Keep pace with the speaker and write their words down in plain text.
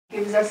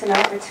Gives us an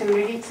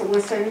opportunity to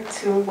listen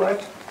to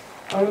what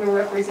owner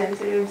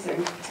representatives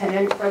and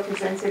tenant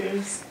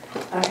representatives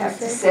have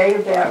to say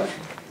about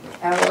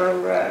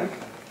our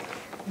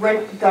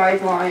rent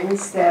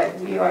guidelines that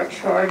we are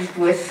charged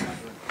with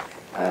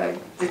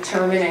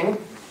determining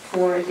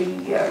for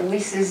the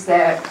leases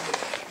that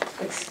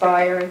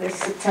expire this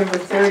September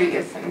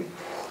 30th and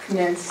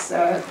commence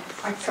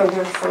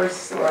October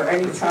 1st or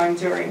any time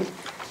during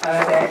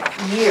that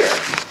year.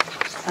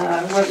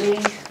 Let me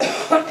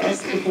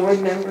ask the board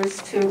members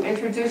to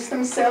introduce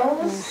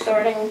themselves,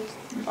 starting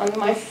on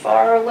my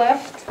far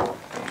left.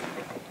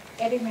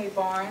 Eddie Mae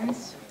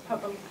Barnes,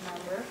 public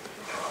member.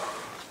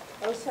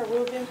 Elsa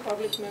Rubin,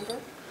 public member.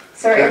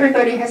 Sorry,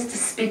 everybody has to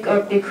speak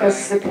up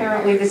because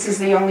apparently this is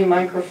the only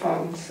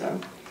microphone, so.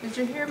 Did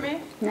you hear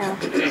me? No.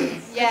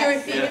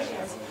 Yes. Could you repeat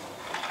it?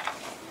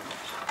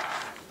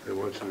 They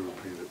want you to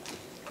repeat it.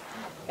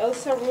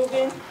 Elsa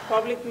Rubin,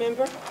 public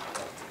member.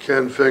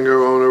 Ken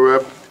Finger, owner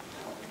rep.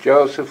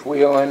 Joseph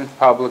Whelan,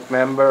 public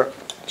member.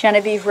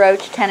 Genevieve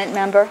Roach, tenant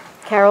member.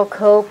 Carol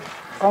Cope,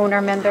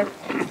 owner member.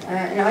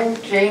 And I'm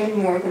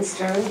Jane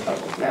Morgenstern,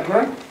 public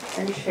member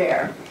and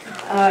chair.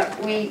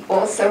 We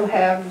also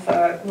have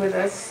with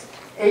us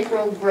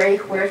April Gray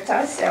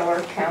Huertas, our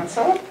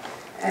counsel,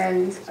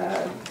 and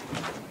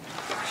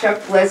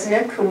Chuck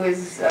Lesnick, who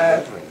is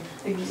the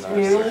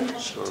new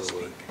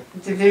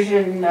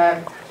division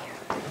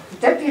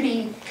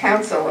deputy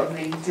counsel of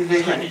the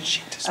division.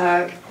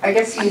 I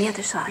guess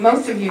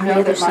most of you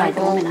know that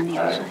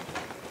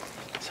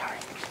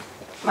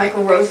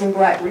Michael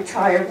Rosenblatt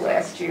retired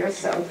last year,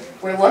 so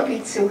we're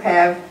lucky to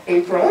have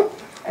April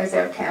as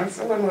our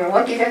counsel, and we're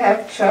lucky to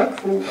have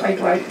Chuck, who I'd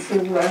like to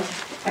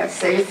have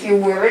say a few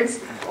words.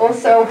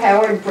 Also,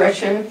 Howard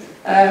Breschen,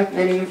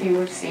 many of you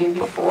have seen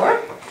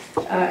before,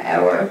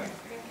 our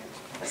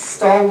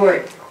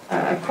stalwart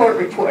court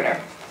reporter.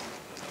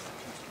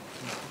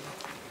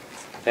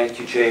 Thank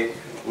you, Jane.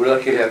 We're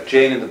lucky to have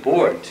Jane and the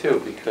board,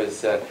 too,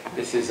 because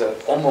this is an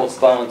almost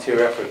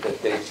volunteer effort that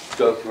they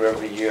go through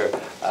every year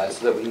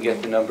so that we can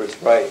get the numbers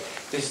right.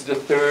 This is the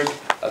third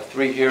of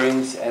 3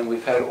 hearings, and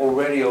we've had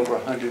already over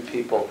 100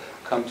 people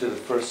come to the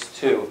first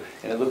 2,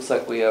 and it looks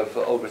like we have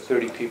over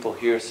 30 people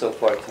here so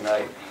far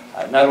tonight.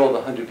 Not all the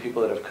 100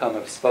 people that have come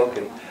have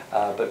spoken,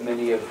 but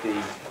many of the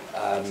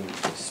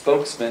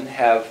spokesmen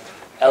have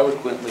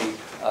eloquently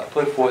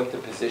put forth the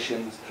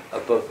positions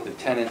of both the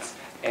tenants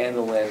and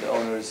the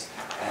landowners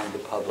and the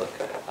public.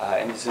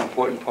 And it's an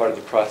important part of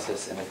the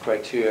process and a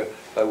criteria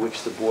by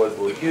which the board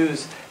will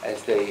use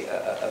as they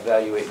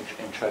evaluate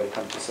and try to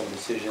come to some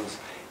decisions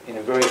in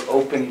a very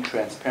open,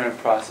 transparent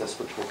process,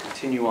 which will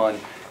continue on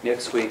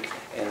next week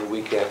and the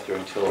week after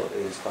until it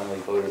is finally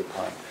voted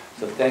upon.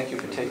 So thank you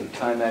for taking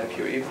time out of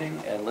your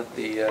evening, and let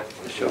the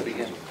show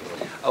begin.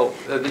 Oh,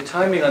 the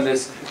timing on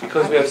this,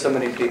 because we have so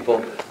many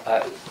people,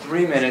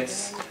 3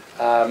 minutes.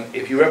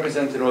 If you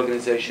represent an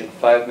organization,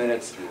 5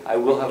 minutes. I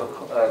will have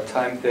a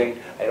time thing.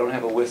 I don't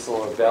have a whistle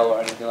or bell or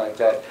anything like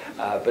that,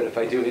 but if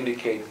I do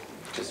indicate,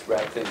 just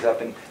wrap things up.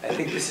 And I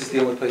think this is the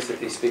only place that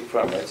they speak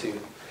from, right? So you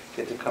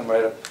get to come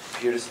right up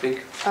here to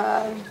speak?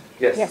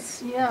 Yes.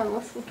 Yes. Yeah,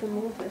 unless we can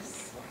move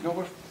this No,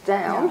 we're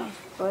down, No.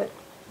 but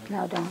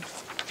No, don't.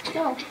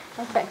 no,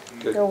 okay.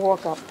 good. They'll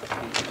walk up.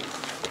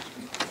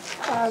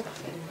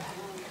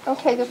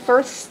 Okay, the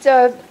first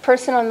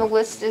person on the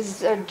list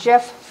is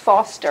Jeff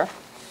Foster.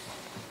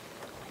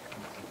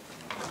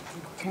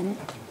 Tenant.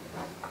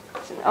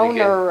 It's an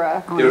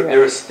owner.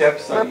 There are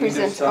steps on either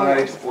Represents side,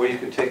 owners. or you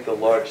could take the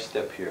large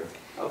step here.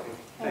 Okay,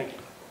 thank you.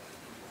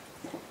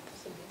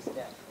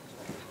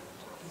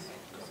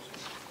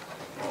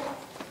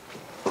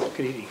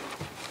 Good evening.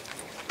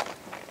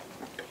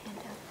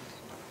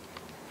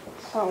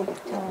 Oh,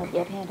 You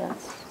have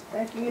handouts.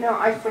 thank you. You know,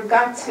 I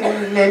forgot to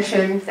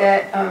mention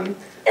that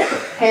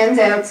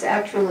handouts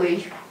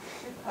actually,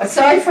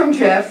 aside from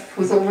Jeff,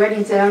 who's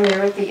already down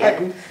there at the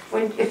end,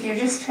 if you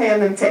just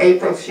hand them to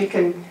April, she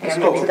can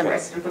hand them to the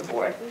rest of the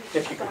board.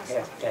 If you could,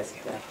 yes,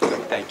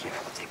 thank you.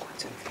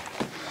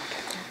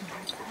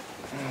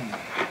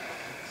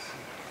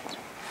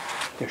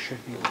 There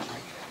should be one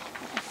right.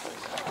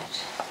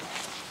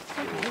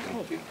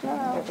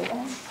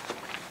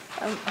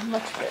 I'm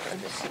much better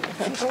this year.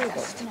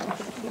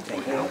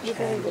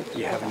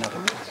 You have another.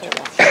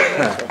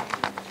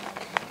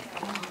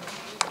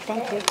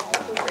 Thank you.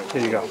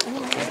 Here you go.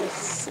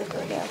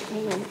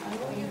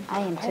 I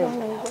am I don't too.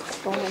 know what's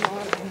going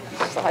on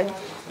inside.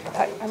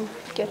 I'm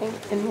getting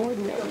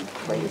inordinately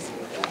crazy.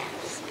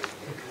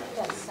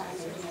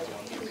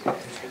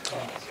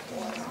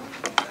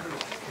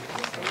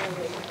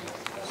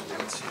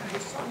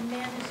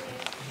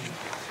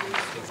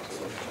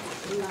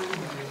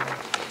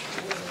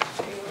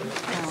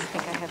 I don't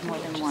think I have more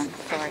than one.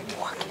 Sorry.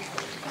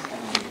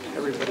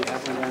 Everybody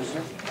have one down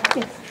here?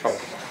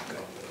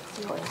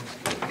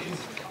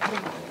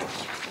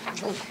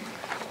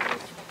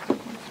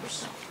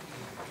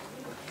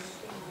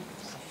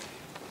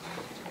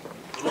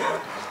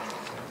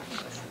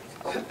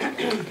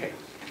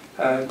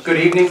 Good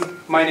evening.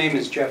 My name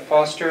is Jeff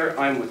Foster.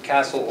 I'm with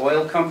Castle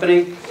Oil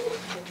Company.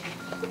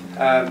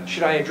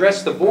 Should I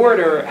address the board,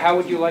 or how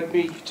would you like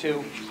me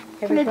to?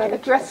 I'm going to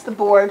address the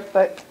board,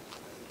 but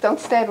don't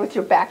stand with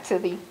your back to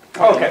the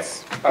Okay.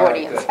 All right,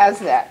 audience. good. How's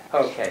that?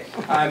 Okay.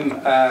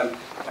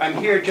 I'm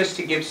here just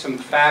to give some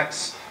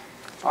facts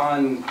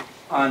on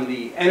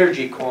the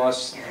energy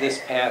costs this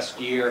past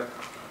year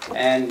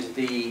and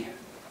the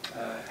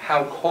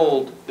how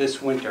cold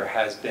this winter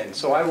has been.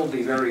 So I will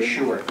be very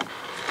short.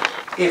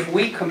 If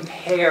we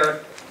compare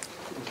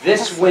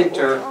this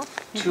winter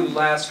to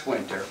last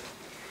winter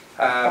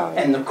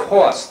and the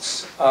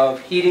costs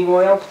of heating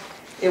oil,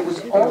 it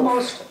was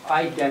almost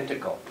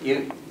identical.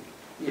 You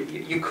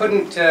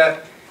couldn't,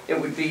 it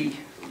would be,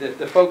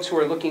 the folks who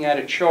are looking at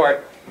a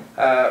chart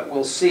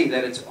will see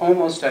that it's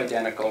almost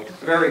identical,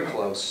 very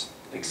close,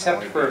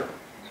 except for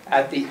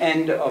at the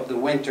end of the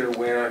winter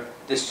where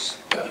this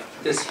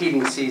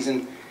heating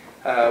season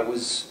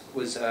was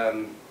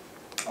a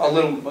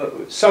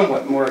little,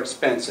 somewhat more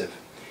expensive.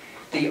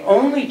 The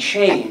only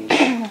change,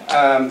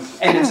 and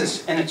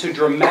it's a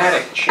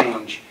dramatic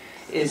change,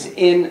 is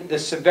in the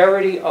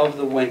severity of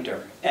the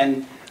winter.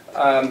 And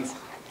a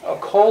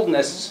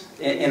coldness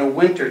in a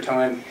winter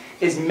time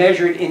is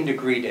measured in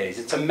degree days.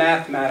 It's a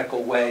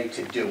mathematical way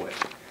to do it.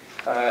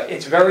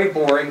 It's very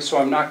boring, so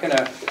I'm not going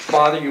to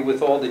bother you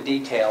with all the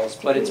details,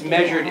 but it's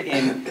measured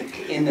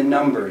in the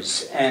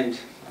numbers. And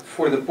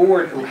for the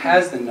board who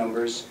has the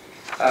numbers,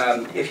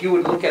 if you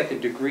would look at the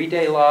degree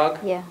day log,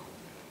 Yeah.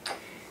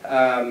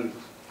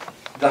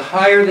 the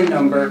higher the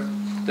number,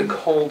 the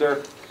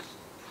colder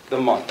the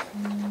month.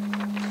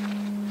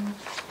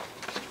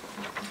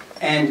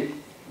 And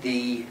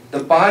the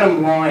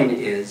bottom line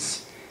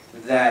is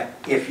that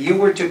if you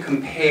were to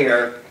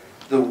compare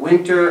the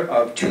winter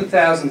of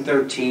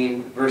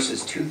 2013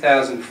 versus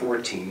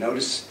 2014,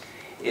 notice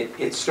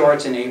it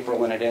starts in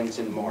April and it ends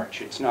in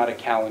March. It's not a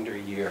calendar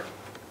year.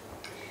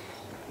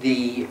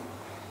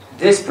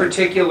 This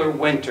particular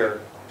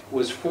winter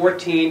was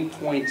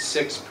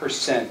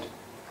 14.6%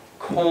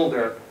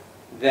 colder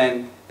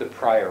than the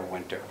prior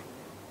winter,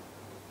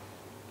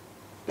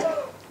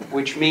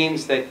 which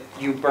means that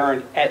you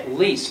burned at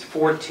least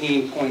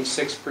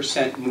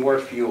 14.6% more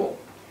fuel.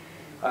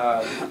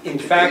 In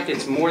fact,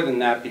 it's more than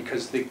that,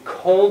 because the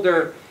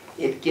colder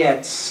it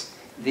gets,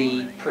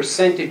 the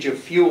percentage of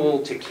fuel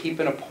to keep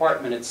an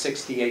apartment at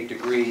 68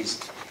 degrees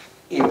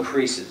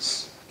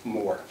increases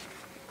more.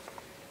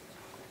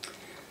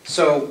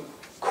 So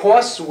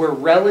costs were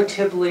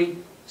relatively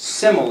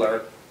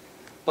similar,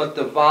 but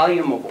the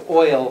volume of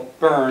oil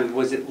burned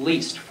was at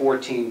least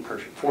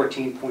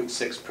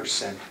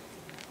 14.6%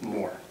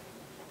 more.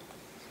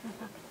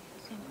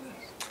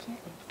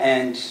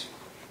 And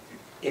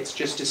it's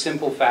just a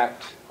simple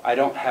fact. I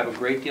don't have a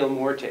great deal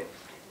more to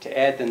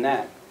add than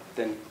that.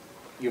 Then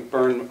you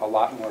burn a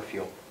lot more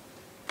fuel.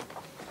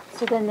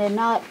 So then they're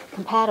not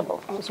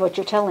compatible, is what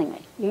you're telling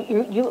me.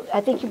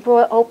 I think you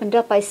opened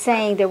up by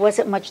saying there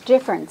wasn't much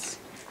difference.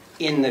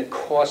 In the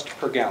cost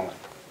per gallon.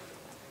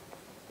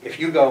 If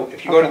you go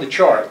to the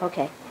chart,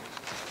 Okay,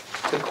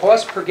 the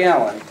cost per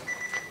gallon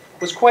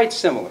was quite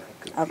similar.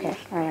 okay,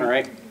 all All right.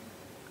 right?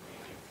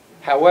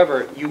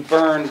 However, you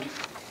burned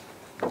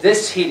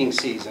this heating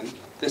season,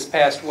 this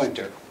past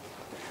winter,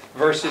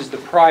 versus the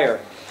prior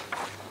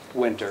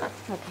winter,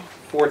 Okay.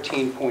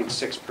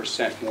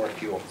 14.6% more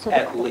fuel, So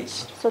at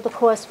least. So the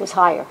cost was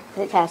higher,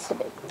 it has to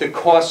be. The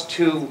cost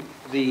to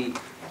the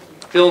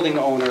building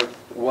owner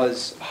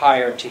was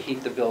higher to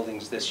heat the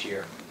buildings this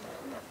year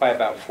by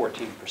about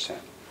 14%,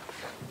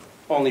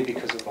 only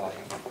because of volume.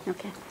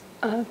 Okay.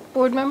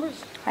 Board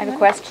members? I have a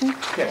question.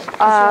 Yes.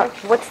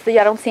 What's the,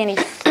 I don't see any,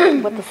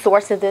 what the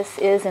source of this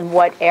is and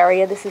what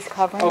area this is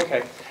covering?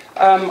 Okay.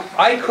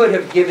 I could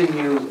have given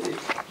you,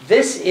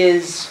 this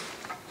is,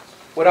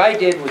 what I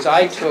did was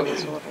I took,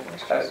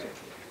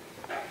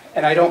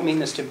 and I don't mean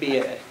this to be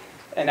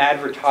an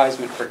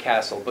advertisement for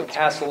Castle, but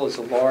Castle is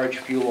a large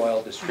fuel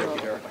oil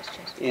distributor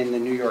in the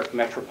New York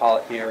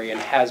metropolitan area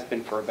and has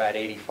been for about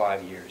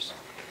 85 years.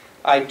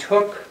 I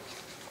took,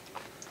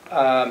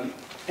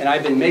 and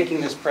I've been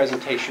making this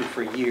presentation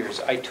for years,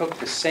 I took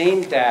the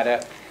same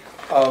data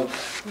of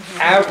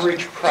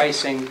average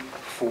pricing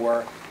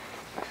for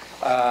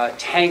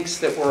tanks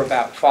that were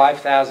about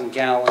 5,000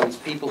 gallons,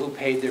 people who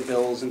paid their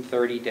bills in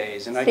 30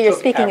 days, and I So you're took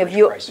speaking of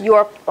average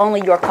pricing.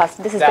 only your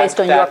customers, this is based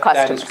on your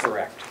customers? That is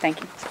correct.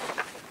 Thank you.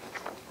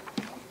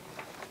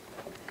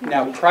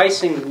 Now,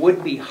 pricing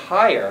would be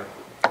higher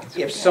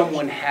if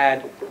someone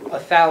had a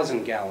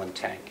 1,000-gallon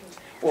tank,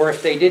 or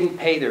if they didn't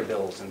pay their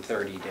bills in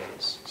 30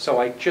 days. So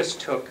I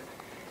just took,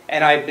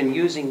 and I've been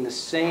using the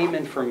same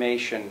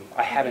information.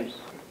 I haven't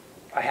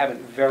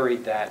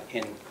varied that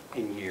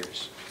in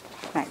years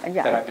Right,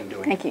 yeah. that I've been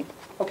doing. Thank you.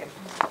 Okay.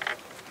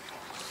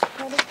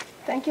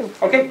 Thank you.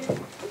 Okay.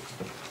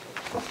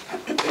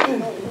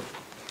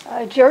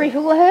 Jerry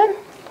Houlihan?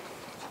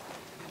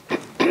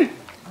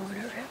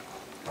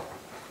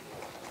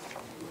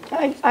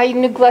 I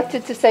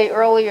neglected to say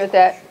earlier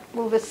that,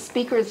 well, the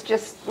speakers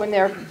just, when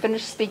they're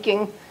finished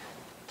speaking,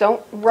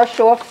 don't rush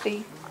off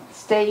the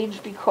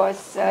stage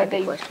because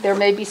there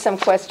may be some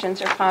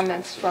questions or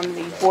comments from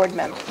the board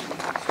members.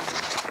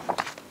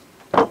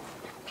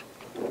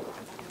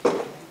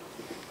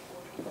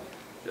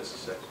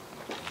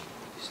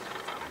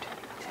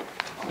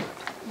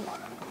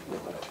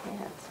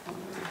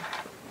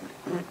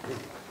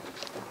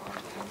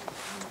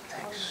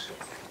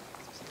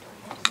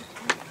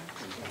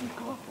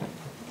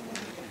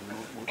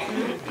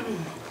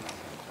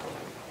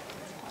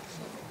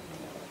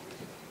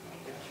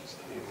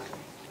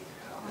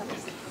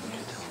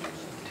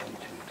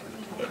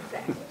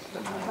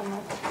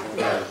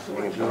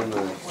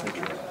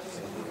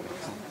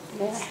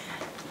 Yeah.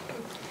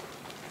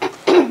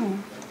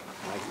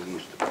 Michael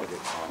used to put it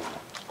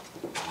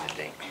on the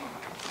date.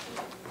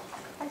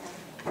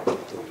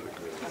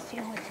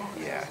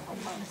 Yeah,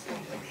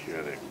 I'm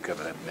sure they're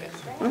coming up there.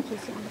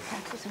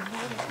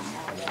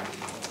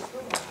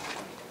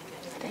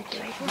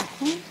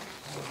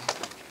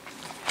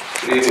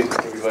 Good evening,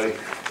 everybody.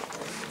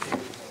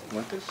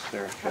 Want this,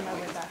 sir?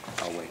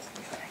 I'll wait.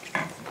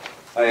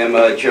 I am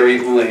Jerry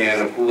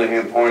Houlihan of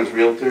Houlihan Barnes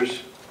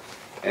Realtors,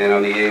 and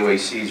I'm the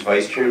AOAC's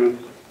vice chairman.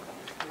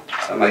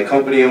 My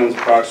company owns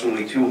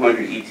approximately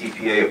 200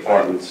 ETPA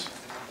apartments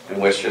in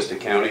Westchester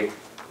County.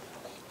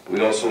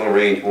 We also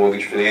arrange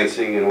mortgage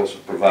financing and also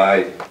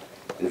provide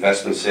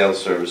investment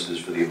sales services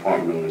for the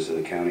apartment owners in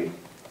the county.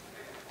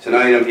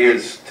 Tonight I'm here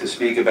to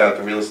speak about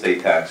the real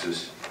estate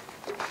taxes.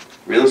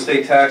 Real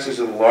estate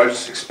taxes are the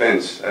largest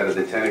expense out of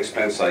the 10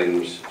 expense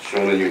items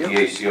shown in your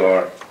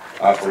DHCR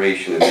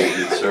operation and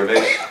maintenance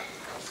surveys.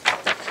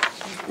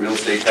 Real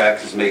estate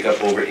taxes make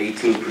up over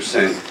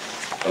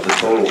 18% of the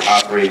total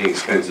operating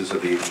expenses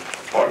of the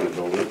apartment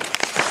building.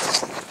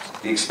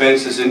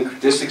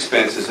 This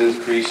expense has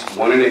increased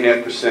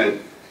 1.5%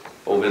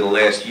 over the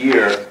last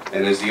year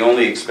and is the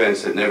only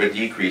expense that never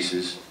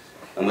decreases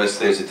unless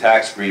there's a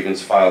tax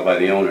grievance filed by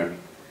the owner.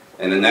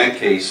 And in that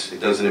case, it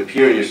doesn't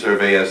appear in your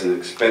survey as an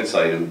expense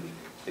item,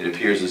 it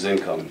appears as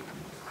income.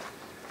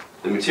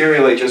 The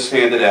material I just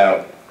handed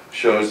out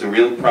shows the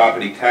real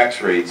property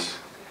tax rates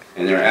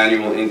and their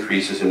annual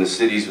increases in the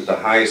cities with the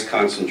highest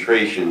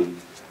concentration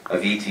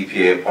of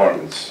ETPA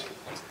apartments.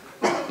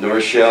 New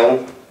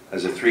Rochelle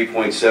has a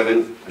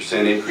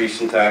 3.7%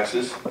 increase in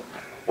taxes,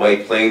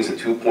 White Plains a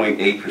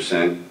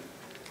 2.8%,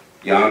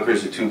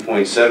 Yonkers a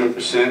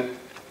 2.7%,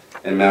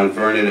 and Mount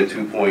Vernon a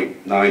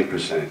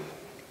 2.9%.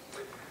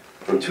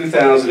 From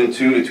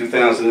 2002 to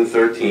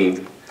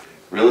 2013,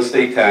 real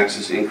estate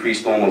taxes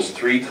increased almost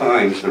 3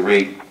 times the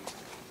rate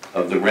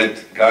of the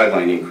rent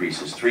guideline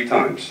increases, 3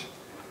 times.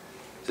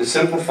 To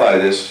simplify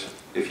this,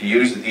 if you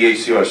use the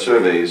DHCR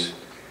surveys,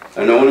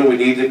 an owner would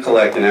need to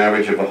collect an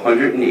average of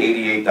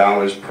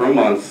 $188 per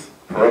month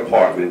per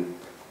apartment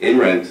in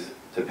rent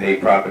to pay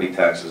property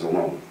taxes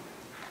alone.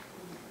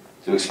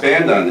 To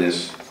expand on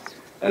this,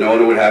 an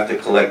owner would have to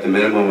collect a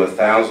minimum of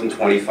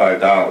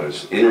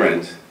 $1,025 in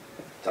rent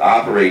to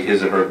operate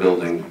his or her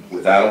building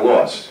without a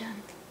loss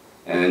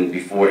and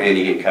before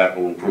any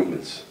capital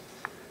improvements.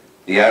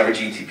 The average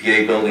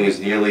ETPA building is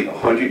nearly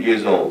 100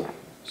 years old,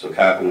 so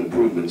capital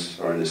improvements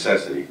are a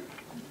necessity.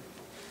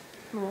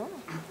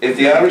 If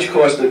the average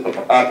cost to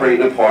operate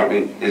an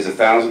apartment is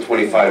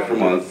 $1,025 per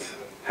month,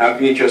 how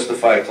can you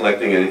justify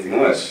collecting anything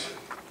less?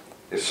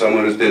 If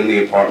someone has been in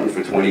the apartment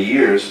for 20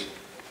 years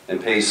and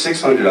pays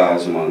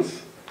 $600 a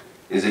month,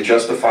 is it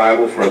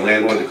justifiable for a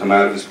landlord to come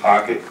out of his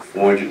pocket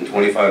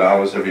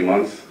 $425 every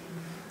month?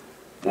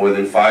 More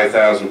than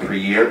 $5,000 per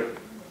year?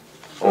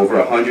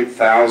 Over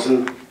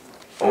 $100,000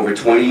 over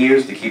 20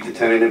 years to keep the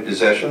tenant in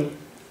possession?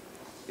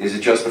 Is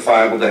it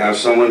justifiable to have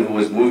someone who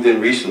has moved in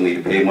recently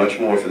to pay much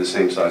more for the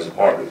same size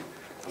apartment?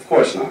 Of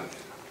course not.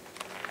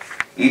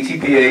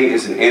 ETPA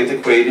is an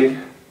antiquated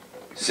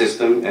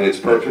system and its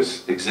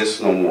purpose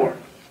exists no more.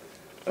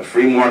 A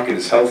free market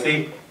is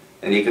healthy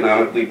and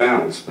economically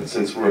balanced, but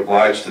since we're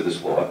obliged to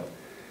this law,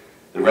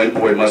 the rent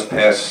board must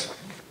pass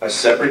a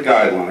separate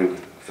guideline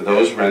for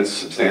those rents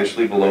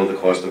substantially below the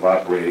cost of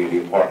operating the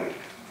apartment.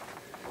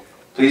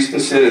 Please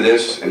consider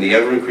this and the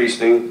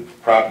ever-increasing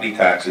property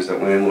taxes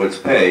that landlords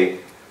pay,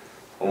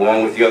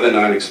 along with the other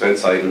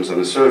non-expense items on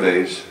the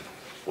surveys,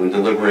 when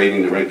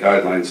deliberating the rent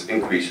guidelines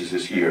increases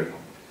this year.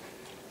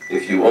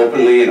 If you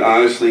openly and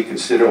honestly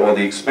consider all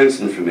the expense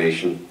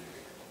information,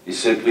 you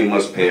simply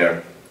must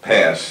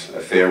pass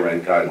a fair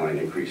rent guideline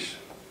increase.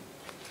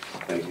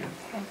 Thank you.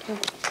 Thank you.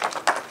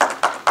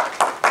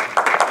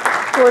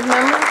 Board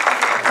members?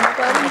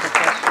 Anybody?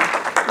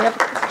 You have a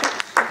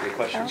question? Any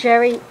questions?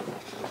 Jerry,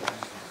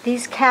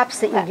 these caps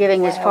that you're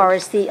giving as far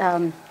as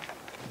the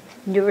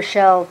New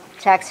Rochelle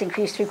tax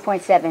increase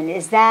 3.7,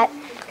 is that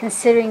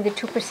considering the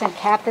 2%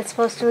 cap that's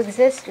supposed to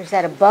exist? Or is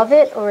that above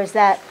it, or is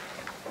that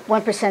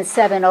 1%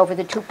 7 over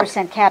the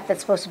 2% cap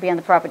that's supposed to be on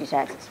the property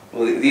taxes?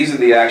 Well, these are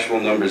the actual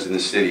numbers in the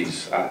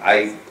cities.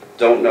 I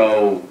don't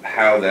know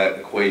how that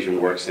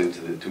equation works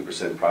into the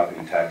 2%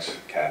 property tax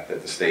cap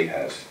that the state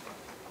has.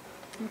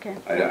 Okay.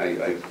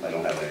 I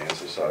don't have that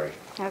answer, sorry.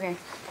 Okay.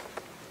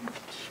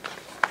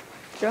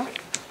 Joe?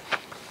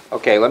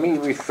 Okay, let me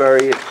refer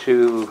you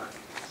to,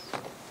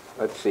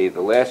 let's see,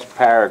 the last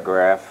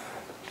paragraph,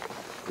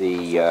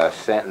 the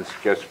sentence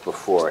just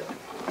before it.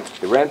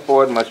 The rent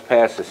board must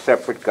pass a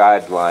separate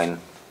guideline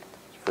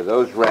for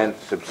those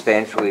rents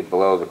substantially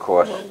below the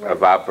cost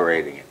of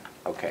operating it.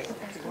 Okay.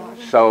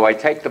 So I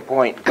take the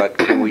point, but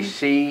can we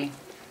see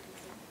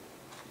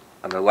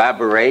an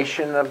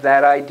elaboration of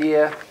that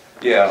idea?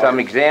 Yeah. Some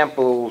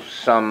examples,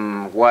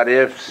 some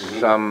what-ifs,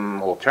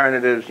 some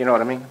alternatives, you know what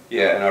I mean?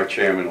 Yeah, and our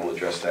chairman will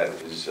address that in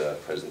his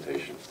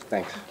presentation.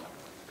 Thanks.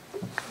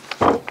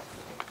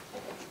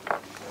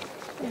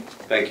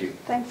 Thank you.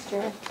 Thanks,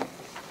 Jerry.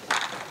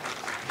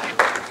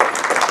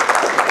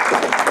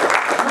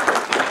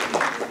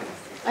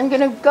 I'm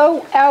going to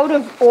go out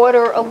of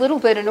order a little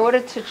bit in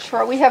order to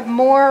try, we have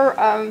more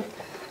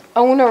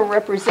owner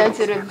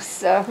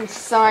representatives who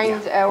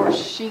signed our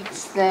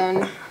sheets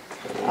than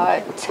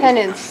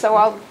tenants, so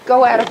I'll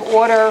go out of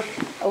order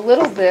a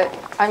little bit.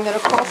 I'm going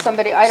to call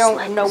somebody, I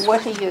don't know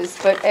what he is,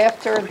 but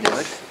after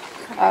this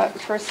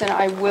person,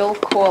 I will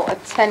call a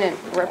tenant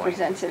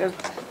representative.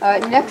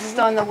 Next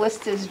on the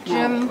list is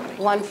Jim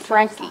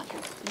Lanfranchi.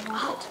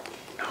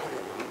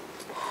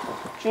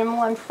 Jim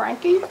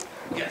Lanfranchi?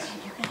 Yes.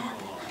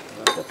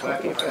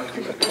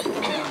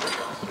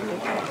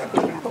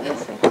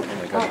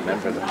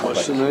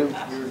 What's the name?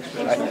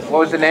 What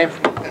was the name?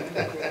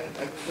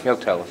 He'll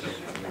tell us.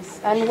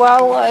 And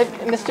while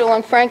Mr.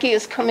 Lanfranchi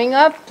is coming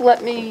up,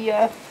 let me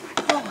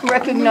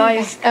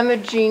recognize Emma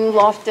Jean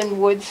Lofton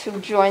Woods,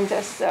 who joined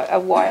us a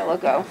while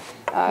ago,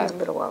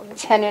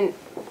 tenant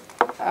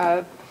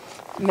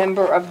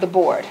member of the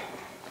board.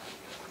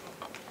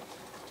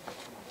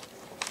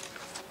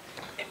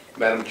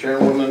 Madam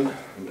Chairwoman,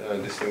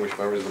 distinguished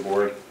members of the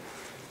board,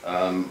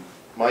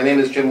 my name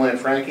is Jim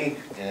Lanfranchi,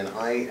 and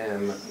I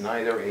am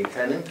neither a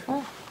tenant,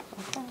 of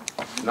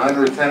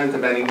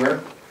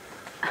anywhere.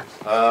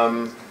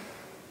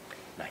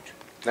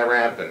 Never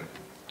have been.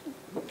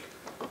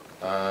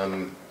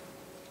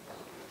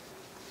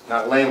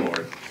 Not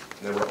landlord,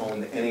 never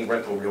owned any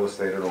rental real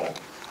estate at all,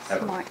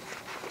 ever.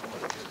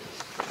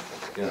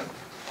 Yeah.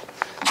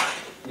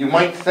 You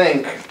might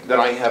think that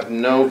I have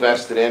no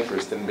vested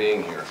interest in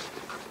being here.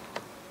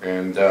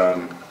 And,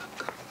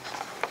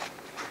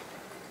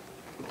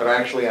 but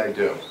actually I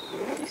do.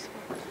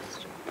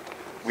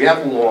 We have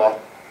a law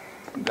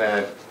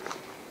that,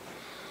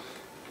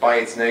 by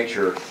its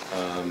nature,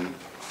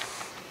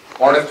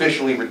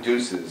 artificially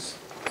reduces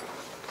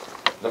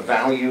the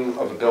value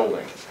of a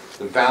building,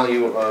 the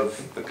value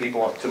of the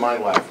people to my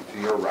left, to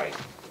your right.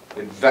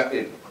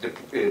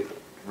 It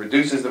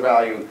reduces the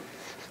value,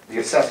 the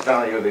assessed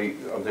value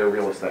of their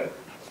real estate.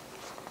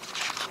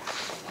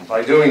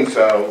 By doing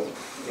so,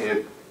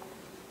 it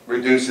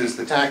reduces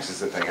the taxes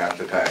that they have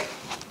to pay.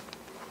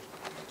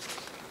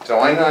 So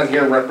I'm not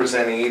here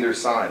representing either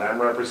side. I'm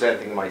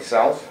representing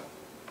myself,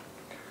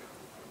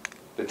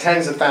 the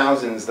tens of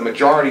thousands, the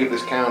majority of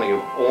this county,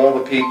 of all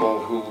the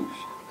people who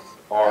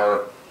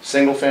are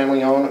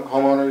single-family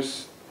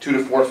homeowners, 2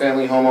 to 4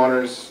 family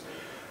homeowners,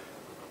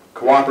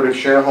 cooperative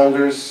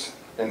shareholders,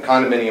 and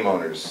condominium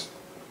owners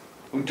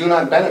who do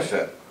not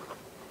benefit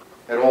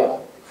at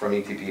all from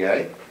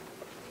ETPA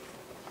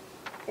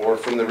or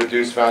from the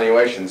reduced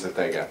valuations that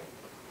they get.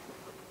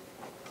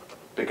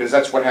 Because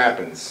that's what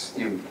happens.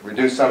 You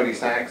reduce somebody's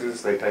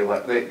taxes, they pay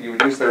less. You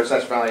reduce their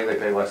assessed value, they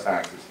pay less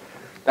taxes.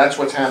 That's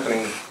what's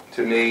happening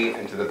to me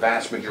and to the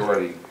vast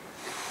majority.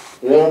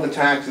 All the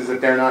taxes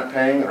that they're not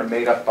paying are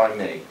made up by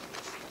me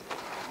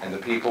and the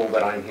people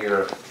that I'm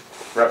here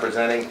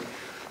representing.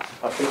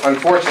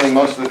 Unfortunately,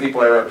 most of the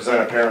people I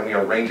represent apparently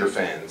are Ranger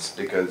fans,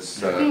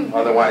 because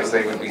otherwise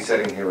they would be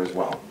sitting here as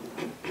well.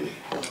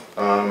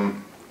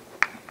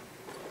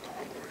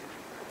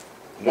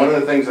 One of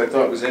the things I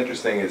thought was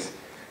interesting is,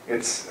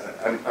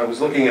 I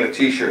was looking at a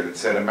T-shirt that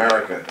said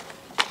America.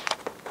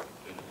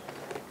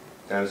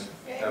 As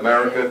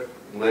America,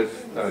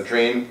 live,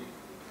 dream.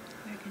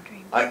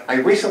 I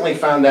recently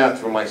found out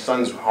through my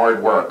son's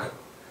hard work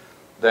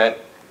that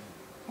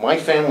my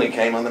family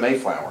came on the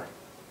Mayflower.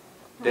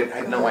 They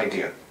had no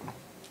idea.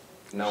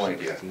 No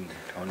idea.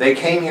 They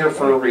came here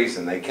for a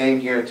reason. They came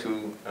here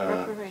to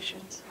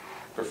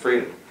for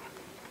freedom,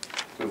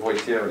 to avoid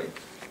tyranny.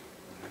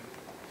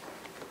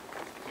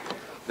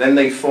 Then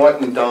they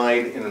fought and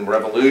died in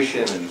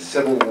revolution and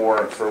civil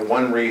war for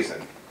one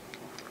reason: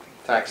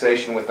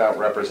 taxation without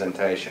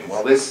representation.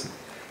 Well, this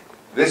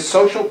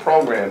social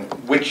program,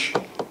 which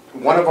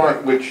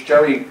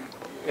Jerry,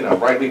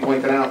 rightly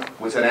pointed out,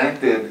 was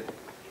enacted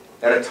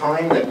at a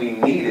time that we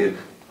needed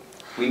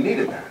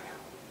that.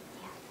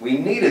 We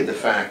needed the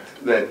fact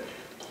that,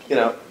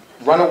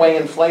 runaway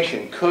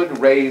inflation could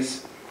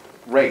raise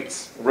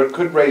rates,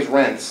 could raise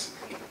rents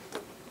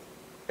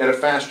at a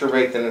faster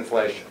rate than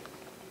inflation.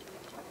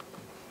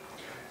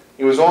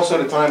 It was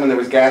also the time when there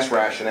was gas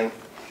rationing.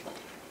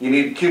 You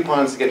needed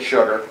coupons to get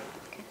sugar.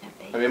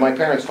 I mean, my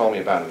parents told me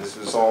about it. This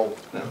was all,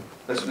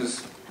 this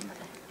was,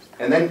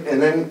 and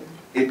then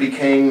it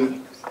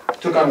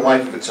took on a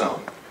life of its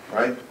own,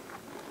 right?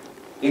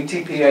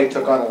 ETPA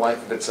took on a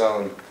life of its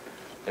own.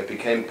 It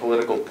became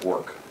political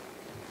pork,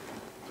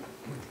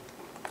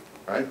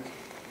 right?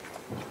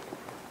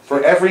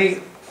 For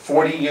every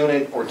 40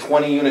 unit or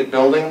 20 unit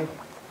building,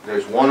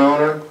 there's one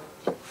owner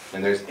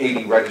and there's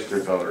 80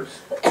 registered voters.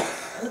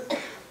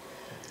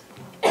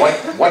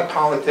 What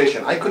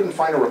politician? I couldn't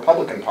find a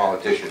Republican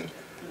politician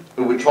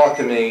who would talk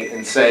to me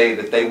and say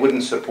that they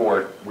wouldn't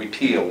support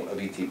repeal of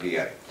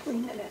ETPA. 3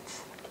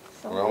 minutes.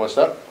 We're almost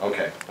up?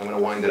 Okay, I'm going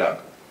to wind it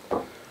up.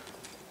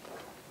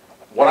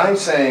 What I'm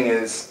saying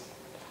is,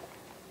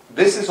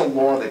 this is a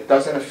law that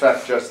doesn't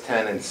affect just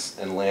tenants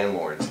and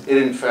landlords.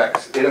 It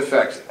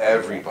affects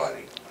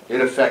everybody. It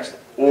affects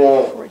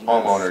all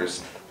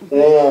homeowners,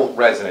 all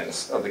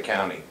residents of the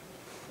county,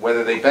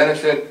 whether they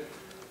benefit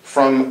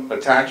from a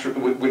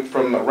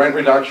from a rent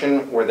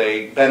reduction, or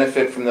they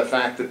benefit from the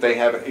fact that they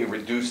have a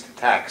reduced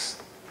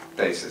tax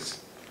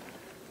basis.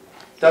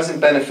 Doesn't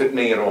benefit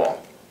me at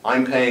all.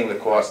 I'm paying the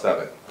cost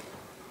of it.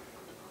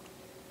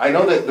 I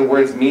know that the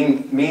words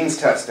means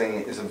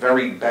testing is a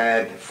very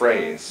bad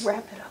phrase.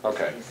 Wrap it up.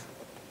 Okay.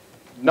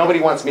 Nobody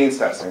wants means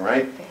testing,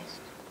 right?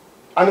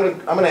 I'm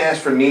gonna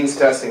ask for means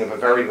testing of a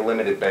very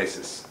limited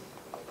basis.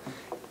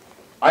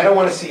 I don't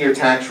want to see your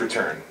tax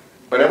return,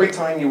 but every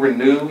time you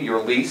renew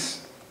your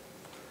lease,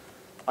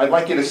 I'd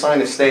like you to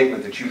sign a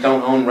statement that you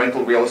don't own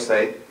rental real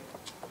estate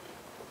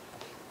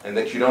and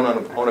that you don't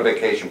own a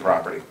vacation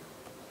property.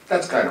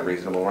 That's kind of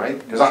reasonable, right?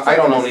 Because I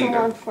don't own Mr. either.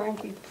 Lon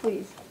Frankie,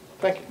 please.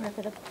 Thank you. Wrap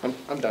it up.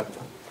 I'm done.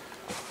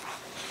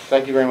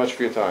 Thank you very much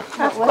for your time.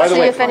 By Let's the see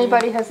way- if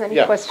anybody has any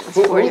Yeah. questions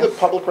Who for are the you.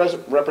 public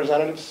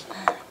representatives?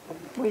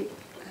 We-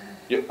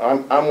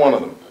 I'm one of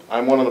them.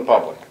 I'm one of the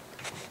public.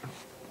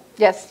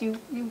 Yes, you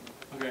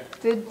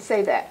did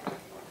say that.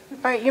 All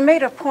right, you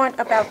made a point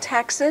about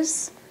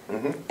taxes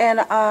and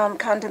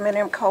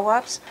condominium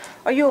co-ops.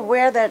 Are you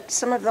aware that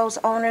some of those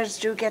owners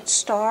do get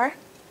STAR?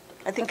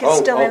 I think it's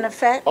still in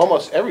effect.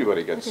 Almost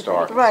everybody gets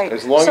STAR. Right.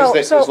 As long So-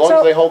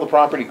 as they hold the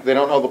property, they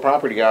don't hold the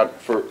property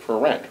out for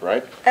rent,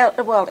 right?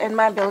 Well, in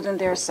my building,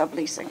 they're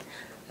subleasing.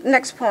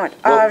 Next point.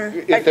 Well,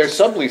 if they're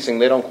subleasing,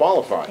 they don't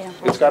qualify.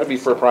 It's got to be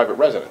for a private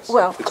residence.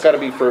 Well- It's got to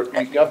be for,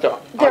 you have to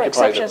There are occupy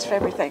exceptions the... for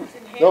everything.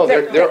 No,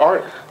 there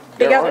aren't.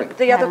 There aren't.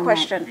 The other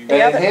question.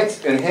 And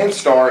enhanced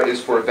STAR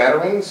is for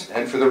veterans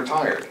and for the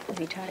retired.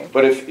 Retired.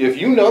 But if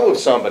you know of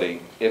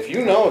somebody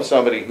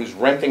who's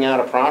renting out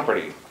a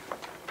property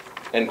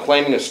and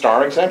claiming a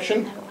STAR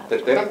exemption,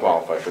 that they don't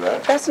qualify for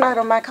that. That's not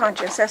on my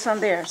conscience, that's on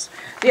theirs.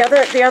 The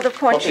other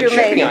point you Well,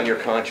 it should be made. on your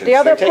conscience. The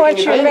other They're taking point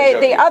you advantage made,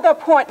 of the you. other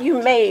point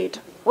you made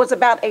was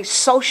about a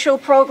social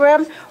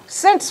program.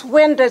 Since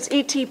when does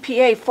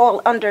ETPA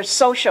fall under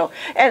social?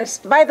 And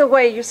by the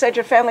way, you said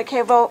your family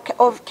came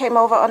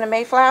over on the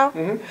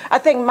Mayflower? I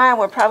think mine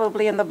were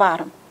probably in the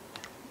bottom.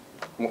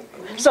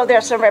 So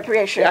there's some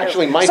reparation.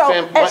 Actually, my So,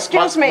 fam,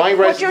 excuse me,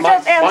 would you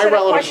just answer the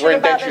relatives were question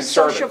about the indentured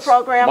social servants.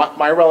 program?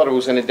 My relative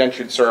was an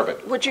indentured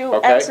servant. Would you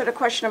Okay? answer the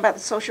question about the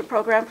social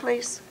program,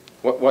 please?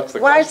 What's the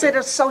Why is question? it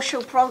a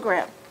social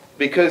program?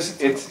 Because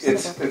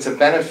it's a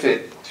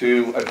benefit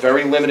to a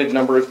very limited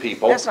number of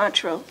people. That's not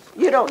true.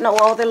 You don't know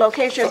all the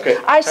locations. Okay.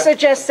 I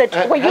suggest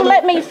that, will you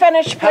let me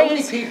finish, how many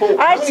please?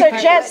 people- I how many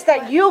suggest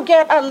that you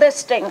get a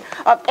listing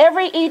of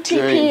every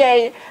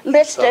ETPA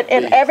listed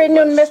in every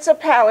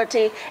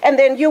municipality, and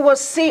then you will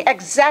see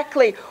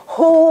exactly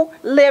who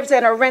lives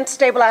in a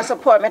rent-stabilized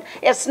apartment.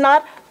 It's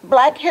not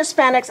Black,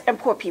 Hispanics, and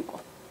poor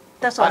people.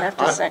 That's all I have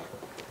to say.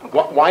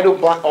 Why do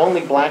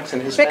only blacks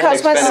and Hispanics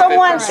Because when benefit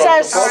someone from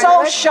says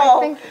social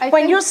social, I when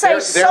think you say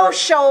There-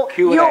 social,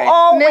 Q&A. you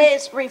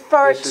always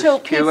refer This is to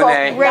people Q&A. that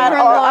are of a,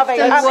 Reverend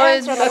I'm Lofton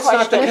answering the That's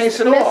not the question. case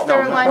at all. Mr.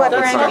 That's not the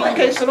Lanfranchi.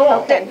 case at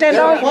all. Then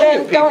There are plenty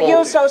of don't people-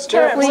 use those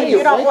there are terms if plenty you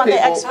of don't white want the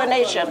people-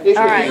 explanation. If you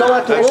go out to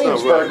That's not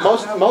Williamsburg,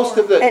 right. most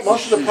of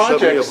the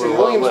projects in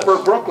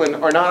Williamsburg, Brooklyn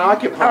are not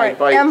occupied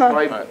by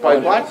Emma.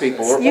 black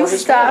people or You Hispanics.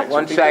 stop. or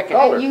One people of second.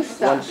 color. You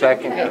stop. 1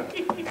 second.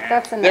 Okay.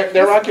 That's enough.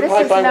 They're This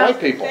occupied is by not- white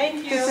people.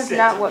 This is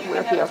not what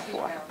we're here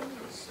for.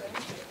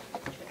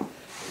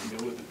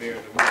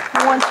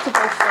 Who wants to go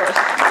first?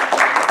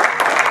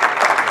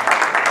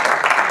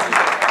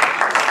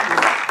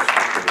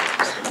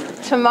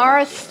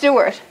 Tamara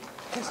Stewart.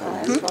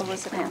 What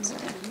was the answer?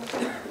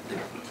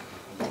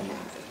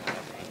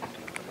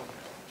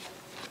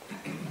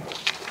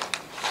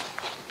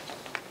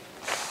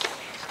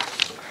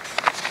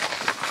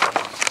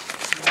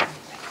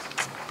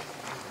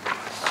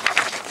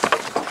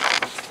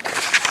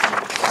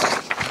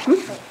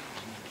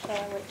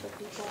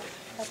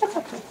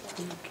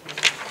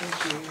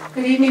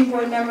 Good evening,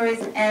 board members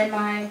and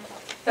my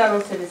fellow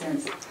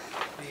citizens.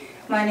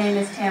 My name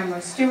is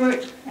Tamara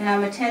Stewart, and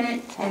I'm a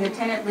tenant in the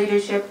tenant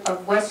leadership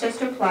of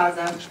Westchester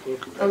Plaza,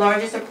 the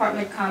largest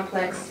apartment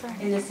complex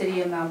in the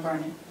city of Mount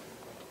Vernon.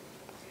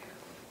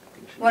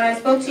 When I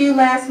spoke to you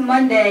last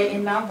Monday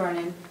in Mount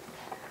Vernon,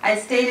 I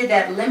stated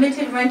that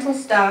limited rental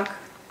stock,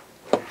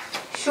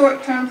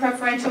 short-term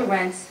preferential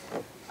rents,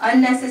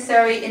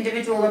 unnecessary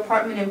individual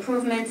apartment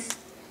improvements,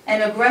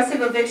 and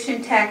aggressive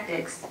eviction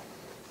tactics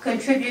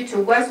contribute to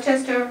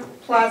Westchester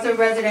Plaza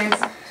residents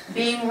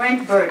being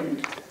rent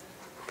burdened,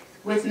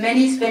 with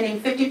many spending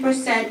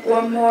 50%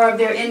 or more of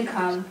their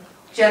income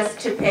just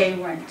to pay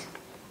rent.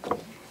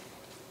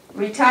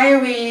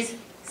 Retirees,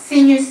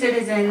 senior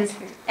citizens,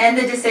 and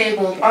the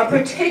disabled are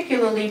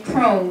particularly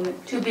prone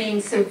to being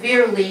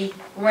severely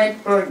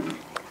rent burdened.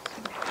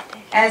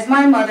 As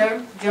my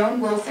mother,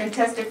 Joan Wilson,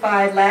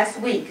 testified last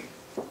week,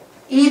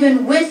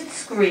 even with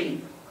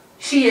Scream,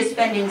 she is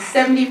spending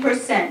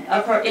 70%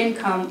 of her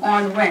income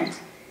on rent,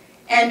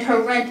 and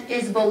her rent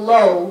is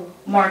below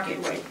market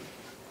rate.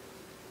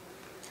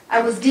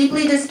 I was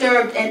deeply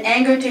disturbed and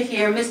angered to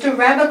hear Mr.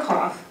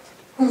 Rabikoff,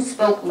 who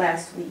spoke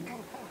last week,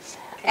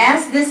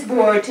 ask this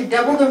board to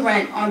double the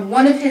rent on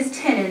one of his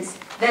tenants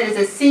that is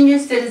a senior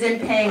citizen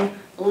paying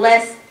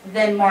less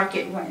than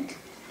market rent.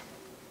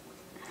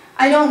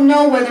 I don't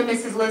know whether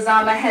Mrs.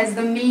 Lazama has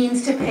the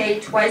means to pay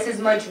twice as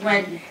much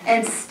rent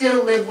and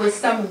still live with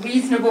some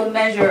reasonable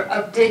measure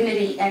of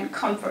dignity and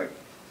comfort.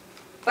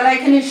 But I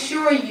can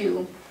assure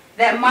you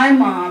that my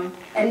mom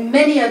and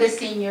many other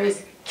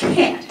seniors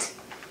can't.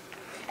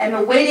 And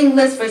the waiting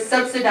list for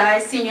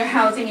subsidized senior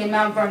housing in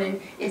Mount Vernon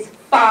is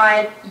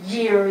 5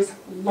 years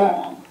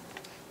long.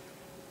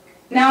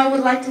 Now I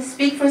would like to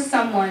speak for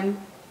someone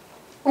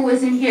who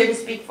isn't here to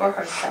speak for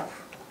herself.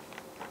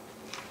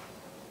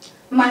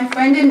 My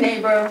friend and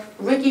neighbor,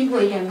 Ricky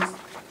Williams,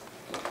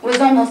 was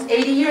almost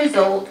 80 years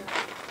old,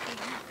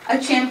 a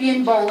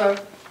champion bowler,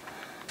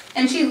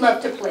 and she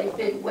loved to play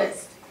big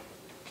whist.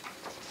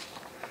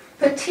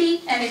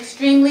 Petite and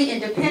extremely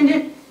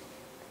independent,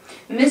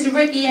 Miss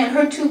Ricky and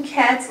her 2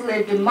 cats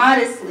lived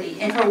modestly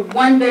in her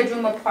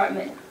 1-bedroom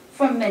apartment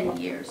for many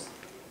years.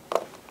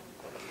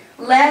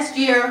 Last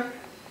year,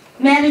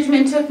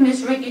 management took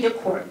Miss Ricky to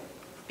court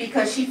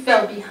because she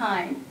fell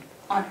behind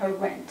on her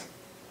rent.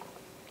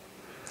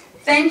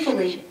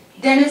 Thankfully,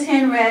 Dennis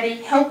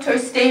Hanratty helped her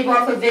stave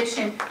off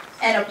eviction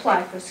and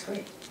apply for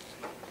screen.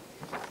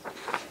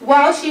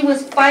 While she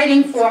was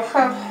fighting for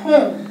her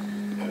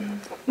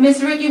home, Miss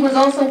Ricky was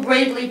also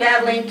bravely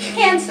battling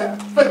cancer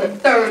for the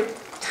 3rd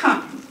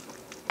time.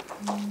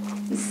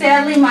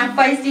 Sadly, my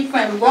feisty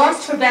friend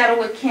lost her battle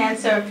with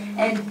cancer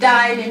and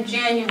died in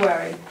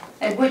January,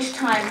 at which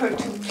time her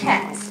 2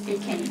 cats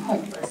became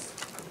homeless.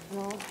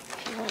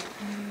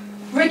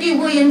 Ricky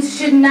Williams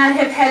should not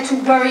have had to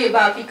worry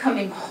about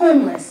becoming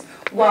homeless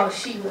while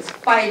she was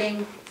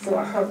fighting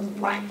for her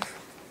life.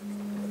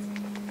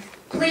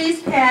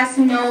 Please pass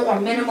no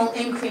or minimal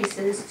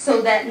increases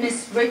so that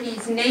Miss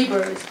Ricky's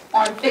neighbors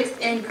on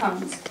fixed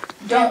incomes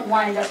don't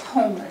wind up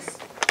homeless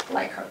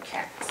like her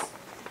cats.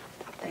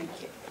 Thank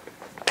you.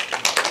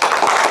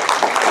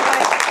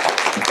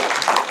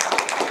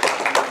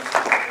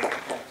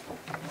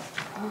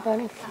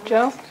 Anybody?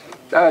 Joe?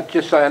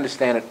 Just so I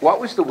understand it, what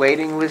was the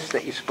waiting list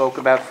that you spoke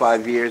about,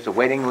 5 years? The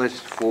waiting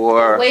list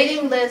for?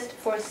 Waiting list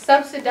for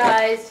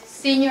subsidized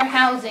senior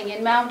housing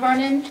in Mount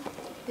Vernon,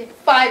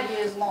 5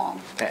 years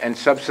long. And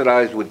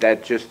subsidized, would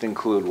that just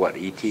include what,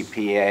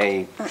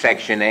 ETPA,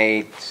 Section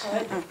 8?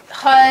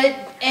 HUD,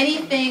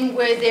 anything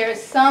where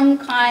there's some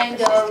kind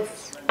of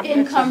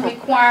income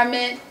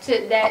requirement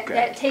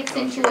that takes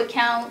into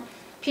account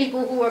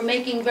people who are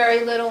making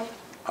very little.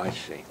 I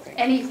see.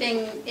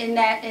 Anything in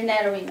that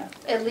arena,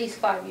 at least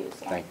 5 years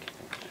long. Thank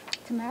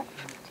you.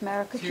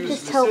 Tamara, could you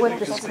just tell what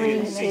the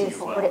screen is,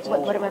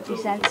 what it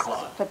represents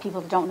for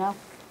people that don't know?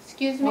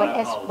 Excuse me?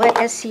 What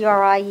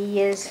SCRIE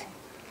is?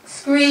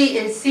 SCRI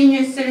is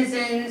senior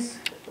citizens,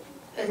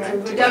 it's a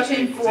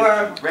reduction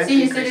for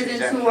senior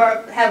citizens who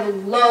have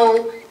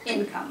low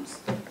incomes.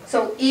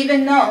 So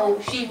even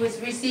though she was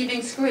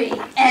receiving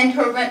SCRI and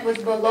her rent was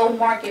below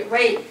market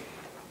rate,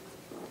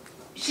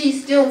 she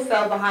still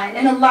fell behind,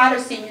 and a lot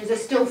of seniors are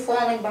still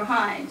falling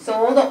behind. So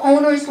all the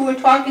owners who are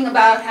talking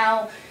about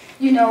how,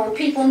 you know,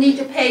 people need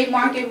to pay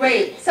market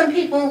rate, some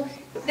people,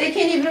 they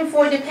can't even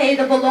afford to pay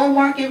the below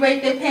market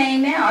rate they're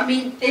paying now. I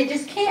mean, they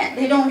just can't.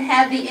 They don't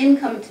have the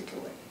income to do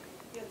it.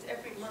 It's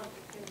every month.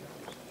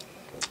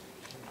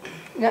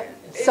 No,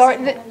 sorry,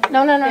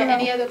 no.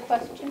 Any other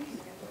questions?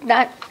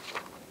 Not,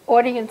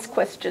 audience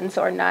questions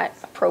are not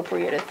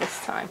appropriate at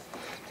this time.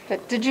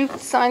 But did you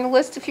sign the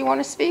list if you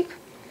want to speak?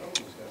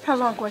 How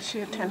long was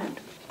she a tenant?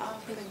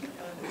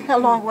 How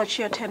long was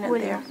she a tenant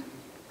there?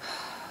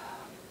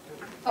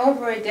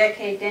 Over a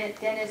decade.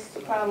 Dennis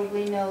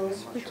probably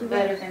knows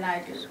better than I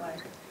do.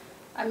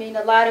 I mean,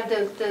 a lot of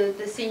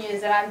the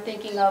seniors that I'm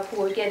thinking of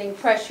who are getting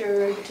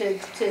pressured to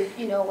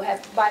you know,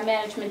 by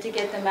management to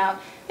get them out,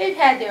 they've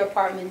had their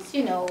apartments,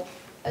 you know,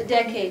 a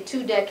decade,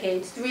 2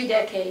 decades, 3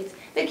 decades.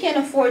 They can't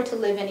afford to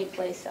live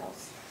anyplace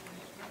else.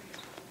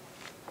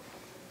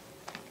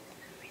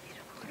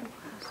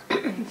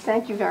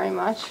 Thank you very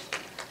much.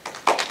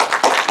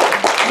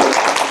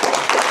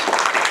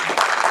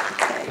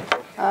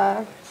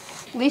 Okay.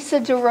 Lisa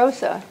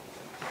DeRosa.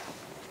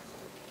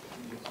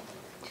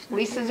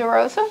 Lisa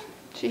DeRosa, is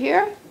she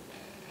here?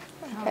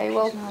 Okay,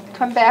 we'll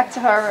come back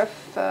to her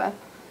if,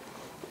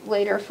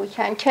 later if we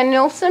can. Ken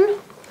Nilsson?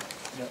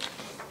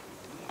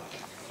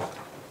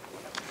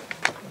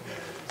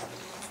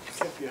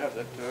 If you have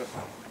that,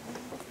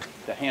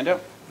 the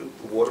handout? The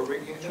water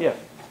rig handout? Yeah.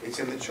 It's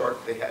in the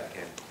chart they had,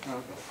 Ken.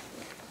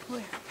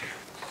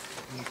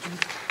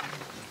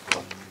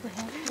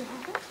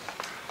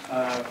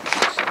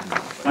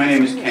 My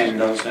name is Ken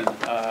Nilsson.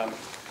 I'm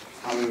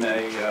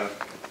a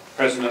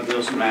president of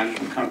Nilsson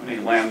Management Company,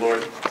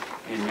 landlord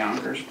in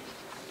Yonkers.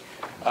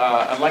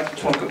 I'd like to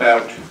talk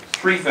about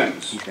 3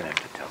 things.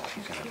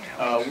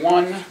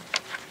 One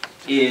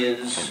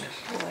is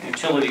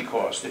utility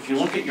cost. If you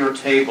look at your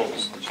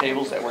tables, the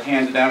tables that were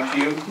handed out to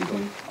you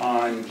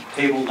on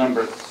table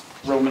number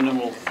Roman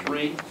numeral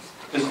 3,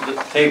 this is the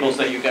tables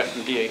that you got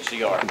from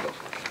DHCR.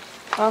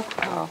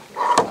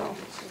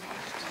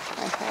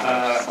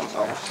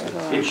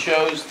 It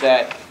shows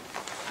that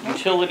the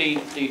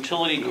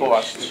utility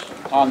costs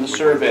on the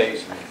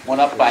surveys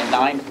went up by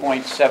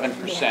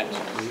 9.7%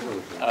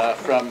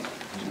 from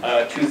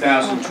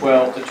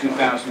 2012 to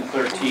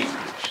 2013.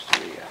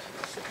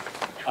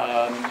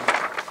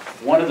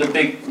 One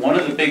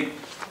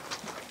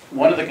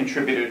of the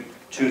contributors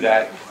to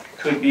that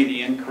could be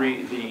the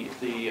increase, the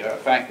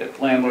fact that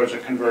landlords are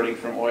converting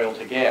from oil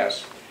to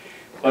gas.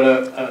 But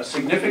a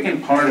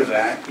significant part of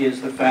that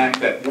is the fact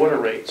that water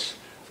rates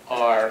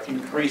are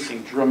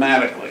increasing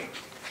dramatically.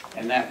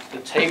 And that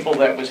the table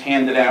that was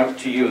handed out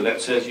to you that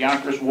says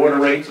Yonkers water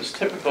rates is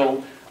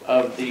typical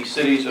of the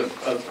cities of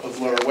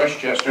Lower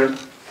Westchester.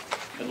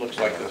 It looks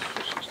like this.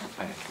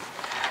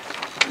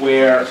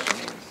 Where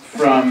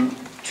from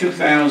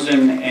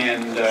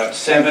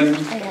 2007,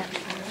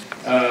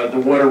 the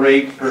water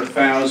rate per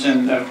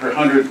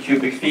 100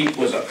 cubic feet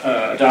was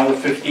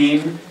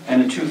 $1.15,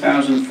 and in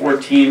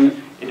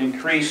 2014 it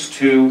increased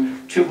to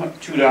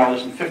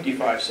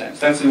 $2.55.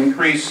 That's an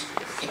increase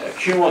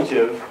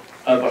cumulative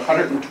of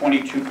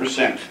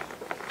 122%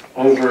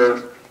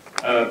 over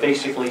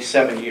basically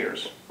 7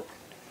 years.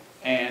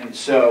 And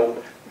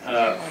so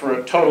for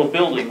a total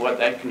building, what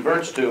that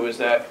converts to is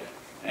that,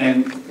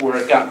 and where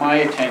it got my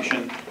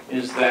attention,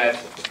 is that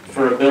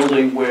for a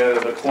building where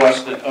the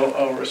cost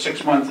over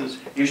 6 months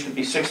used to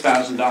be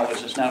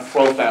 $6,000, is now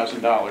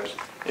 $12,000,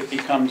 it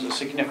becomes a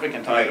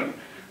significant item.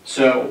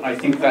 So I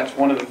think that's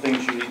one of the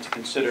things you need to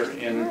consider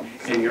in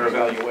your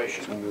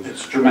evaluation.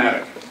 It's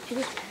dramatic.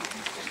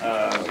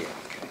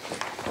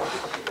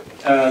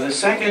 The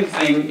second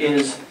thing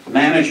is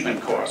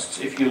management costs.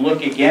 If you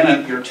look again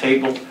at your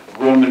table,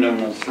 Roman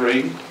numeral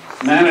 3,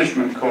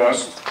 management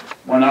costs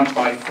went up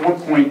by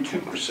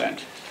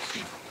 4.2%.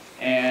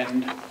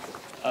 And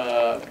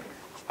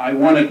I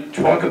want to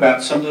talk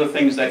about some of the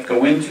things that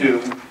go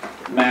into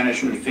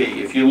management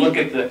fee. If you look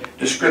at the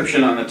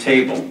description on the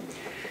table,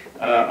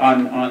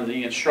 on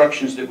the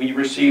instructions that we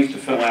received to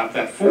fill out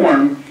that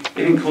form,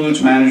 it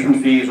includes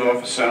management fees,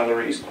 office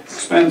salaries,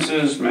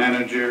 expenses,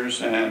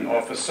 managers and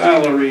office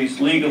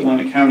salaries, legal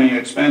and accounting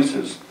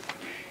expenses.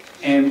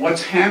 And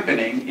what's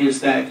happening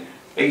is that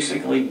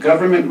basically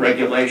government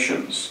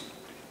regulations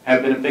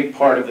have been a big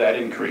part of that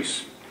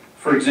increase.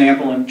 For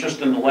example,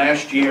 just in the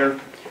last year,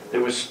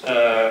 there was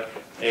a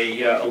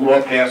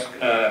law passed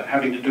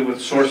having to do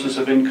with sources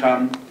of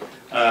income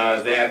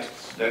that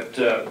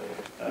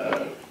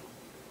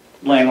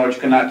landlords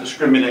cannot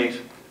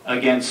discriminate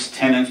against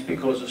tenants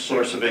because of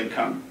source of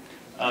income.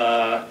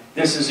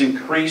 This has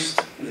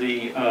increased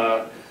the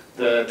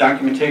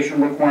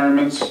documentation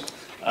requirements,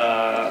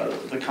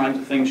 the kinds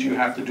of things you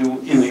have to do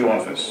in the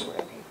office.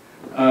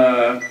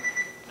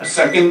 A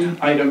second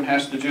item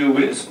has to do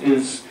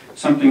is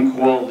something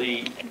called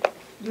the...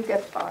 You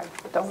get 5.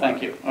 Don't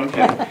Thank you.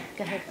 Okay.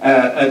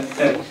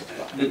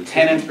 The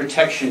tenant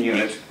protection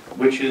unit,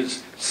 which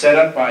is set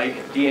up by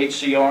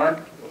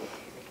DHCR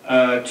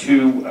to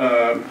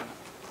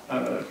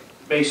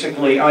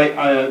basically,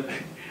 I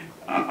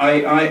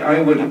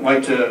would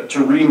like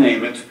to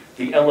rename it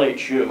the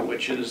LHU,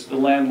 which is the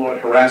Landlord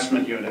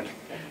Harassment Unit,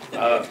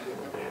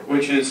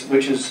 which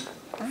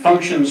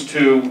functions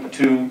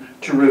to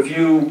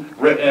review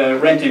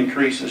rent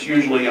increases,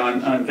 usually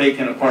on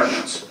vacant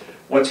apartments.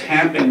 What's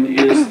happened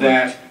is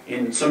that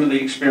in some of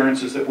the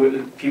experiences that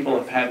people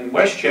have had in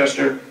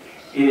Westchester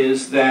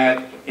is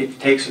that it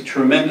takes a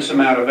tremendous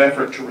amount of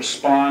effort to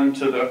respond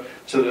to the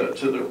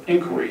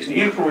inquiries. And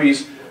the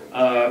inquiries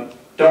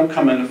don't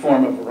come in the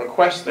form of a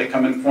request, they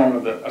come in the form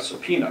of a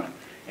subpoena.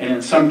 And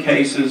in some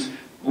cases,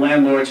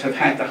 landlords have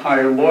had to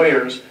hire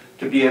lawyers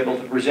to be able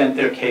to present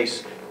their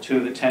case to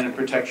the tenant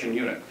protection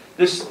unit.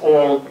 This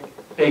all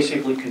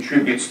basically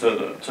contributes to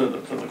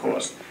the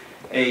cost.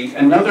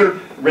 Another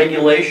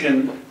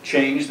regulation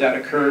change that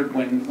occurred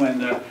when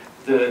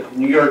the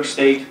New York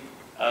State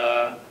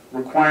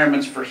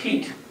requirements for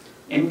heat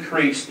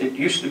increased. It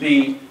used to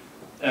be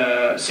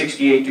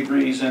 68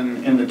 degrees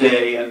in the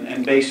day,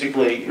 and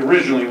basically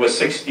originally was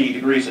 60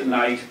 degrees at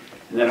night,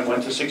 and then it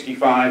went to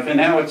 65, and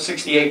now it's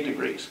 68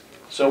 degrees.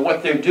 So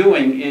what they're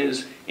doing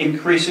is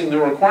increasing the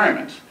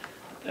requirement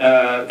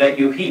that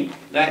you heat.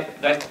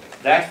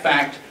 That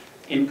fact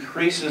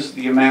increases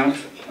the amount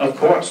of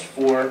cost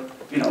for,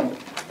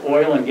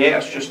 oil and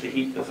gas just to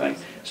heat the thing.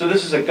 So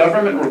this is a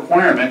government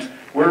requirement.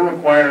 We're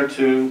required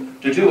to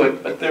do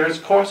it, but there's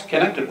cost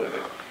connected with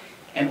it.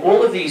 And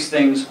all of these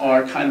things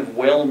are kind of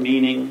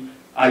well-meaning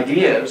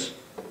ideas,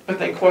 but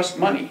they cost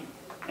money.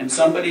 And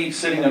somebody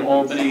sitting in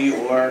Albany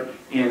or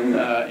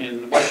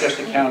in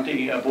Westchester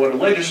County Board of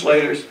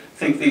Legislators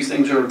think these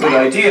things are a good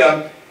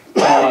idea,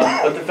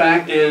 but the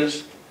fact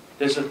is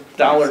there's a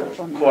dollar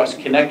cost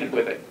connected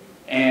with it.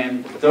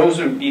 And those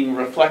are being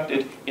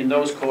reflected in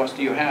those costs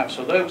you have.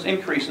 So those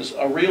increases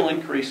are real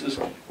increases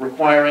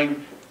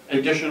requiring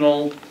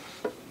additional,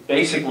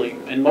 basically,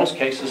 in most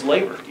cases,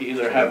 labor. You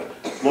either have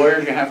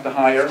lawyers you have to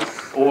hire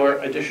or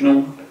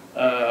additional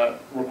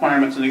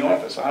requirements in the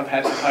office. I've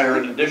had to hire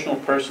an additional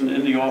person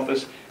in the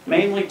office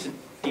mainly to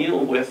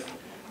deal with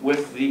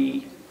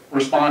the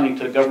responding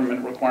to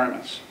government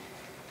requirements.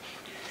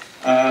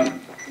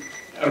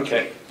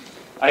 Okay,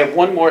 I have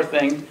one more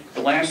thing.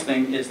 The last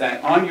thing is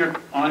that on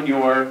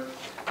your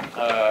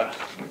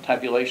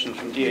tabulations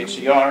from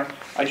DHCR.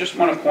 I just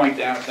want to point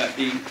out that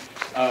the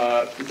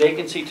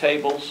vacancy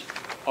tables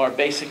are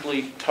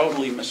basically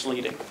totally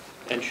misleading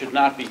and should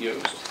not be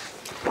used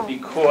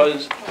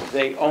because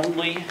they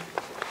only,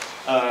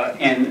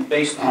 and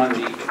based on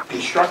the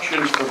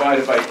instructions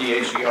provided by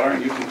DHCR,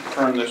 and you can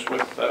confirm this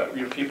with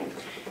your people,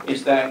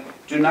 is that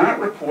do not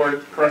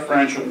report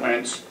preferential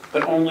rents,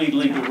 but only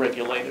legal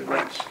regulated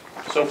rents.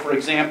 So for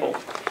example,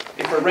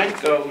 if a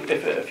rent goes,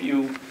 if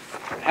you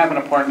have an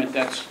apartment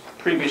that's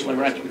previously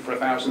rented for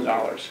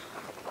 $1,000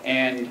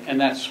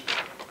 and that's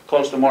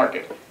close to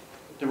market,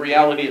 the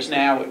reality is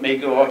now it may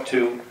go up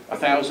to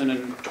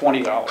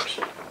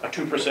 $1,020, a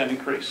 2%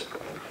 increase.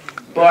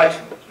 But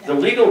the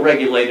legal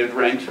regulated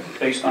rent,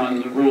 based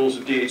on the rules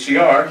of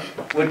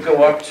DHCR, would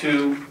go up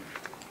to,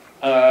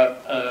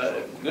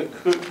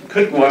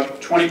 could go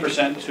up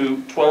 20% to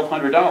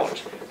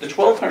 $1,200. The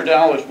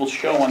 $1,200 will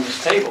show on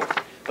this table,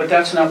 but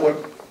that's not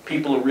what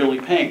people are really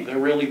paying. They're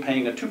really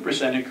paying a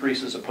 2%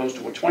 increase as opposed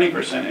to a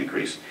 20%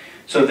 increase.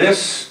 So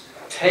this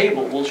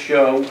table will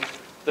show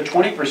the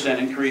 20%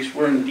 increase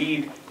where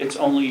indeed it's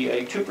only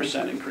a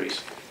 2%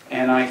 increase.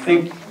 And I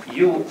think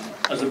you,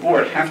 as a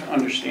board, have to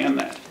understand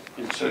that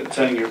in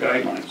setting your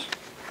guidelines.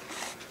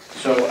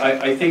 So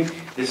I think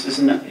this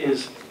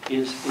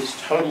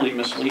is totally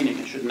misleading.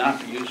 It should not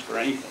be used for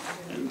anything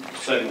in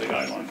setting the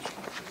guidelines.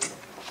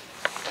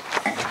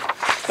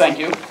 Thank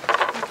you.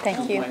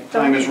 Thank you. My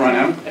time has run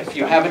out. If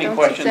you have any Don't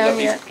sit questions, down I'd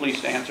be yet.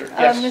 pleased to answer.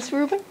 Yes. Ms.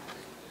 Rubin?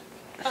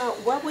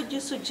 What would you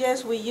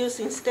suggest we use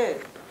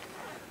instead?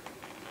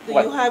 Do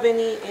What? you have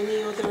any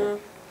other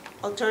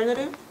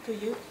alternative to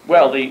use?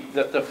 Well,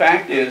 the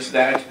fact is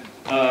that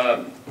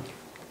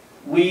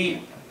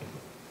we,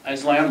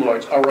 as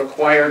landlords, are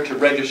required to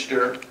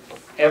register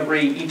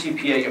every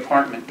ETPA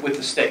apartment with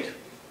the state.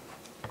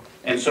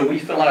 And so we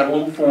fill out a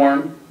little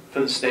form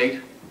for the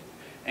state,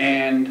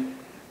 and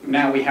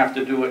now we have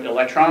to do it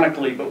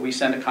electronically, but we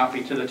send a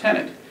copy to the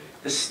tenant.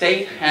 The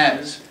state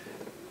has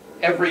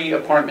every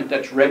apartment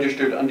that's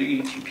registered under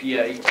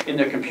ETPA in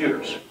their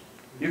computers.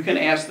 You can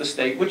ask the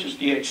state, which is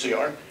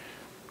DHCR,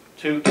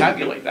 to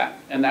tabulate that,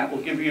 and that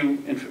will give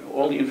you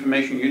all the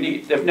information you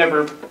need. They've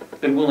never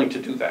been willing to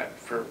do that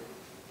for,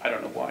 I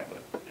don't know why,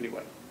 but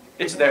anyway,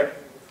 it's there.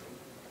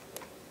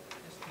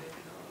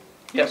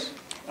 Yes?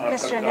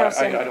 Mr.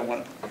 Nelson. I don't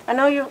want to. I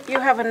know you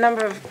have a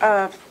number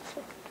of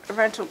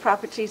rental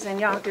properties in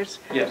Yonkers.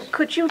 Yes.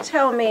 Could you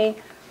tell me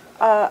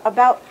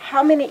about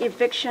how many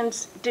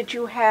evictions did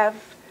you have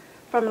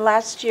from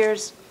last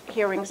year's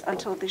hearings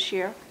until this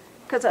year?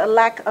 Because a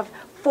lack of,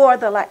 for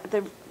the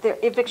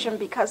eviction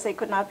because they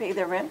could not pay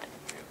their rent?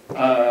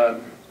 I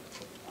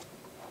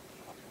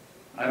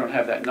don't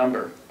have that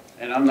number,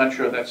 and I'm not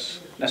sure that's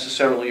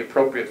necessarily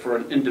appropriate for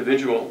an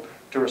individual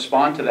to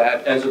respond to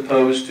that, as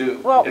opposed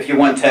to if you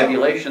want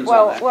tabulations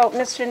on that. Well,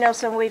 Mr.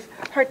 Nelson, we've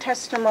heard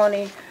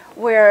testimony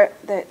where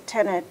the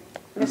tenant,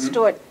 Ms.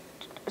 Stewart,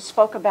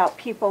 spoke about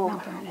people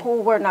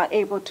who were not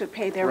able to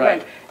pay their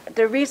rent.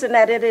 The reason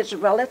that it is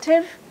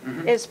relative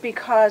is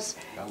because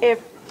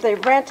if the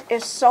rent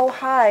is so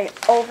high,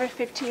 over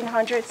 $1,500,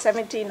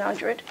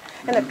 $1,700,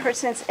 and the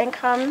person's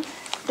income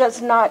does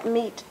not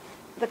meet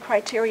the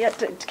criteria,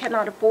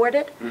 cannot afford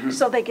it,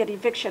 so they get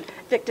evicted.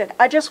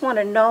 I just want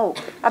to know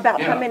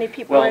about how many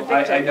people are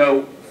evicted. Well, I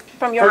know,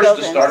 from your first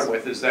buildings. to start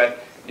with, is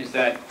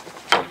that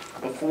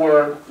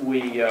before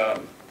we,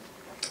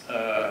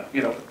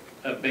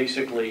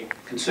 basically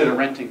consider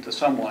renting to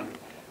someone,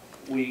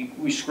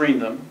 we screen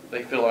them.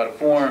 They fill out a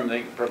form.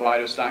 They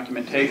provide us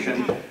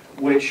documentation,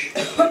 which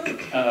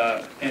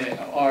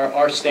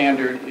our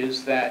standard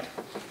is that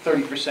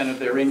 30% of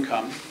their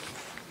income,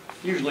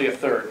 usually a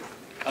third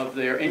of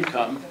their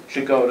income,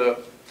 should go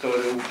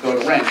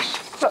to rents.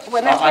 But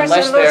when that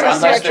unless person they're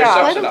loses their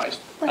job. subsidized.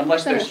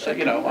 Unless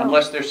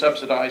they're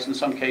subsidized in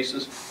some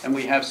cases, and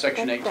we have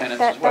Section 8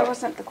 tenants as well. That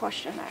wasn't the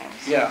question I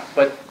asked. Yeah,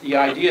 but the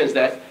idea is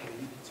that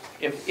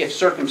if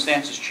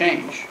circumstances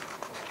change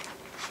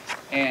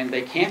and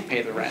they can't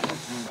pay the rent,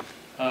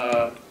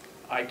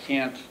 I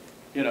can't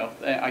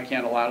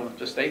allow them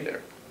to stay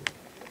there.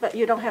 But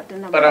you don't have the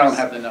numbers. But I don't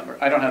have the number.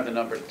 I don't have the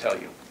number to tell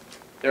you.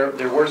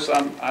 There were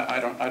some. I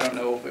don't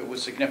know if it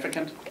was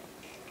significant.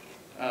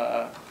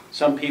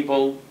 Some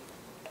people,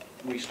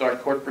 we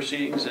start court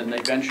proceedings and they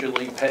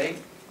eventually pay.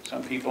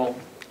 Some people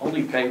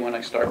only pay when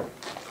I start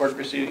court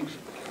proceedings.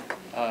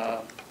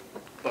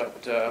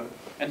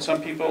 And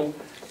some people,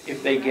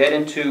 if they get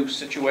into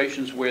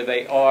situations where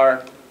they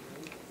are,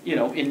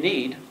 in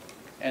need,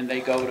 and they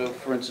go to,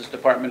 for instance,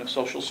 Department of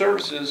Social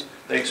Services,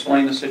 they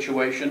explain the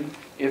situation.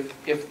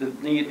 If the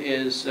need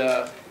is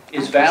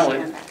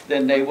valid,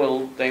 then they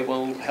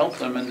will help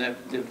them, and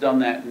they've done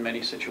that in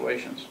many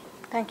situations.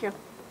 Thank you.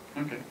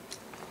 Okay.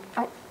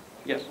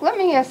 Yes. Let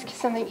me ask you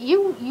something.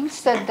 You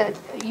said that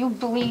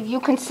you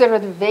consider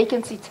the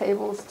vacancy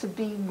tables to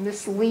be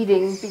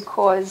misleading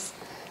because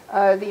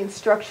the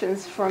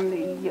instructions from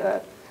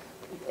the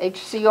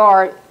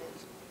HCR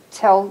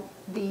tell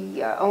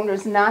the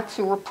owners not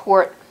to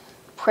report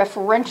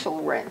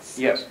preferential rents.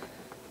 Yes.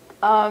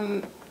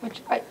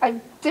 which I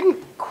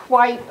didn't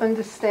quite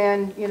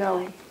understand, you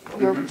know,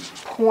 your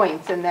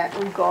point in that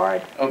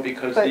regard. Oh,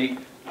 because But-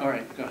 all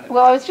right, go ahead.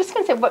 Well, I was just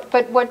going to say,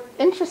 but what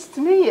interests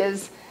me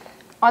is,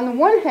 on the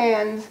one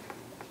hand,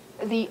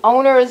 the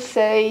owners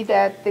say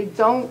that they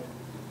don't,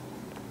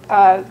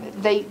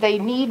 they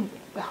need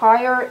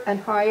higher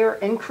and higher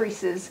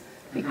increases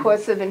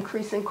because of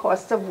increasing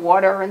costs of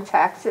water and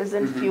taxes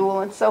and fuel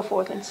and so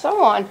forth and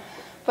so on.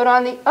 But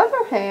on the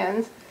other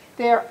hand,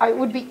 it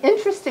would be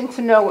interesting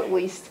to know at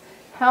least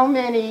how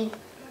many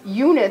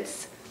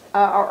units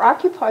are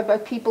occupied by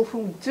people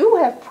who do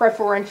have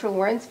preferential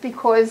rents,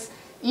 because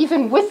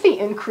even with the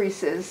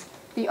increases,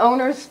 the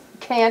owners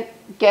can't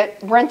get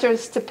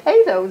renters to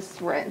pay those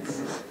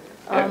rents.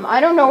 I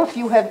don't know if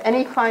you have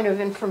any kind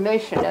of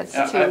information as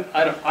to...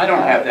 I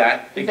don't have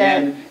that.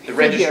 Again, the figure,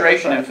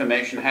 registration but-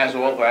 information has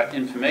all that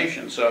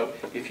information, so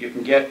if you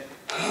can get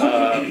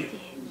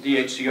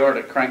DHCR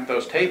to crank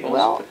those tables,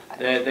 Well,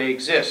 they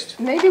exist.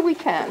 Maybe we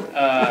can.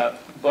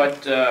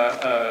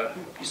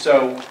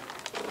 So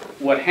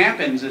what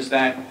happens is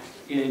that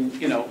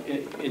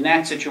in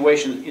that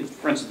situation,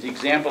 for instance, the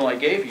example I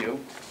gave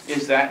you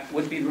is that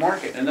would be the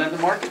market, and then the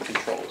market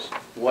controls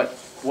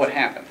what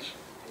happens.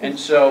 And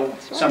so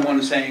someone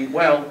is saying,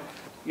 well,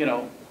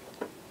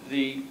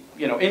 the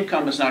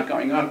income is not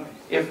going up.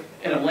 If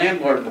a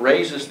landlord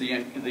raises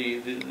the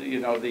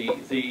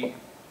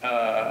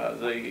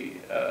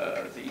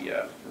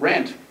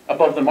rent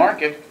above the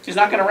market, he's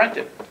not going to rent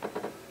it.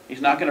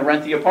 He's not going to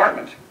rent the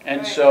apartment,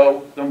 and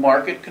so the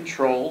market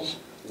controls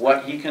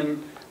what he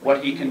can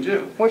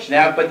do.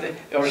 Now, but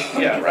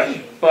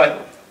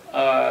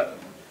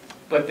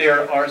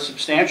there are a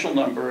substantial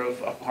number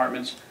of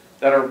apartments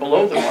that are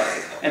below the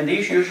market, and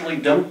these usually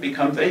don't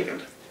become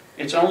vacant.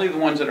 It's only the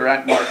ones that are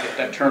at market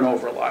that turn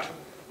over a lot.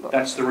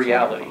 That's the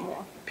reality.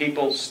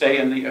 People stay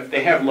if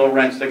they have low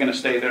rents, they're going to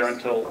stay there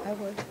until,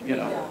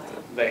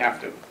 they have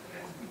to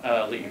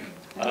leave.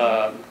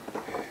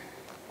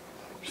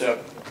 So.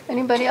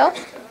 Anybody else?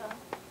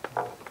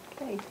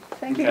 Okay,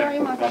 thank you Okay, very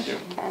much. thank you.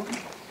 Ken.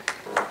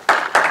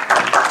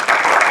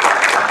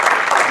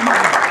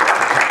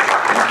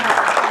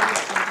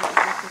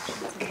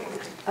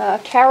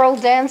 Carol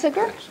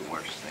Danziger? That's the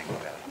worst thing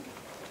about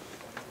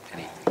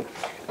anything.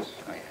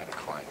 I had a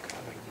client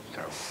coming,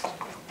 terrible.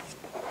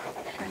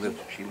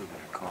 She lived in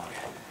her car.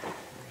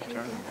 It's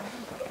terrible.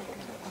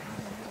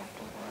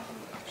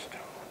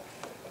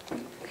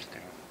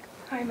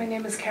 Hi, my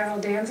name is Carol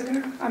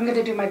Danziger. I'm going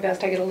to do my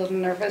best. I get a little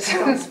nervous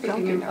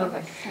speaking in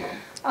public.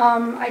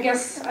 I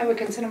guess I would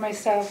consider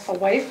myself a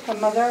wife, a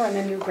mother, and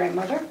a new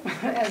grandmother,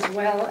 as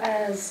well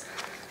as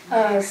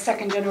a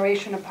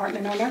second-generation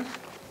apartment owner.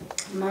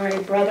 My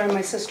brother,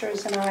 my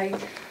sisters, and I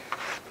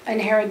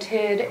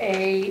inherited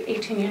a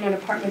 18-unit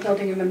apartment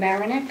building in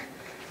Mamaroneck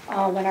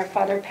when our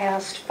father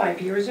passed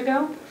 5 years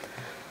ago.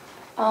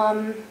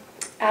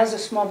 As a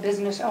small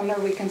business owner,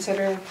 we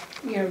consider,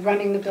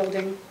 running the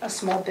building a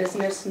small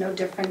business, no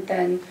different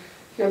than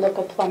your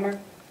local plumber,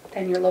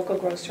 than your local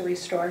grocery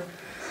store.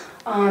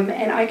 And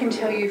I can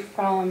tell you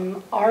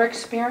from our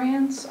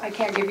experience, I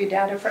can't give you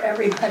data for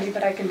everybody,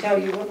 but I can tell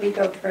you what we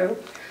go through.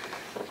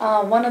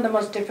 One of the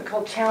most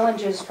difficult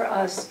challenges for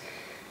us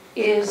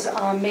is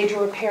major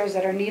repairs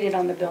that are needed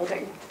on the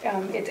building.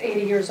 It's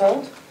 80 years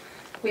old.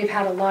 We've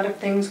had a lot of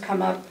things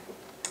come up,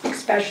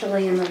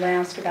 especially in the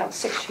last about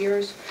 6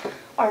 years.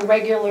 Our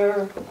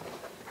regular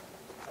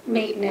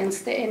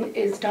maintenance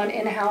is done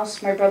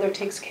in-house. My brother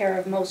takes care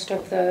of most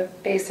of the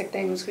basic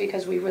things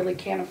because we really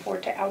can't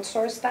afford to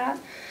outsource that.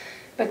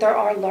 But there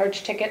are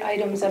large ticket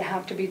items that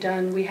have to be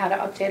done. We had to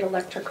update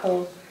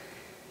electrical.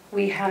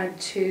 We had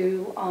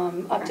to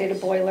update a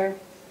boiler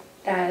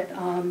that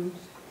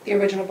the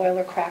original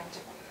boiler cracked.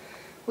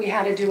 We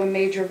had to do a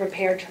major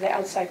repair to the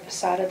outside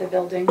facade of the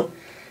building.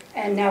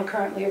 And now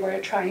currently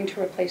we're trying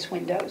to replace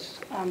windows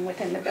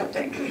within the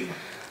building.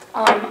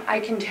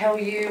 I can tell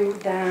you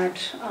that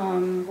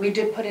we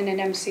did put in an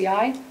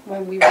MCI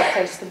when we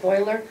replaced the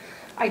boiler.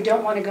 I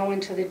don't want to go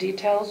into the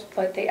details,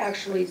 but they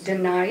actually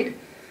denied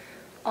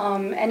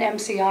an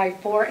MCI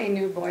for a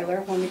new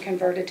boiler when we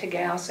converted to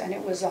gas, and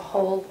it was a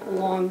whole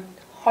long,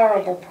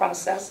 horrible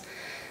process,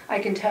 I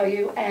can tell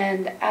you.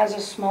 And as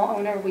a small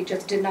owner, we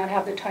just did not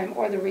have the time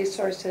or the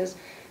resources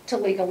to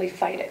legally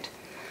fight it.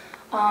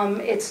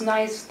 It's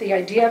nice, the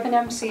idea of an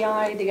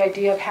MCI, the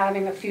idea of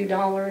having a few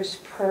dollars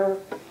per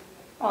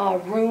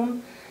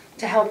room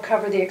to help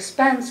cover the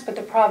expense, but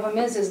the problem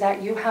is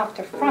that you have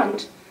to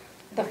front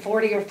the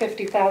 $40,000 or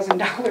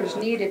 $50,000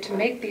 needed to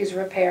make these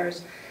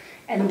repairs,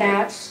 and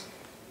that's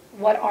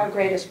what our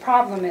greatest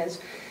problem is.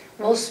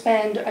 We'll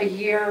spend a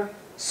year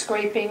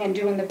scraping and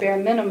doing the bare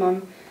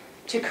minimum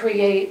to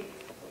create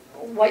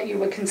what you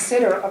would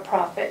consider a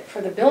profit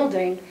for the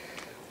building,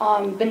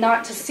 but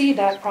not to see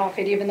that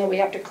profit, even though we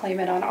have to claim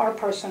it on our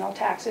personal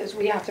taxes.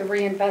 We have to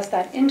reinvest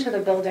that into the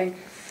building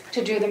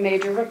to do the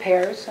major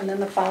repairs, and then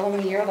the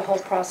following year the whole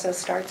process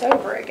starts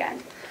over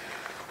again.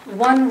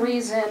 One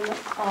reason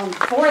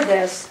for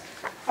this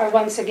are,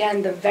 once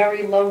again, the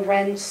very low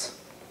rents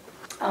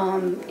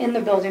in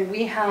the building.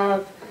 We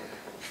have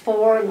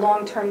 4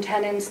 long-term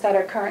tenants that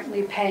are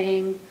currently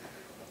paying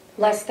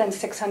less than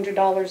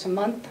 $600 a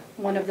month.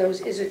 One of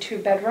those is a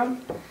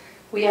 2-bedroom.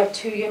 We have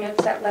 2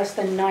 units at less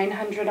than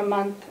 $900 a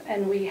month,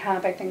 and we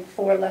have, I think,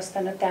 4 less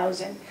than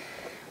 $1,000.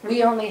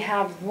 We only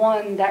have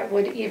 1 that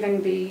would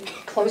even be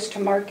close to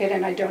market,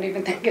 and I don't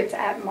even think it's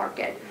at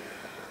market.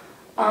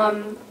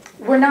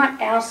 We're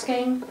not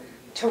asking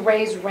to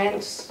raise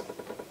rents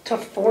to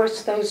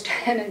force those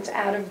tenants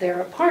out of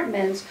their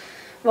apartments.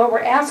 What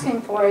we're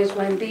asking for is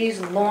when these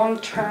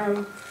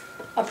long-term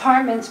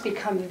apartments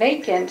become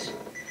vacant,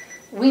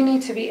 we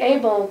need to be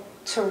able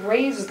to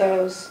raise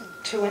those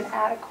to an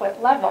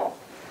adequate level.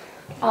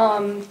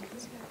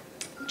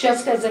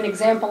 Just as an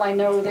example, I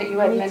know that you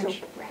had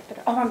mentioned,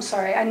 oh, I'm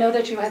sorry, I know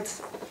that you had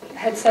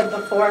said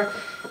before,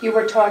 you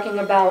were talking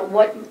about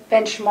what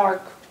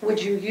benchmark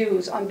would you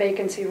use on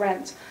vacancy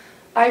rents.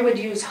 I would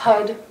use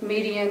HUD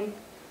median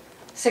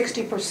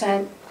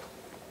 60%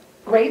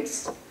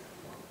 rates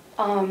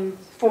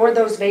for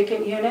those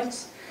vacant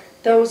units.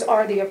 Those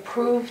are the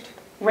approved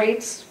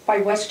rates by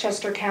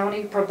Westchester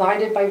County,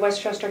 provided by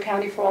Westchester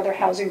County for all their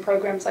housing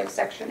programs like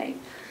Section 8.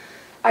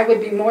 I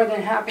would be more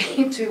than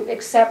happy to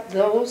accept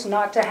those,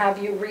 not to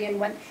have you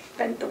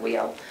reinvent the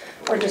wheel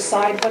or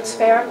decide what's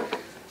fair.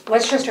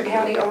 Westchester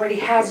County already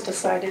has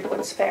decided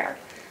what's fair.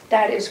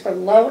 That is for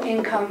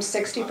low-income,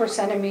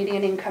 60% of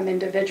median income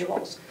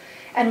individuals.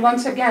 And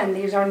once again,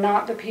 these are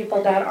not the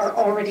people that are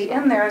already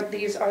in there,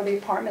 these are the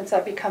apartments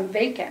that become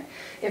vacant.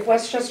 If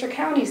Westchester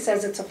County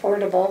says it's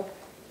affordable,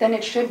 then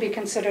it should be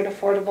considered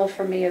affordable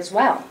for me as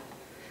well.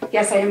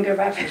 Yes, I am going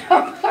to wrap it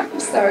up. I'm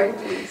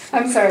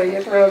sorry,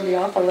 you're throwing me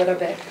off a little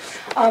bit.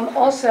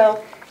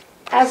 Also,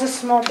 as a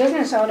small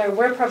business owner,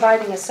 we're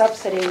providing a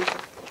subsidy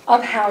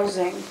of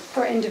housing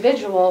for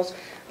individuals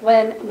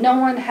when no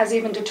one has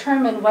even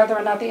determined whether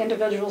or not the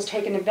individuals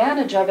taking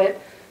advantage of it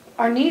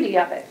are needy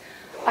of it.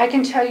 I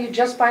can tell you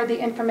just by the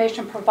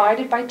information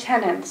provided by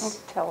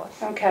tenants,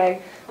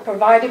 okay,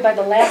 provided by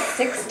the last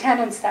 6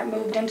 tenants that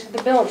moved into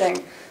the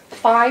building,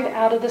 5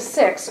 out of the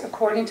 6,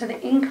 according to the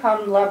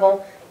income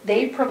level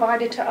they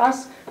provided to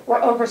us,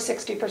 were over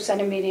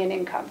 60% of median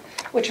income,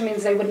 which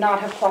means they would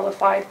not have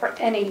qualified for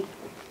any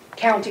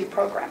county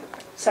program,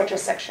 such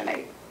as Section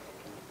 8.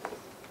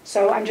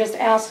 So I'm just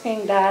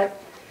asking that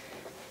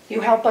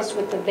you help us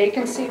with the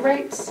vacancy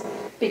rates,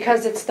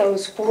 because it's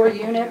those 4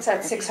 units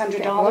at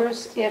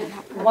 $600. If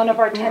one of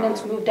our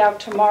tenants moved out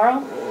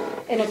tomorrow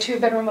in a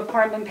 2-bedroom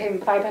apartment paying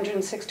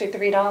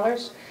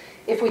 $563,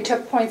 if we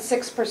took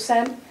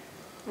 0.6%,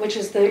 which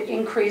is the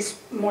increase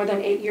more than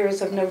 8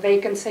 years of no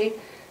vacancy,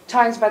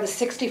 times by the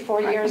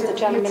 64 years the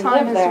gentleman Your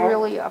time lived there. is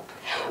really up.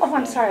 Oh,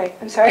 I'm sorry.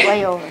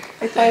 Way over.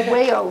 It's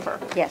way over.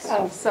 Yes.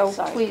 Oh, So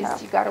sorry, please,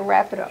 Carol. you got to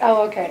wrap it up.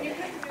 Oh, okay.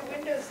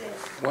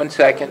 1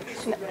 second.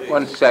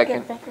 1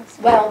 second.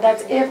 Well,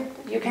 that's if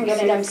you can get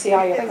an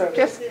MCI approved.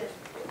 Just,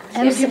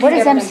 What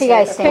does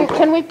MCI stand for?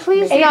 can we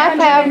please not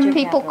have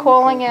people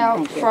calling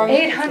out from...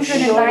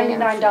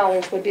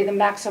 $899 would be the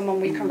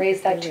maximum we can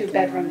raise that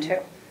 2-bedroom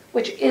to,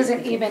 which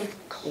isn't even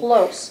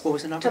close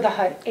to the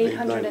HUD,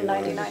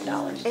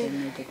 $899.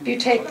 If you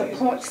take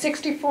the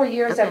 64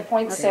 years at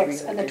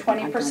 0.6 and the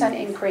 20%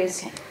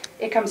 increase,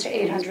 it comes to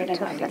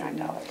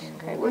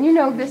 $899. Well, you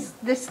know,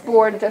 this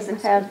board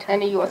doesn't have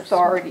any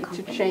authority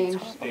to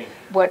change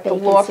what the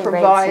law Vacancy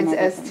rates provides and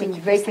as to things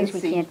we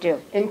vacancy can't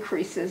do.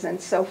 increases and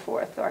so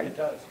forth. It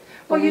does.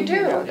 Well, you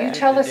do. You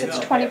tell us it's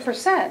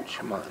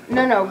 20%.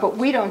 No, but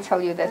we don't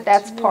tell you that.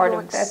 That's part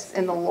of, that's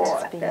in the law.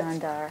 That's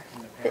beyond our,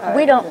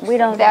 we don't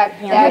That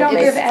don't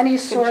is give any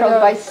sort controlled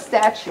of- by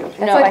statute.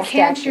 No, But by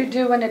can't you statute.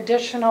 do an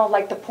additional,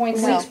 like the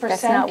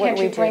 0.6%? not what Can't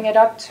we you do. bring it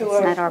up to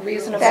It's not a our-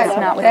 reasonable that's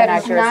level? not within That our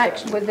is not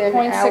jurisdiction. within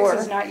 0.6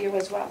 is our not you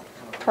as well.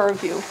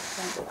 purview.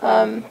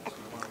 Mr.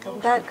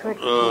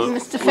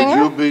 Would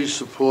Finger? you be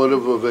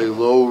supportive of a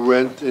low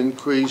rent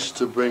increase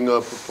to bring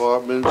up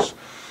apartments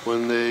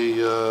when they,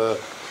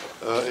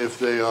 if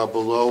they are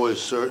below a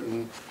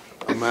certain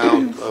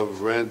amount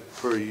of rent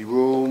per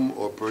room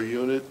or per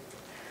unit?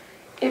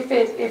 If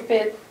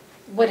it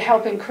would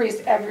help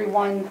increase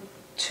everyone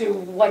to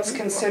what's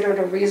considered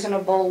a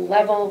reasonable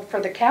level for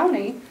the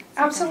county,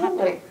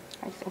 absolutely.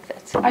 I think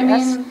that's I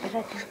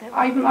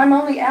mean, I'm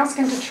only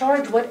asking to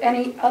charge what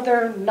any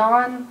other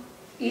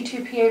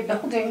non-ETPA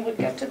building would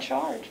get to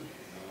charge.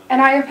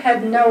 And I have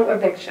had no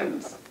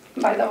evictions,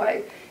 by the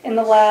way, in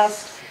the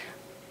last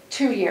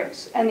 2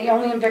 years. And the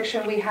only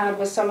eviction we had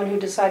was someone who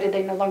decided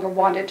they no longer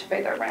wanted to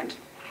pay their rent.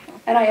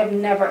 And I have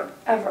never,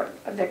 ever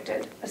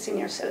evicted a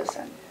senior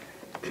citizen.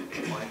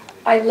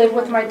 I live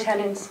with my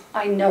tenants.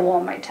 I know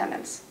all my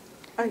tenants.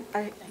 I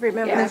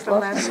remember Yeah. that from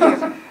last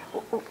year.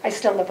 I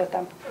still live with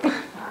them.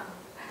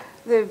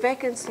 The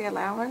vacancy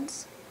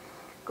allowance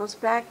goes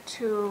back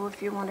to,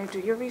 if you want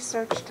to do your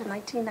research, to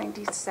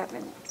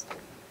 1997,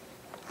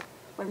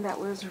 when that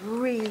was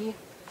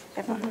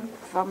if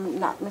I'm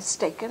not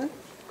mistaken,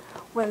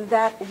 when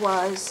that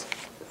was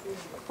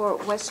for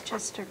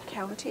Westchester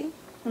County,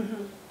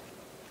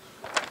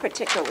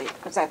 particularly,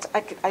 because that's,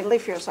 I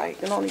live here, so I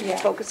can only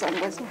focus on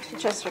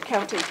Westchester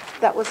County.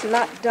 That was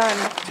not done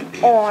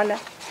on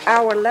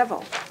our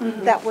level.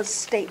 That was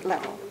state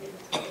level.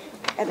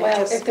 And it Well,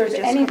 just- if there's it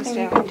just comes anything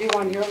you down. can do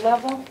on your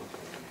level,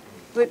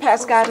 We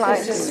pass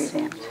guidelines. this is-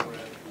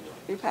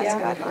 We pass yeah,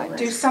 guidelines.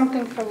 do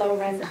something for low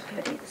rent,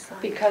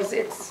 because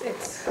it's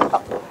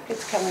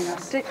killing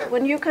us.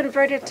 When you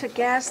convert it to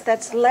gas,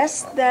 that's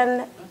less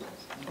than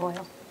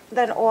Oil.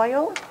 than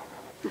oil?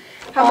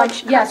 How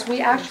much? Yes, we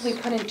actually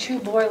put in 2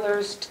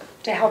 boilers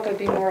to help it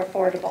be more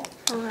affordable.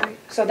 All right.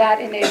 So that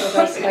enabled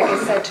us, like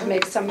I said, to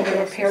make some of the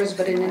repairs,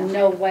 but in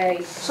no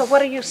way. So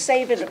what are you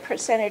saving a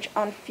percentage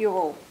on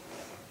fuel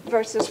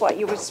versus what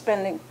you were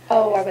spending?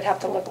 Oh, I would have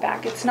to look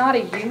back. It's not a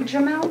huge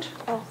amount,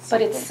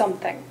 but it's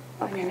something.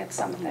 I mean, it's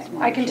something.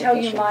 I can tell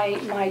you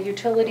my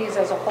utilities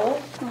as a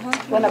whole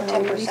went up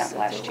 10%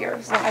 last year.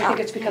 I think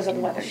it's because of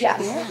the weather, yes.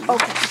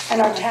 Okay.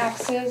 And our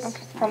taxes,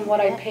 from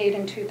what I paid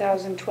in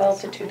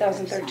 2012 to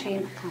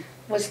 2013,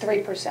 was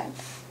 3%.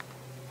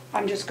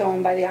 I'm just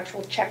going by the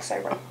actual checks I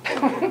wrote.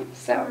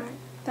 So,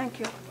 thank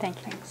you. Thank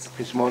you.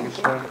 Ms.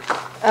 Morgenstern?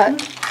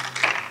 yes.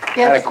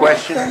 Had a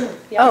question?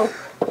 Oh,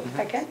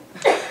 okay.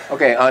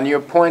 Okay, on your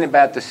point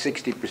about the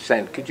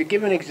 60%, could you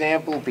give an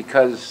example?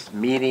 Because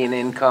median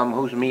income,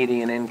 who's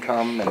median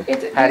income, and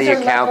how do These you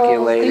are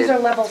calculate it? These are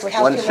levels One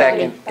calculated.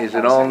 second, is it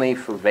I'm sorry. only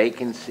for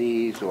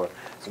vacancies, or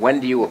when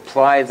do you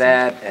apply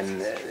that?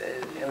 And,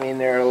 I mean,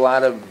 there are a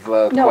lot of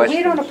questions. No,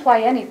 we don't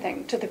apply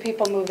anything to the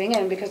people moving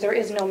in because there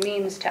is no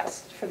means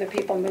test for the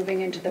people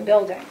moving into the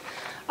building.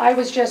 I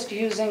was just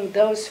using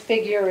those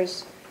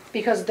figures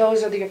because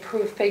those are the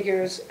approved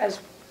figures as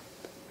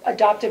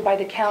adopted by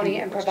the county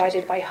and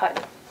provided by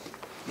HUD.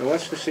 Now,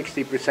 what's the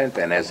 60%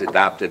 then, as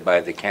adopted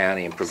by the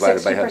county and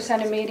provided by HUD?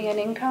 60% of median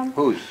income?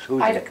 Whose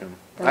I- income?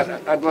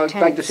 I'd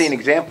like to see an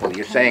example.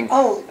 You're saying,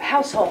 Oh,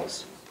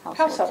 households.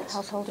 Households.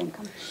 Household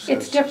income.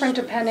 It's different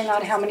depending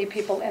on how many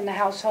people in the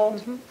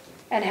household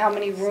and how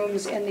many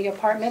rooms in the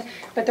apartment,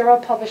 but they're all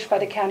published by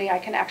the county. I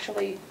can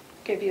actually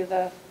give you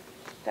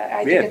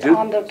I Yeah, think it's do-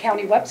 on the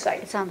county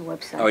website. It's on the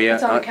website. oh yeah,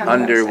 It's on the county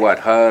under website. what,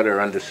 HUD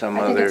or under some I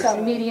think other? it's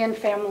on median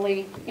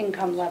family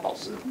income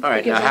levels. All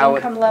right, It gives now an how,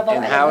 income level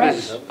and and how a rent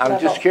does, I'm level.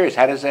 just curious,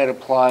 how does that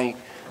apply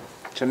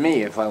to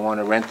me if I want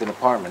to rent an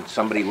apartment?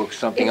 Somebody looks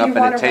something If up you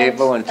at wanna a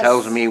table and rent a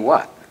tells s- me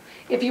what?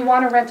 If you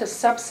want to rent a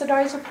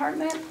subsidized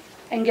apartment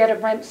and get a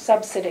rent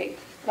subsidy,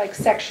 like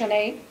Section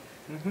 8,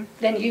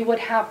 then you would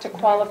have to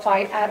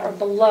qualify at or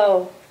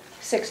below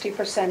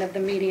 60% of the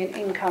median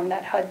income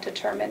that HUD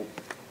determined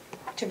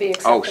to be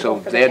Oh, acceptable so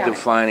for the they're county.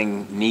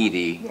 defining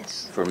needy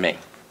Yes. for me.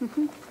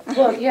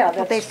 Well, yeah,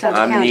 that's based that's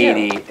on what I'm we do.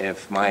 needy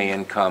if my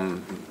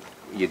income,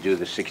 you do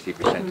the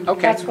 60%.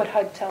 Okay. That's what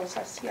HUD tells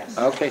us, yes.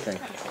 Okay, thank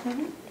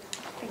you.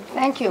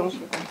 Thank you.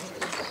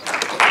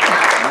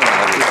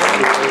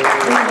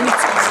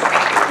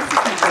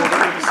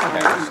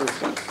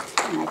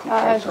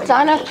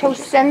 Donna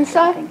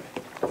Cosenza,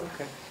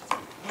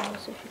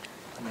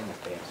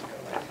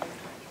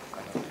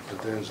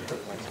 But there's,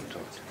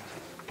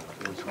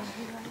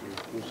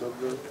 who's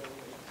up there?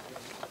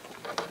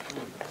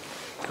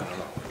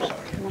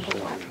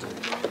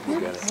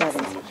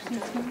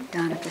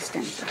 Donna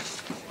Cosenza.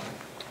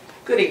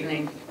 Good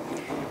evening.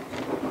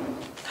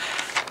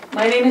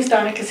 My name is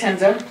Donna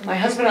Cosenza. My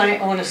husband and I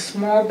own a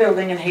small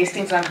building in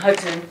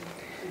Hastings-on-Hudson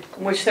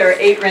in which there are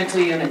 8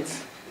 rental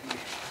units.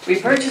 We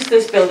purchased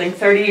this building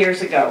 30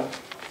 years ago.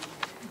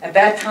 At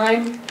that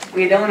time,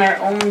 we had owned our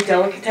own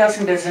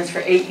delicatessen business for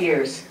 8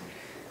 years.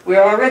 We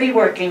were already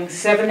working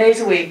 7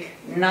 days a week,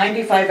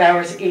 95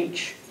 hours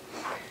each.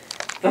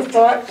 The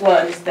thought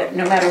was that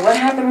no matter what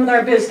happened with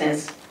our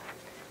business,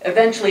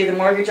 eventually the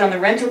mortgage on the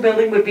rental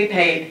building would be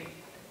paid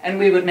and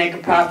we would make a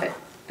profit.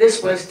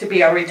 This was to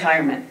be our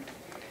retirement.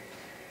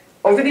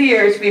 Over the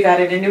years, we've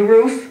added a new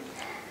roof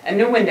and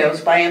new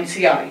windows by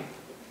MCI.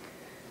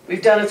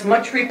 We've done as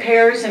much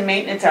repairs and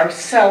maintenance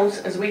ourselves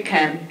as we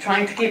can,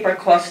 trying to keep our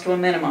costs to a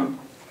minimum.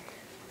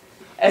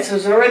 As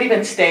has already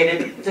been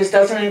stated, this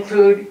doesn't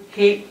include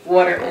heat,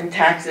 water, and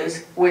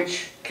taxes,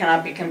 which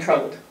cannot be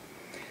controlled.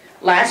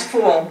 Last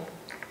fall,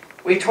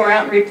 we tore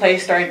out and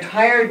replaced our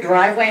entire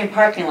driveway and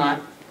parking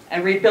lot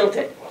and rebuilt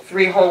it,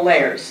 3 whole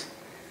layers.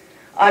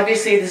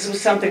 Obviously, this was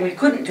something we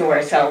couldn't do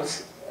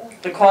ourselves.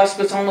 The cost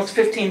was almost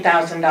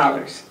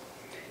 $15,000.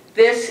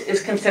 This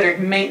is considered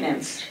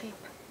maintenance,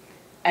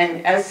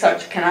 and as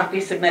such, cannot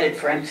be submitted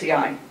for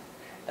MCI.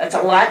 That's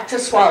a lot to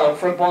swallow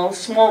for a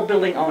small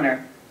building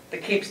owner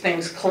that keeps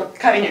things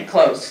cutting it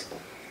close.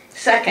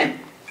 Second,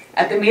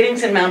 at the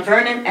meetings in Mount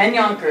Vernon and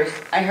Yonkers,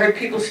 I heard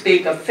people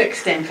speak of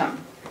fixed income.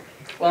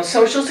 Well,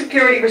 Social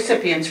Security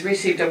recipients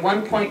received a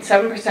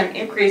 1.7%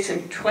 increase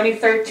in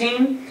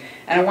 2013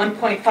 and a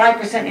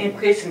 1.5%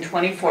 increase in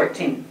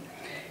 2014.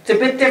 It's a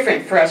bit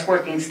different for us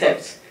working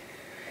stiffs.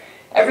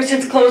 Ever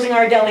since closing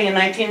our deli in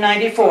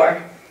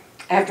 1994,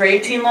 after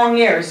 18 long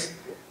years,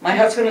 my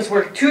husband has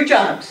worked 2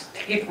 jobs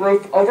to keep a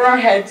roof over our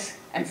heads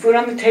and food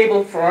on the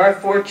table for our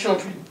 4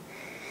 children.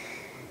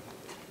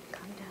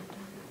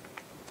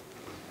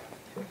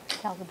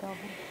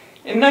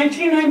 In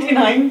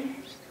 1999,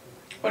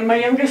 when my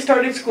youngest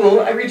started school,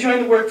 I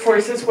rejoined the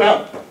workforce as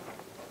well.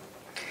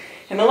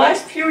 In the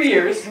last few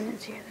years,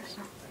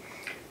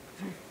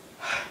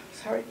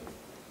 Sorry.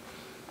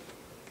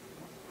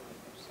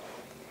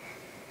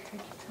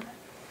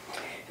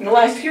 In the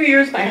last few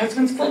years, my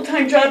husband's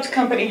full-time jobs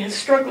company has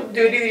struggled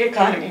due to the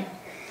economy.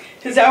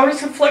 His hours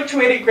have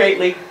fluctuated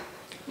greatly,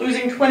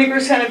 losing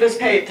 20% of his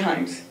pay at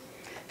times.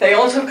 They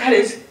also cut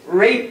his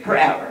rate per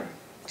hour.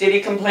 Did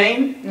he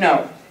complain?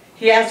 No.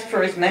 He asked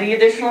for as many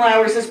additional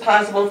hours as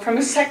possible from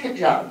his second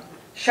job,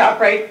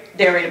 ShopRite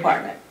Dairy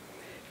Department.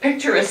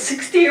 Picture a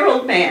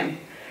 60-year-old man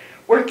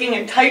working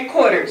in tight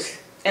quarters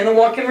in the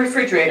walk-in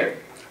refrigerator,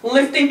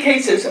 lifting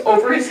cases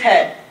over his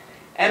head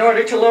in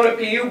order to load up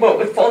a U-boat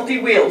with faulty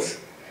wheels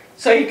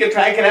so he could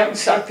drag it out and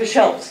stock the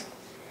shelves.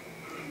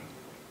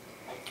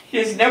 He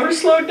has never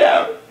slowed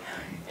down,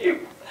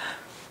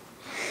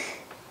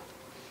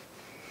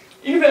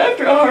 even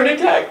after a heart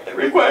attack that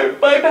required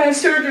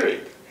bypass surgery.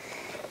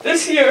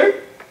 This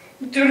year,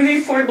 due to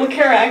the Affordable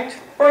Care Act,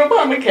 or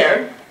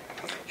Obamacare,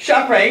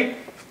 ShopRite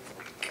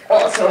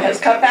also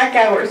has cut back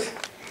hours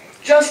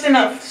just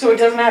enough so it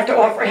doesn't have to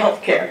offer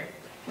health care.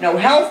 No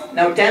health,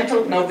 no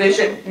dental, no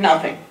vision,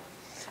 nothing.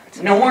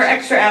 No more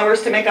extra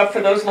hours to make up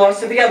for those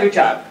lost to the other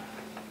job.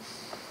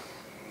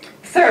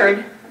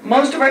 Third,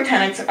 most of our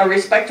tenants are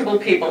respectable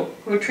people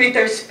who treat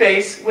their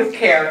space with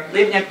care,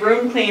 leaving it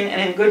broom clean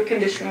and in good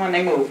condition when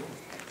they move.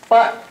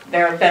 But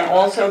there have been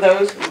also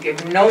those who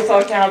give no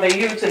thought to how they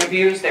use and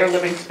abuse their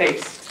living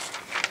space.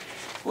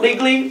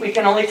 Legally, we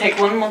can only take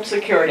 1 month's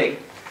security,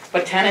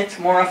 but tenants,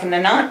 more often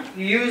than not,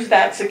 use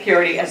that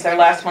security as their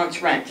last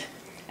month's rent.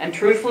 And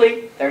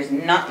truthfully, there's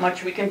not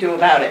much we can do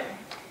about it.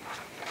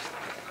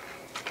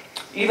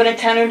 Even a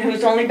tenant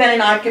who's only been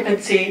in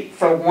occupancy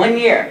for 1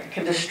 year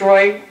can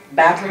destroy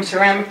bathroom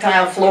ceramic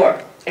tile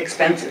floor,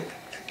 expensive,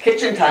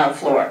 kitchen tile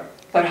floor,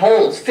 put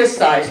holes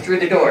fist-sized through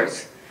the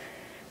doors.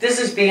 This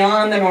is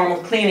beyond the normal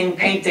cleaning,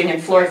 painting,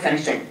 and floor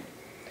finishing.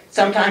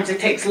 Sometimes it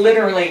takes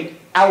literally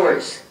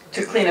hours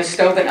to clean a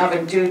stove and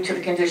oven due to the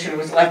condition it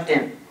was left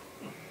in.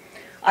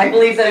 I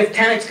believe that if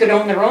tenants could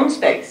own their own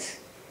space,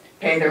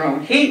 pay their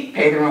own heat,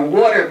 pay their own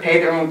water, pay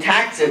their own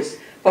taxes,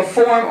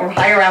 perform or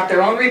hire out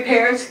their own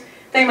repairs,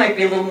 they might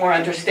be a little more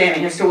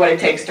understanding as to what it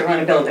takes to run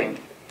a building.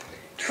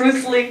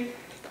 Truthfully,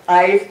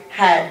 I've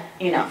had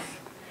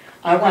enough.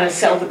 I want to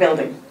sell the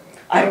building.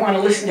 I don't want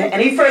to listen to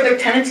any further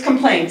tenants'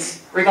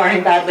 complaints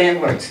regarding bad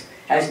landlords.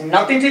 It has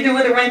nothing to do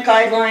with the rent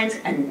guidelines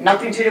and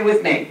nothing to do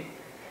with me.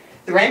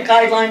 The rent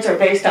guidelines are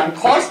based on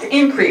cost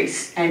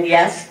increase, and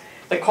yes,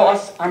 the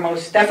costs are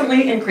most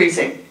definitely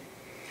increasing.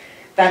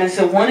 That is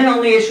the one and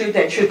only issue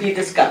that should be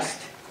discussed.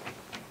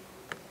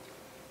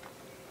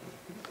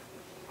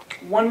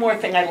 One more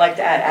thing I'd like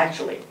to add,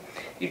 actually.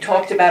 You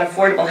talked about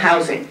affordable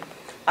housing.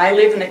 I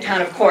live in the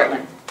town of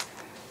Cortland.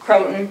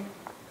 Croton,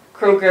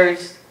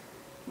 Krugers,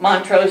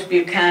 Montrose,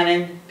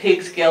 Buchanan,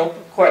 Peekskill,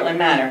 Cortland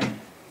Manor.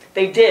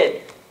 They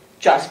did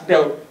just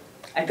build,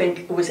 I think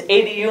it was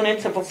 80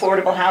 units of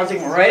affordable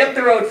housing right up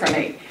the road from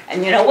me.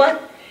 And you know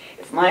what?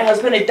 If my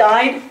husband had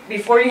died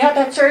before he had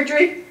that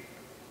surgery,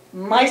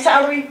 my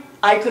salary,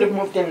 I could have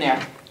moved in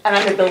there. And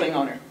I'm the building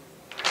owner.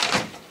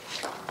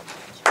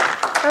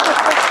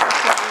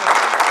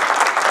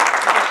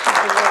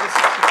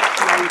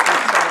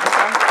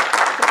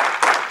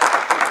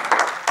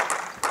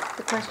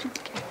 Question?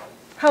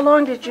 How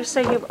long did you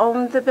say you've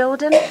owned the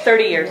building?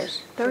 30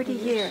 years. 30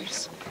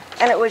 years.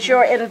 And it was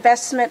your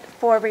investment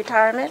for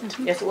retirement?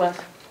 Yes, it was.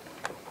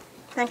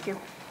 Thank you.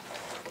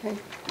 Okay.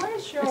 Where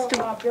is your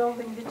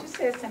building? Did you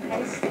say it's in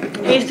Hastings?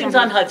 Hastings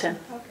on Hudson.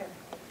 Okay.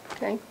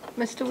 Okay.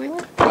 Mr.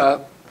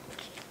 Wheeler?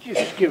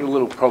 Just give a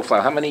little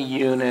profile. How many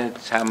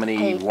units? How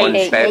many Eight.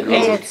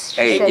 one-bedrooms?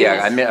 Eight.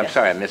 Yeah, I'm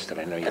sorry, I missed it.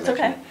 I know you That's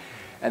mentioned okay. it.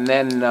 And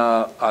then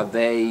are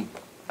they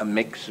a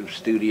mix of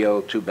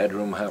studio,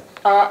 two-bedroom?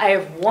 I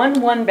have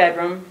one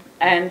bedroom,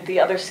 and the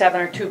other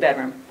 7 are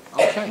 2-bedroom.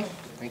 Okay,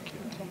 thank you.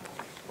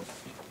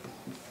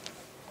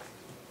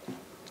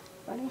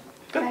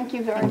 Thank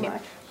you very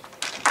much.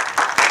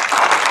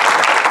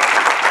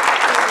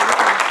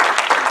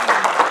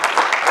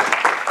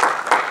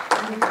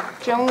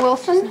 Joan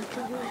Wilson?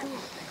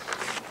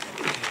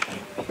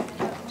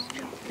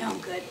 No, I'm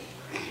good.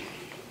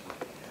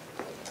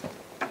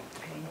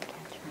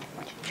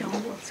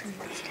 Joan Wilson,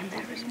 that's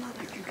Tamara's mother.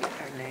 Did you get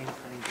her name?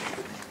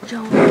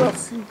 Joan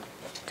Wilson,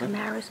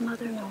 Tamara's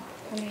mother.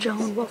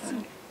 Joan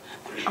Wilson.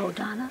 Oh,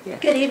 Donna?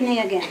 Good evening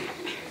again.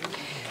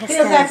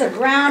 Feels like a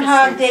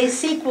Groundhog Day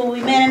sequel.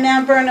 We met in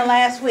Mount Vernon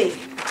last week.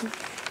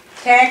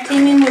 Tag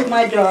teaming with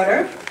my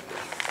daughter.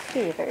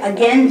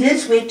 Again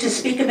this week to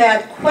speak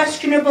about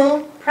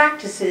questionable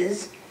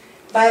practices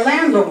by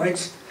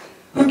landlords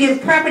who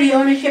give property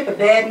ownership a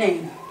bad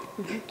name.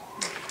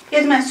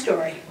 Here's my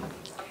story.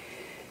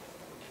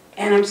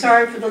 And I'm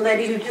sorry for the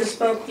lady who just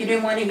spoke. You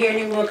didn't want to hear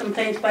any more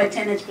complaints by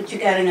tenants, but you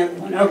got another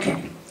one.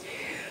 Okay.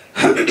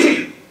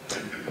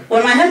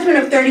 When my husband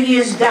of 30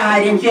 years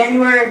died in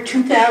January of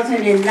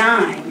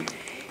 2009,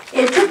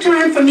 it took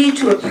time for me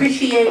to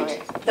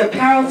appreciate the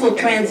powerful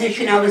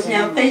transition I was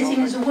now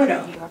facing as a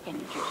widow.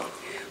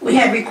 We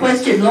had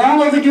requested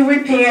long overdue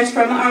repairs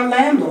from our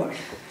landlord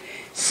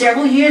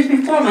several years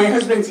before my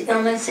husband's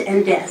illness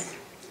and death.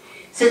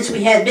 Since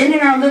we had been in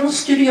our little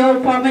studio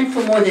apartment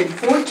for more than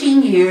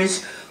 14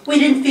 years, we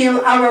didn't feel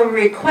our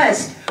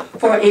request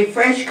for a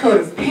fresh coat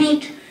of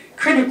paint,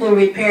 critical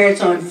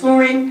repairs on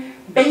flooring,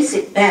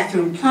 basic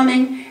bathroom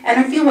plumbing,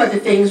 and a few other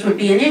things would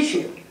be an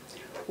issue.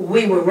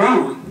 We were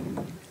wrong.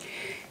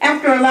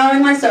 After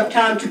allowing myself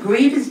time to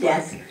grieve his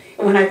death,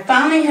 and when I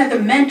finally had the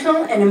mental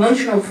and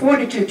emotional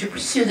fortitude to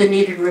pursue the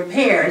needed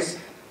repairs,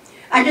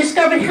 I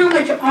discovered how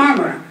much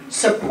armor,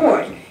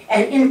 support,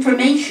 and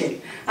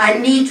information I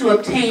need to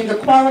obtain the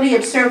quality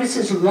of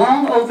services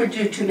long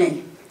overdue to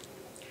me.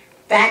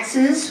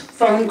 Faxes,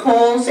 phone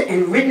calls,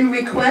 and written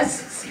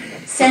requests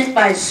sent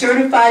by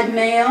certified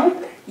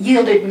mail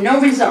yielded no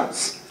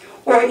results,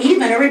 or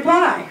even a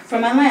reply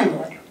from my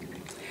landlord.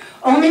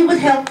 Only with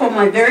help from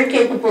my very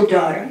capable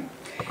daughter,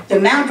 the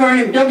Mount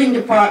Vernon Building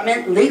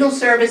Department, Legal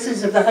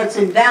Services of the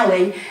Hudson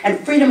Valley, and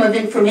Freedom of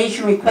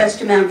Information request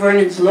to Mount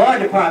Vernon's Law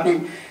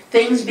Department,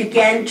 things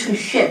began to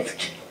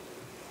shift.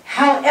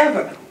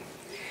 However,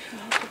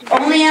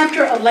 only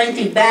after a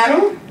lengthy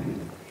battle,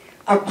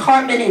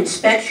 apartment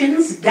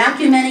inspections,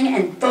 documenting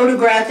and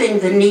photographing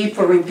the need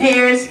for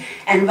repairs,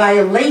 and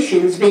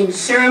violations being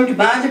served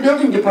by the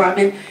building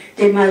department,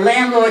 did my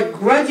landlord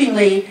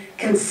grudgingly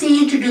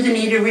concede to do the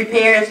needed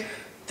repairs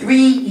 3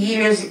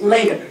 years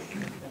later.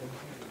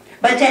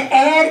 But to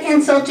add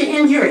insult to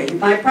injury,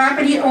 my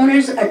property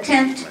owners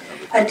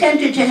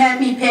attempted to have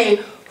me pay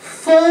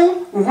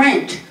full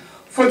rent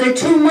for the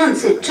 2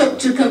 months it took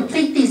to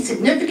complete these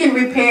significant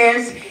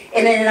repairs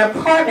in an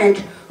apartment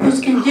whose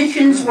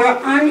conditions were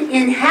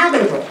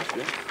uninhabitable.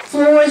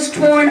 Floors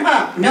torn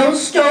up, no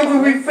stove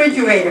or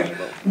refrigerator,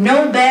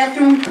 no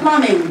bathroom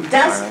plumbing,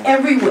 dust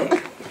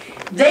everywhere.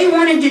 They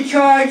wanted to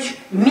charge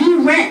me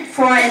rent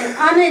for an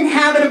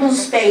uninhabitable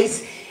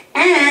space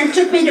and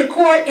took me to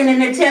court in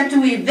an attempt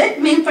to evict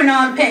me for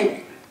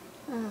non-payment.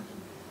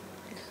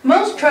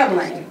 Most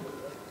troubling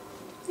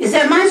is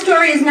that my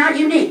story is not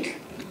unique.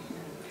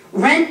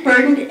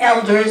 Rent-burdened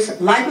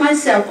elders like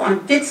myself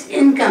on fixed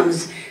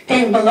incomes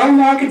paying below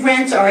market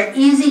rents are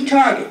easy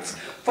targets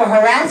for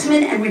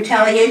harassment and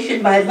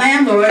retaliation by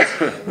landlords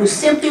who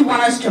simply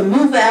want us to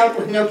move out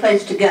with no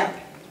place to go.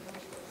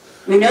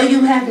 We know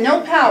you have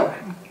no power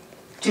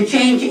to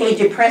change a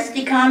depressed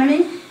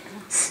economy,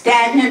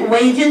 stagnant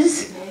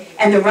wages,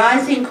 and the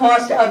rising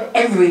cost of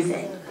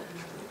everything.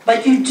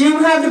 But you do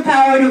have the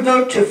power to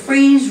vote to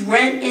freeze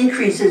rent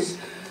increases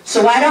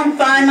so I don't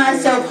find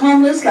myself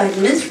homeless like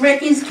Miss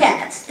Ricky's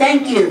cats.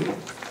 Thank you.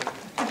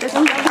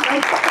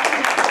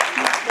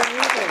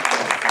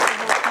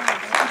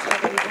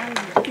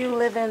 You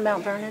live in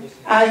Mount Vernon?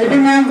 I live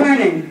in Mount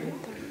Vernon.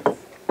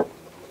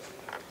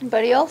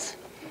 Anybody else?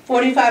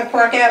 45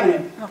 Park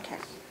Avenue. Okay,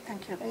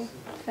 thank you. Okay.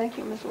 Thank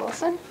you, Ms.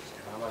 Wilson.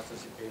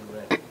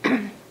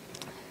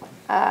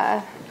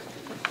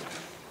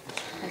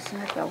 That's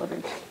not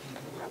relevant.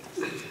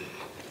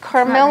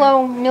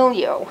 Carmelo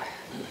Milio.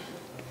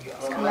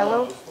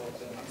 Carmelo?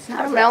 It's not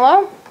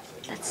Carmelo?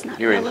 That's not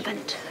You're in.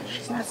 relevant.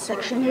 She's not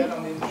section 8.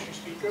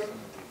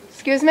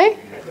 Excuse me?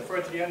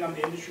 Defer to the end, I'm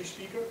the industry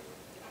speaker.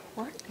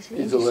 What? He's the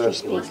He's the industry last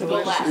speaker. one. He's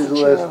He's the the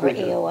chair last over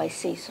speaker.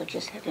 AOIC, so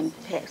just have him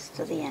pass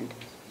to the end.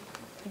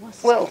 He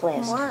wants to Well, speak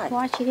last. why?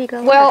 Why should he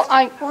go Well,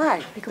 last?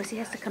 Why? Because he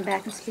has to come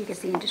back and speak as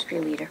the industry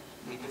leader.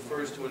 He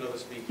defers to another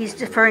speaker. He's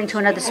deferring to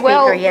another speaker.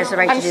 Well, He has the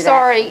right to do that. I'm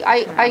sorry. He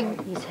has the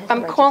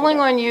I'm right to calling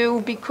do that. on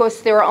you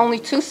because there are only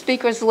 2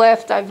 speakers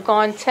left. I've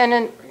gone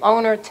tenant,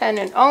 owner,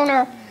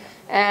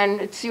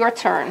 and it's your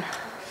turn.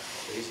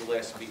 He's the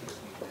last speaker.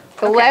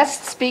 The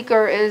last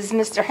speaker is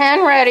Mr.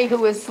 Hanratty,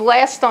 who is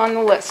last on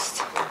the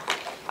list.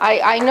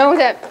 I know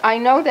that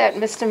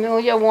Mr.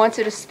 Milio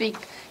wanted to speak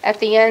at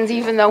the end,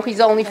 even though he's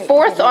only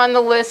 4th on the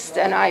list,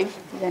 and You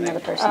got another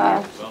person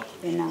there?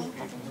 You know,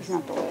 he's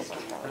not the last.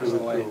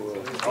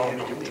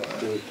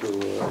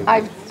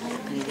 I've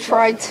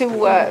tried to,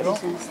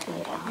 Represents the,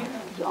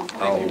 your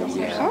uncle. All right.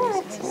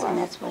 And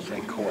that's what.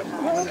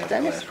 well,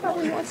 Dennis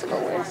probably wants to go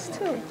last,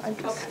 too. I'm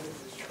just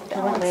He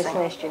went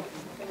last year.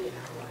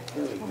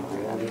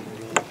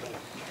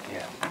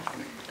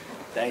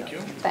 Thank you.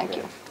 Thank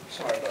you.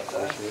 Sorry about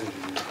that.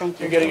 Thank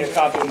you. You're getting a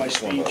copy of my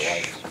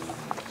speech.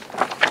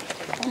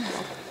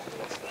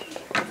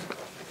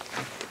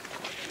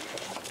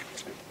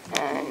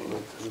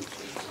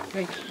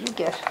 And you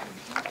get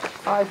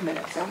 5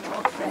 minutes.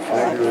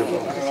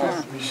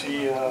 You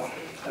see,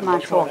 Come on,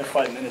 much more than talk.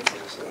 5 minutes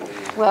here, so.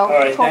 Well, All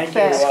right, talk thank you.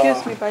 fast.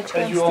 Excuse me, by as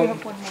chance, you do all- you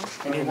have one more?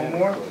 You need one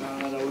more?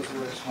 No, that was the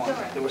last one.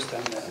 There was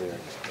 10 there.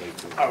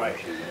 All right.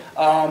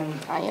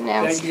 I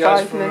announced Thank you guys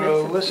 5 for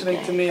minutes.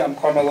 listening to me. I'm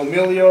Carmelo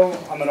Milio.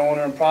 I'm an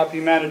owner and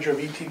property manager of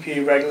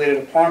ETPA regulated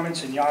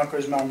apartments in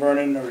Yonkers, Mount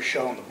Vernon, and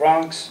Rochelle in the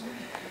Bronx.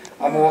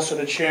 I'm also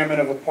the chairman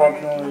of the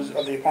Apartment Owners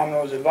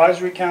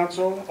Advisory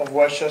Council of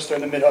Westchester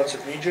and the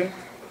Mid-Hudson region.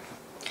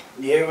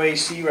 The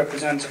AOAC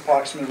represents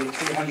approximately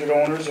 300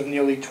 owners of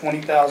nearly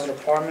 20,000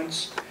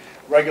 apartments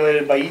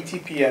regulated by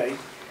ETPA.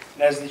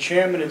 And as the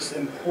chairman, it's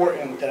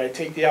important that I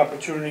take the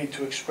opportunity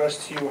to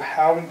express to you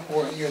how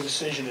important your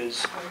decision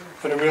is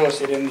for the real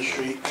estate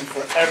industry and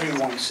for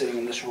everyone sitting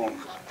in this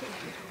room.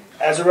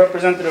 As a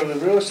representative of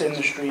the real estate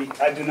industry,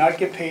 I do not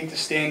get paid to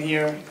stand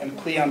here and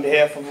plead on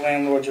behalf of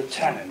landlords or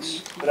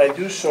tenants, but I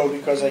do so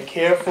because I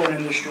care for an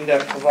industry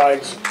that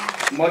provides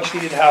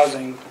much-needed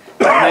housing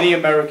that many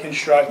Americans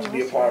strive to be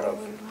a part of.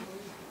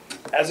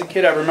 As a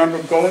kid, I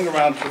remember going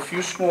around to a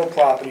few small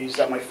properties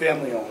that my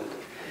family owned,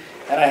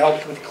 and I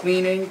helped with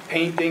cleaning,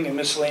 painting, and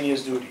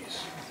miscellaneous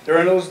duties.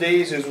 During those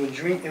days, it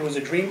was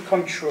a dream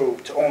come true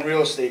to own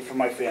real estate for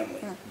my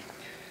family.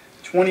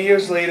 20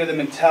 years later, the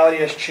mentality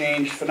has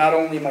changed for not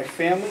only my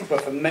family, but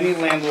for many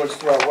landlords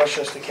throughout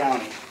Westchester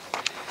County.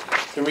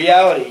 The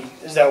reality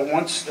is that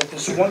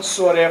this once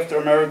sought-after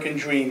American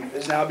dream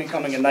is now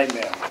becoming a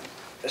nightmare,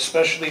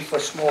 especially for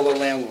smaller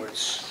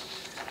landlords.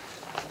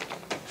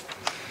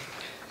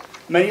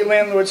 Many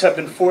landlords have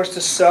been forced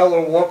to sell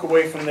or walk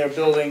away from their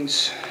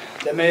buildings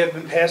that may have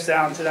been passed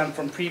down to them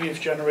from previous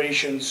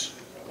generations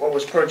or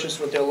was purchased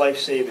with their life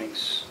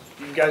savings.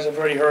 You guys have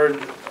already heard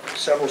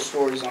several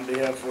stories on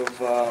behalf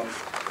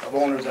of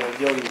owners that are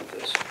dealing with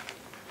this.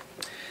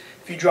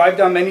 If you drive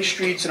down many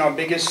streets in our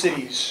biggest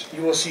cities,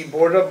 you will see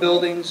boarded up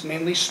buildings,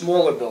 mainly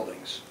smaller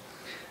buildings.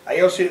 I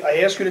ask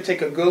you to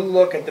take a good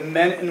look at the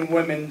men and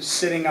women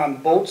sitting on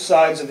both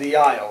sides of the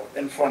aisle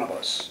in front of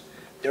us.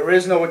 There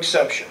is no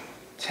exception,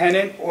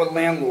 tenant or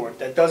landlord,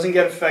 that doesn't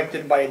get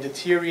affected by a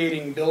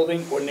deteriorating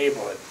building or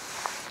neighborhood.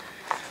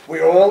 We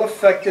are all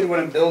affected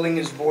when a building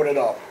is boarded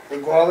up,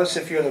 regardless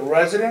if you're the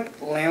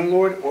resident,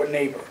 landlord, or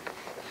neighbor.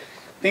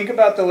 Think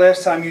about the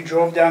last time you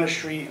drove down the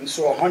street and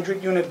saw a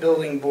 100-unit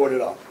building boarded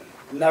up.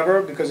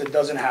 Never, because it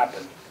doesn't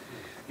happen.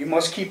 You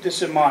must keep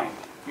this in mind.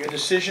 Your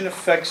decision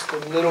affects the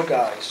little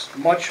guys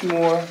much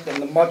more than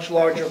the much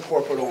larger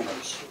corporate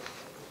owners.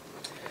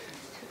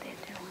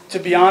 To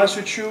be honest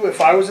with you,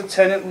 if I was a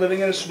tenant living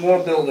in a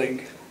small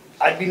building,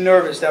 I'd be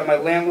nervous that my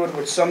landlord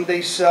would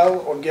someday sell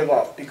or give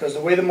up, because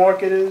the way the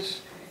market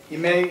is,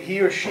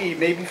 he or she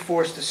may be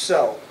forced to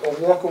sell or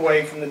walk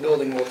away from the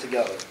building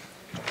altogether.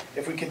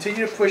 If we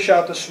continue to push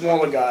out the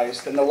smaller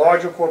guys, then the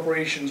larger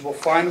corporations will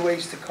find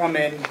ways to come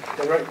in,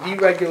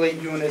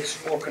 deregulate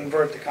units, or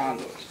convert to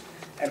condos.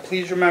 And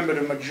please remember,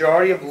 the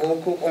majority of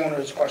local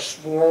owners are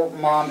small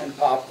mom and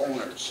pop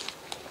owners.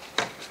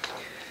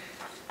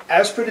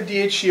 As per the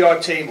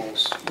DHCR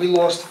tables, we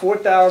lost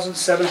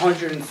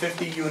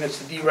 4,750 units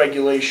to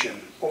deregulation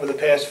over the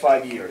past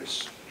 5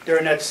 years.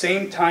 During that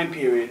same time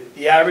period,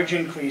 the average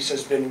increase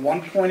has been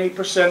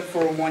 1.8%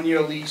 for a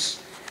one-year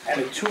lease and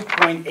a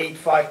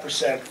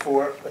 2.85%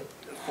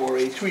 for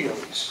a two-year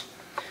lease.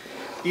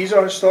 These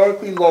are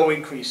historically low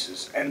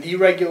increases, and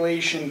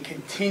deregulation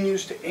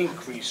continues to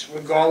increase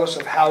regardless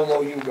of how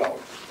low you go.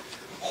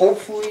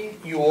 Hopefully,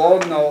 you all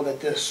know that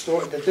this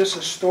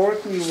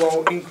historically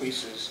low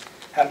increases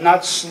have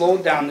not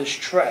slowed down this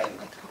trend,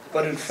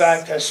 but in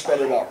fact has sped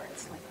it up.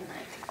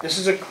 This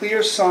is a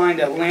clear sign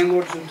that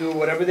landlords will do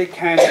whatever they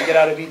can to get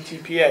out of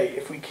ETPA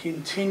if we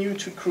continue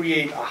to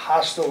create a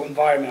hostile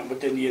environment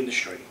within the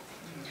industry.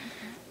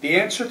 The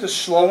answer to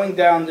slowing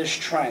down this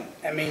trend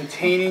and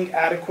maintaining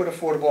adequate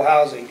affordable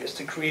housing is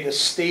to create a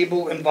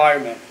stable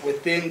environment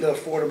within the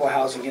affordable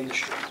housing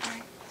industry.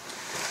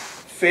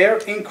 Fair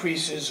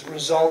increases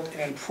result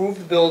in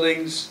improved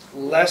buildings,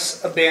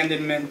 less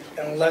abandonment,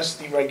 and less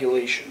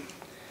deregulation.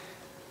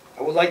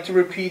 I would like to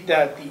repeat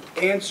that the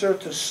answer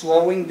to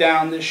slowing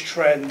down this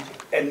trend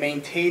and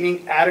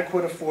maintaining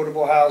adequate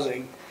affordable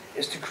housing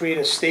is to create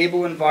a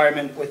stable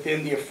environment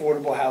within the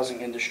affordable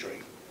housing industry.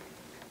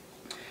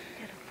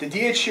 The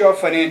DHCR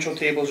financial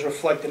tables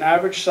reflect an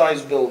average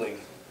size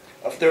building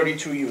of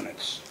 32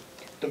 units.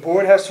 The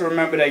board has to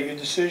remember that your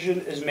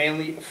decision is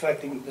mainly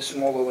affecting the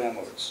smaller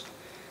landlords.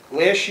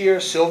 Last year,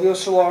 Silvio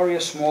Solari,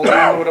 a small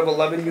landlord of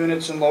 11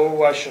 units in Lower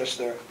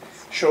Westchester,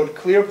 showed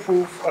clear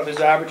proof of his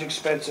average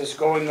expenses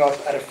going up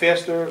at a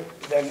faster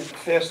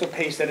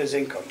pace than his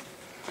income.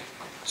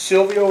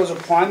 Silvio is a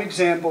prime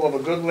example of a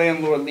good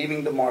landlord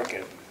leaving the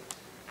market.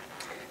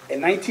 In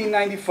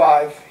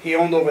 1995, he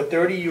owned over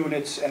 30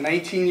 units, and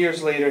 19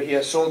 years later, he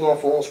has sold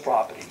off all his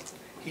property.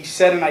 He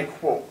said, and I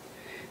quote,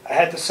 "I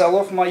had to sell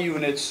off my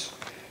units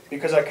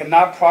because I could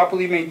not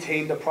properly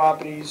maintain the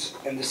properties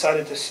and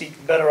decided to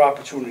seek better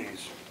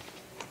opportunities."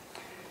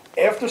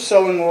 After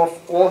selling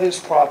off all his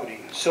property,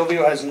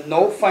 Silvio has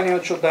no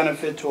financial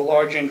benefit to a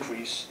large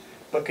increase,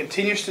 but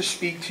continues to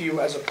speak to you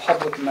as a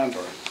public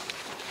member.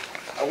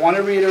 I want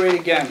to reiterate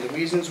again the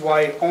reasons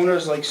why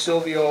owners like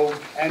Silvio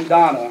and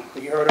Donna,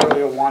 that you heard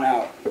earlier, want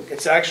out.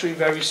 It's actually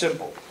very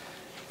simple.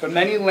 For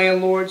many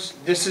landlords,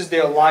 this is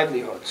their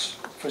livelihoods.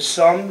 For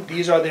some,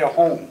 these are their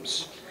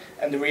homes.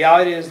 And the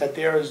reality is that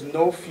there is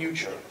no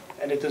future,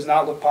 and it does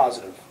not look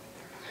positive.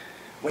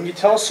 When you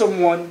tell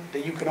someone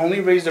that you can only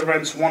raise the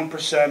rents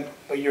 1%,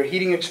 but your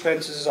heating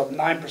expenses is up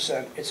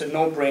 9%, it's a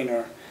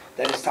no-brainer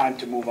that it's time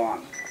to move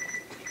on.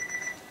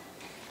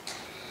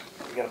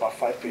 We got about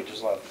 5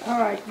 pages left. All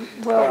right,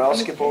 All right, I'll well,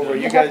 skip over.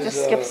 you You have to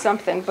guys, skip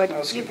something, but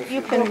I'll skip a few.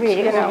 you can read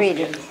it, read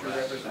it.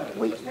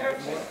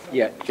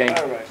 Yeah, Jane,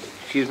 All right.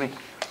 excuse me?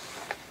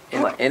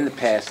 In the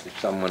past, if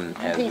someone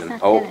has He's an... not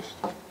Oh, finished.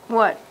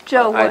 What?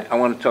 Joe, what? I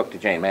want to talk to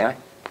Jane, may I?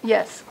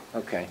 Yes.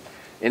 Okay.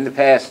 In the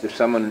past, if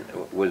someone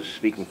was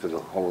speaking for the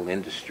whole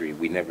industry,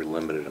 we never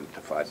limited them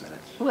to 5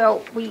 minutes,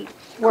 Well, we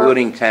were,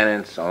 including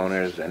tenants,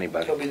 owners,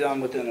 anybody. He'll be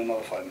done within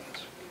another 5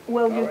 minutes.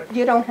 well, All right.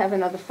 you don't have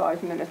another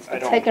 5 minutes, I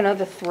but don't. take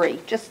another 3.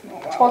 Just wow.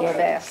 talk Okay.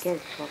 fast.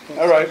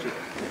 All right.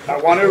 I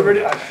want to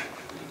already,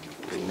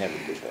 We never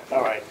did that.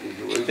 all right.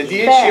 The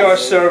DHCR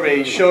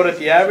survey showed that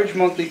the average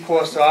monthly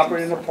cost to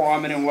operate an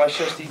apartment in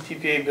Westchester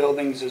ETPA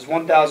buildings is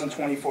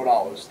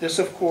 $1,024. This,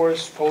 of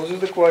course, poses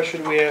the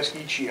question we ask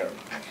each year.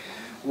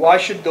 Why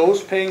should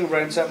those paying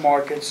rents at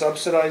market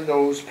subsidize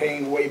those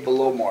paying way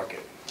below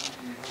market?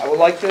 I would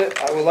like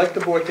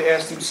the board to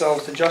ask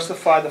themselves to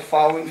justify the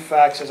following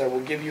facts, as I will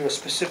give you a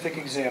specific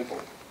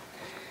example.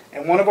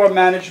 In one of our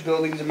managed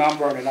buildings in Mount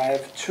Vernon, I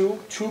have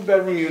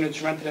two-bedroom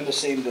units rented in the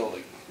same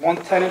building. One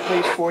tenant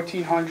pays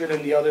 $1,400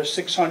 and the other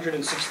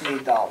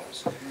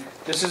 $668.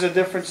 This is a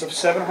difference of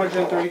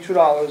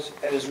 $732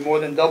 and is more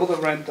than double the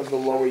rent of the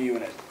lower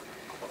unit.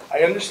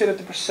 I understand that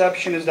the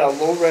perception is that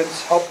low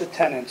rents help the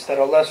tenants that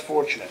are less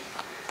fortunate.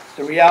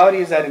 The reality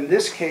is that in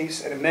this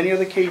case, and in many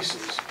other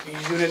cases,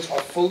 these units are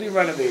fully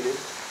renovated,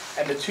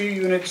 and the 2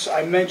 units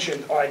I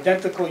mentioned are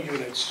identical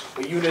units,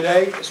 but Unit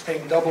A is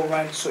paying double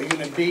rent, so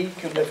Unit B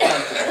can live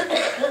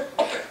comfortably.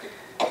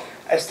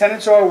 As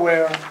tenants are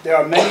aware, there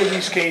are many of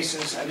these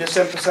cases, and this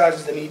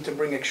emphasizes the need to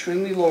bring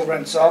extremely low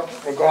rents up,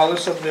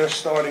 regardless of their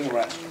starting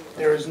rent.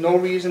 There is no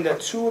reason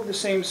that 2 of the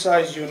same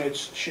size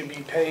units should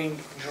be paying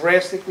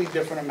drastically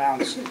different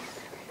amounts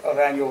of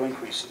annual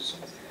increases.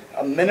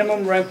 A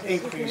minimum rent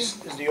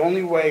increase is the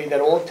only way that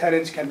all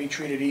tenants can be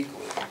treated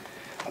equally.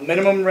 A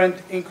minimum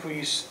rent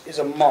increase is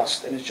a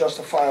must and is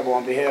justifiable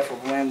on behalf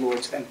of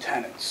landlords and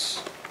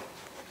tenants.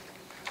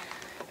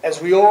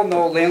 As we all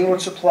know,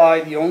 landlords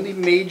supply the only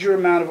major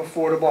amount of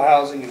affordable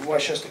housing in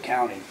Westchester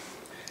County.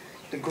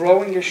 The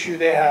growing issue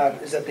they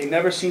have is that they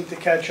never seem to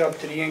catch up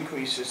to the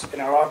increases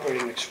in our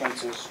operating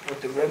expenses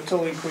with the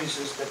rental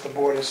increases that the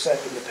board has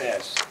set in the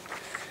past.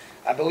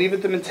 I believe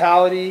that the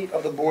mentality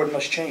of the board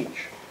must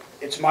change.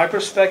 It's my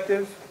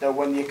perspective that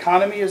when the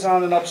economy is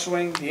on an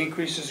upswing, the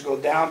increases go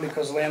down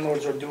because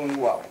landlords are doing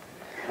well.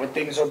 When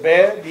things are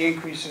bad, the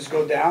increases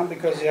go down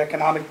because the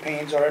economic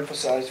pains are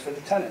emphasized for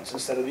the tenants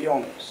instead of the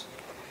owners.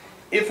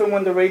 If and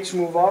when the rates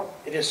move up,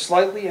 it is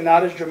slightly and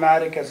not as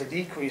dramatic as the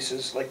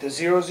decreases, like the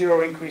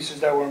 0-0 increases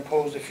that were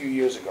imposed a few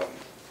years ago.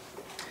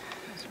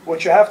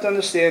 What you have to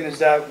understand is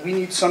that we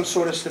need some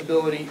sort of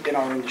stability in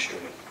our industry.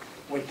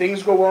 When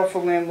things go well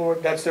for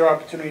landlord, that's their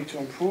opportunity to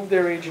improve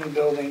their aging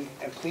building,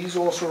 and please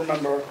also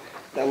remember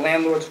that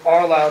landlords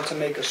are allowed to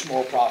make a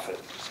small profit.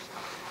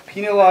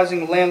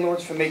 Penalizing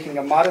landlords for making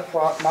a modest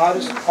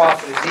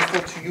profit is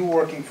equal to you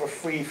working for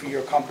free for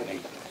your company.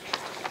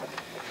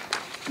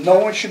 No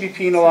one should be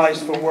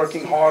penalized for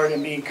working hard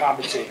and being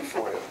compensated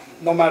for it,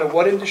 no matter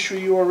what industry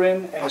you are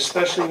in, and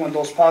especially when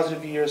those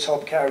positive years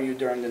help carry you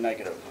during the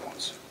negative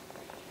ones.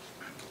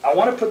 I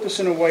want to put this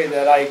in a way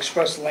that I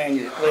expressed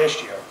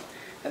last year,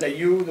 and that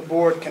you, the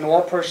board, can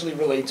all personally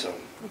relate to.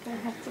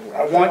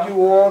 I want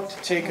you all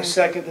to take a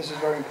second, this is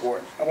very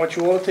important, I want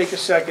you all to take a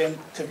second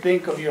to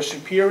think of your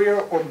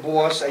superior or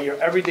boss at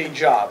your everyday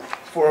job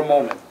for a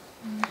moment.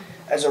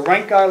 As a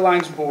rent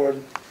guidelines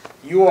board,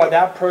 you are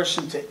that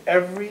person to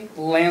every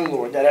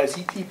landlord that has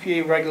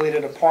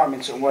ETPA-regulated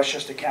apartments in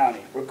Westchester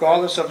County,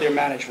 regardless of their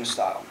management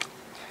style.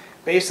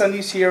 Based on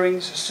these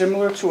hearings,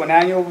 similar to an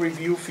annual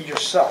review for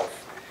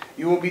yourself,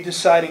 you will be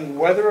deciding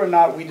whether or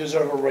not we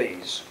deserve a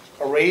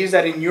raise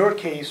that in your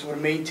case would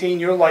maintain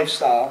your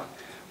lifestyle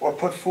or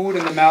put food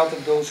in the mouth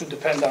of those who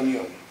depend on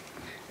you.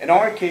 In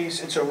our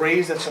case, it's a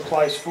raise that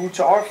supplies food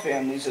to our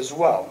families as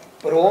well,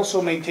 but also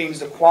maintains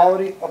the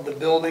quality of the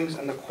buildings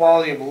and the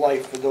quality of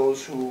life for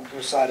those who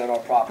reside at our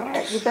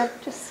properties. You better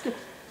just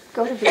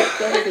go to the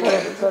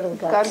end.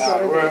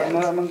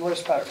 I'm on the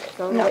last paragraph.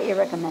 Go to what you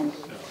recommend.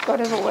 Go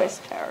to the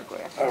last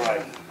paragraph. All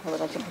right. I would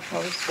like to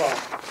propose. Well,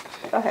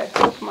 Go ahead,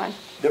 come on.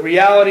 the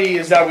reality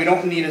is that we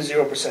don't need a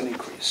 0%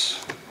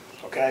 increase,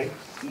 okay?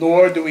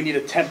 Nor do we need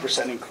a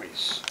 10%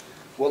 increase.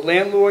 What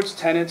landlords,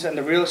 tenants, and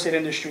the real estate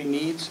industry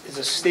needs is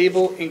a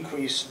stable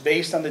increase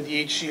based on the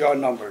DHCR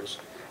numbers,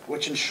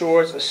 which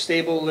ensures a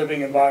stable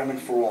living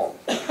environment for all.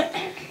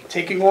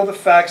 Taking all the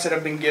facts that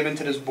have been given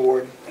to this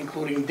board,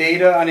 including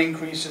data on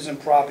increases in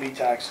property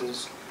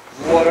taxes,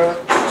 water,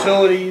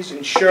 utilities,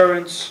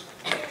 insurance,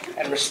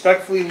 and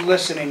respectfully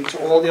listening to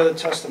all the other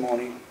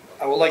testimony,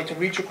 I would like to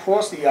reach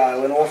across the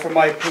aisle and offer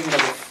my opinion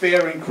of a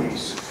fair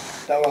increase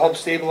that will help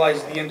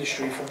stabilize the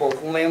industry for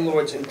both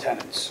landlords and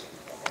tenants.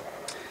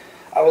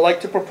 I would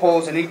like to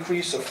propose an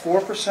increase of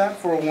 4%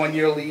 for a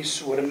one-year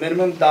lease with a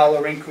minimum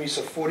dollar increase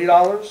of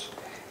 $40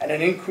 and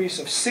an increase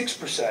of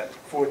 6%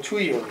 for a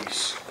two-year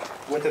lease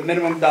with a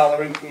minimum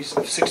dollar increase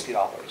of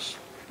 $60.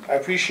 I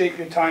appreciate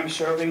your time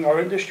serving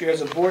our industry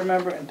as a board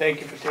member, and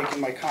thank you for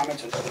taking my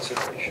comments into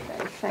consideration.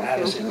 Thank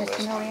you.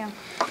 Mr. Norio.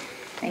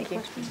 Thank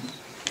you.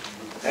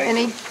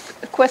 Any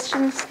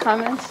questions,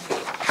 comments?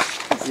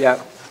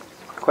 Yeah.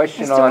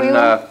 Question Mr. on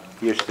Wheeler?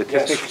 your Yes,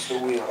 statistics.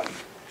 Mr. Wheeler.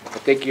 I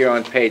think you're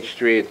on page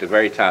 3 at the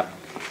very top.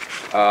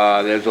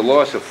 there's a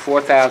loss of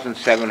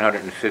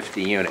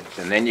 4,750 units,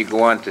 and then you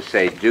go on to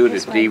say due to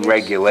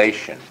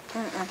deregulation.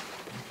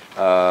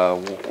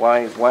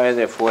 Why are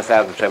there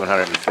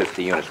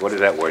 4,750 units? What does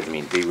that word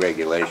mean,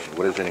 deregulation?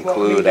 What does it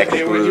include, They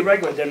were exclude?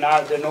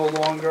 deregulated, they're no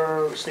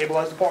longer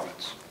stabilized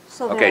apartments.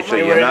 Okay, so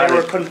They you're not...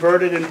 were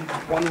converted in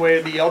one way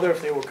or the other,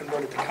 if they were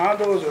converted to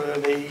condos, or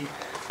they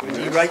were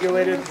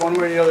deregulated, one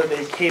way or the other,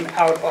 they came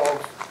out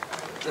of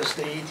just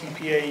the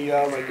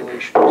ETPA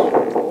regulations.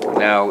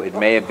 Now, it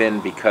may have been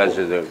because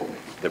of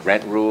the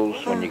rent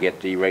rules, when you get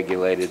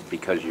deregulated,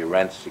 because your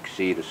rents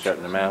exceed a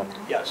certain amount?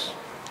 Yes.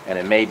 And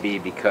it may be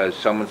because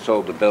someone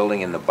sold the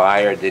building and the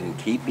buyer didn't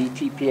keep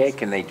ETPA?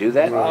 Can they do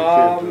that?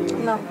 No,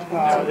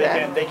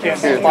 they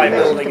can't buy a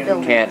building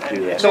and... Can't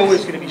do that. It's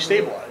always going to be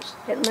stabilized.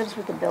 It lives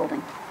with the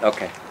building.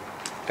 Okay,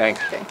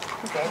 thanks.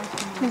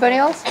 Anybody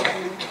else?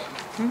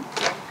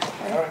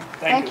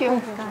 Thank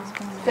you.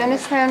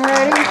 Dennis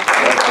Hanratty?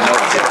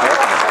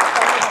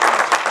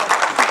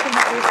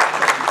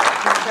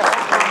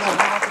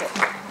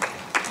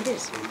 It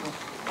is.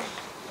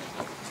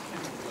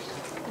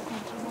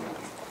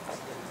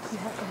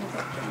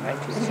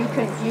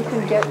 You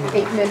can get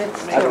 8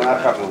 minutes. I don't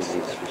have problems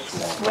with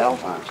this. Well,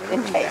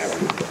 in case,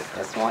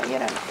 just want you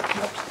to.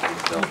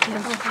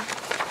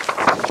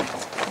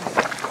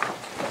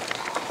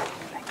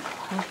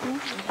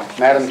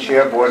 Madam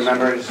Chair, board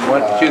members.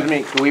 Excuse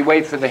me, can we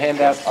wait for the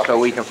handout so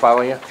we can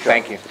follow you?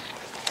 Thank you.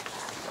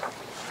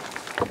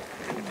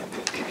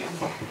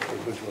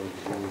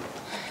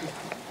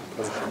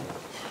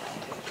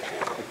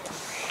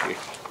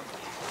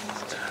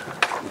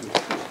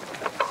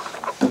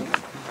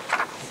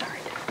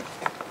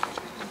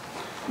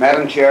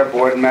 Madam Chair,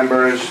 board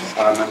members,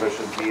 members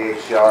of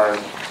DHR,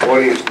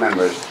 audience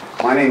members.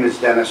 My name is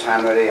Dennis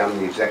Hanratty. I'm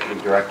the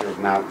Executive Director of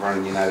Mount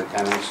Vernon United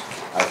Tenants.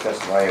 I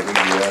testify every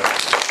year.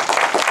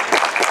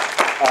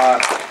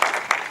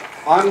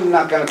 I'm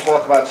not going to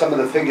talk about some of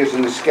the figures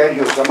in the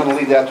schedule, so I'm going to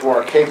leave that to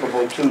our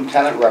capable two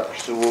tenant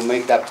reps who will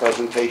make that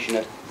presentation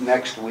at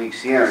next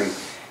week's hearing,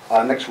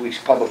 next week's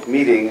public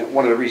meeting.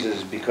 One of the reasons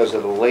is because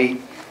of the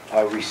late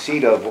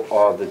receipt of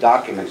the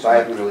documents. I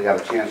haven't really got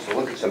a chance to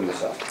look at some of this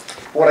stuff.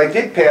 What I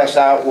did pass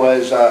out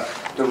was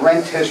the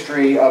rent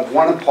history of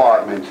one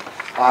apartment.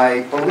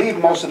 I believe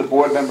most of the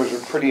board members were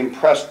pretty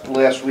impressed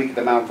last week at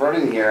the Mount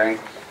Vernon hearing,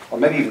 or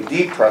maybe even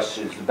depressed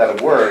is the better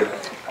word,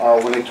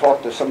 when they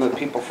talked to some of the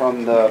people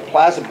from the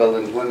plaza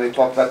buildings, when they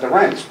talked about the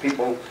rents.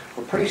 People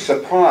were pretty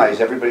surprised.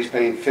 Everybody's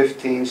paying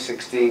 $1,500,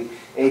 $1,600,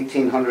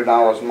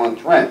 $1,800 a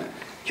month rent.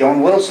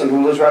 Joan Wilson,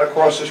 who lives right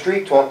across the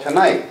street, talked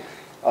tonight.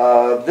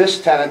 This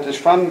tenant is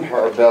from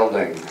her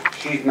building.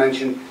 She's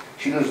mentioned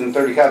she lives in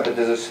 30 Cottage,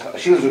 but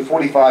she lives in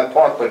 45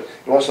 Park, but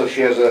also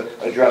shares an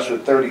address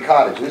with 30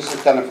 Cottage. This is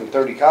a tenant from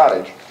 30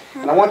 Cottage.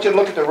 And I want you to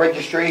look at the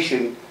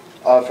registration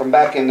from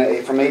back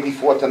in, from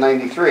 84 to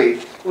 93.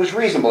 It was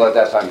reasonable at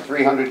that time,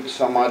 $300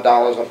 some odd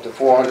up to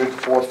 $400,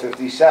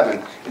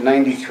 $457 in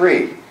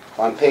 93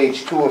 on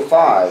page 2 of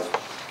 5.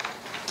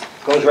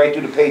 Goes right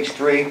through to page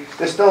 3.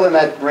 They're still in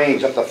that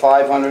range, up to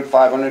 $500,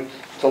 $500,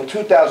 till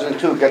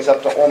 2002 gets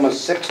up to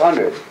almost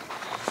 $600.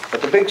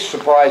 But the big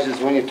surprise is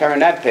when you turn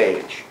that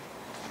page,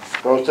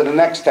 goes to the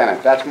next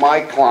tenant. That's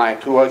my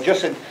client, who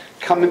just had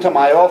come into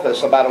my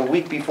office about a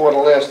week before the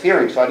last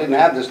hearing, so I didn't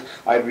have this.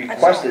 I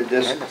requested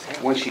this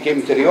when she came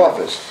into the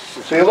office.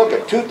 So you look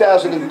at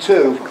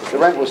 2002, the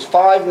rent was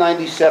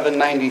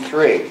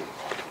 $597.93.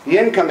 The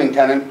incoming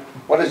tenant,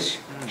 what is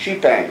she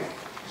paying?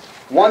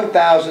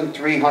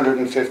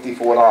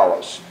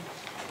 $1,354.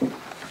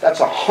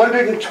 That's a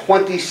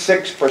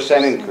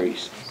 126%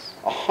 increase.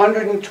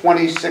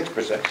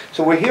 126%.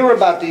 So we hear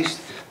about these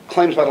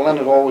claims by the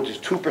landlord, which is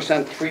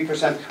 2%,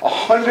 3%,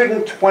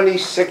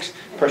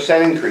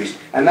 126% increase.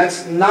 And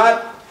that's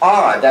not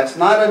odd. That's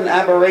not an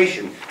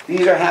aberration.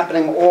 These are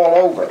happening all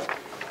over.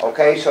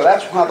 Okay, so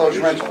that's how those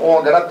rents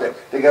all get up there.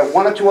 They got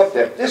one or two up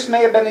there. This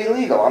may have been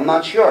illegal, I'm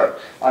not sure.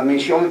 I mean,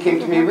 she only came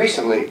to me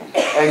recently.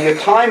 And you're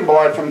time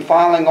barred from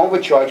filing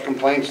overcharge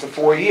complaints for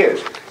 4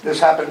 years. This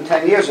happened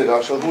 10 years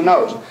ago, so who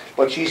knows?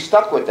 But she's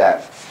stuck with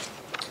that.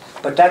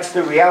 But that's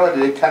the reality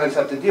that tenants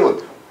have to deal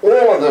with.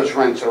 All of those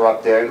rents are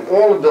up there in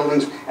all the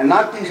buildings, and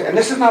not these. And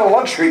this is not a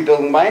luxury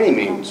building by any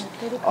means.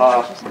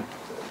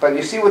 But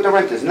you see what the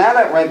rent is. Now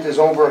that rent is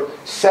over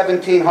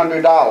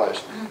 $1,700.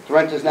 The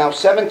rent is now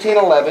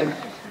 $1,711.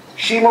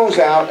 She moves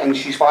out, and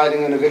she's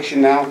filing an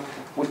eviction now.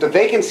 With the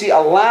vacancy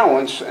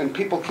allowance, and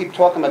people keep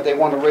talking about they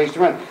want to raise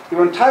the rent,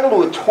 you're entitled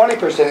to a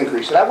 20%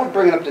 increase. So that would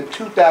bring it up to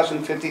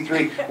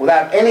 $2,053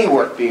 without any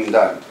work being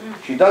done.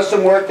 She does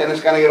some work, then it's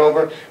going to get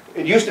over.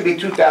 It used to be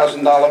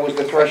 $2,000 was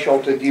the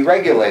threshold to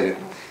deregulate it.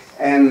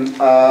 And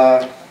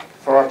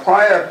for our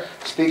prior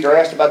speaker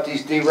asked about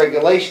these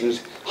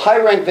deregulations, high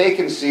rent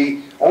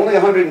vacancy, only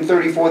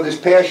 134 this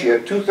past year,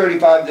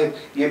 235 the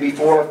year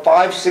before,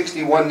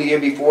 561 the year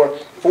before,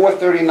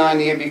 439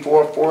 the year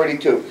before,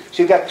 482.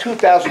 So you've got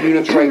 2,000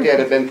 units right there that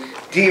have been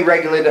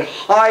deregulated,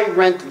 high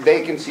rent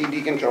vacancy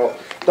decontrol.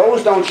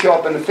 Those don't show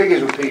up in the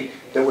figures with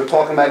that we're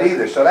talking about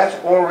either. So that's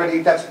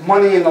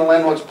money in the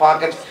landlord's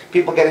pockets,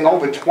 people getting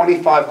over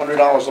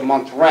 $2,500 a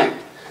month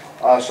rent.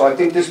 So I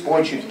think this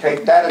board should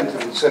take that into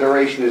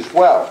consideration as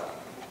well.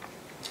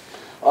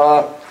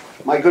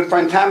 My good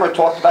friend Tamara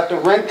talked about the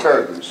rent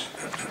burdens.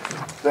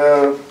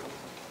 The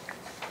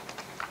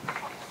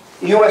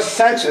U.S.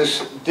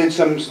 Census did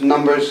some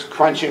numbers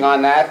crunching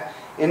on that.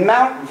 In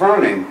Mount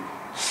Vernon,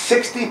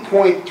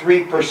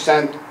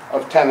 60.3%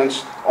 of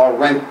tenants are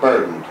rent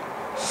burdened.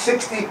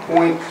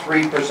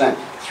 60.3%.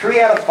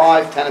 3 out of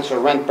 5 tenants are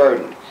rent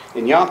burdened.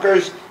 In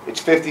Yonkers, it's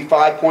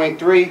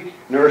 55.3%.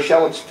 New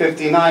Rochelle, it's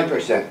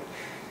 59%.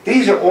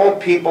 These are all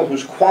people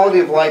whose quality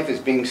of life is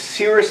being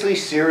seriously,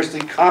 seriously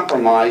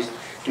compromised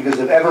because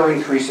of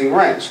ever-increasing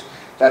rents.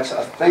 That's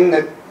a thing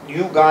that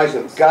you guys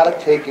have got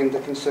to take into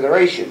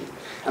consideration.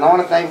 And I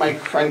want to thank my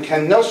friend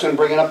Ken Nilsson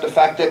bringing up the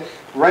fact that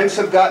rents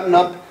have gotten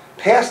up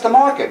past the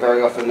market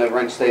very often, the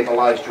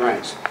rent-stabilized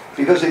rents,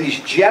 because of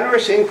these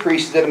generous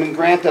increases that have been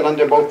granted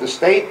under both the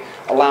state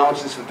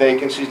allowances for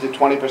vacancies, the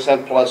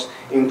 20% plus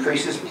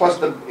increases, plus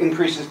the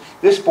increases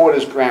this board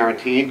has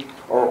guaranteed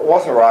or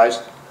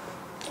authorized.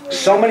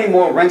 So many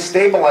more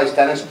rent-stabilized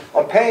tenants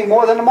are paying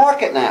more than the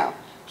market now.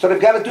 So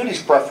they've got to do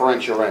these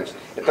preferential rents.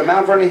 At the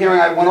Mount Vernon hearing,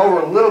 I went over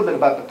a little bit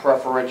about the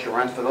preferential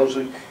rents for those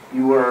of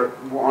you who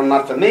are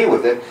not familiar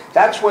with it.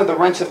 That's where the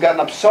rents have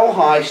gotten up so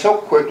high, so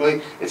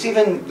quickly. It's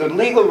even the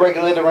legal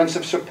regulated rents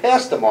have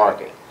surpassed the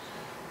market.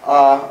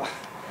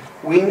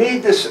 We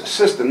need this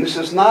system. This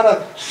is not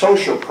a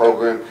social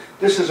program.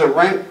 This is a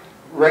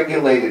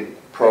rent-regulated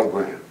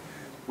program.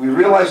 We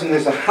realize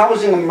there's a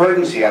housing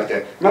emergency out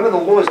there. Remember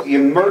the law is the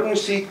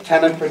Emergency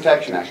Tenant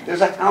Protection Act.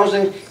 There's a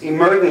housing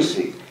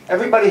emergency.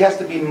 Everybody has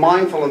to be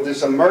mindful of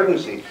this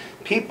emergency.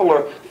 People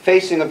are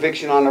facing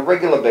eviction on a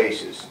regular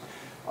basis.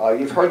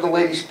 You've heard the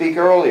lady speak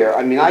earlier.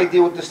 I mean, I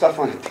deal with this stuff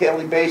on a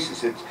daily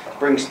basis. It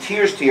brings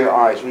tears to your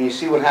eyes when you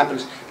see what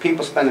happens.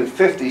 People spending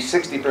 50,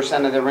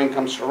 60% of their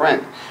incomes for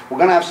rent. We're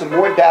going to have some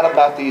more data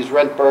about these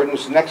rent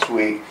burdens next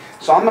week.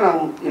 So I'm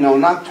going to,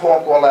 not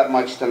talk all that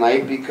much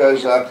tonight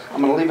because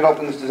I'm going to leave it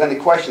open if there's any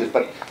questions.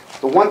 But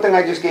the one thing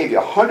I just gave you,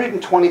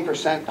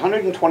 120%,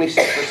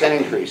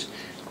 126% increase.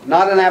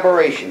 Not an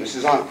aberration. This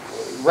is on a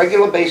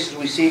regular basis.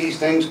 We see these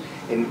things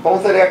in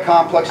both of their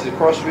complexes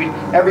across the street.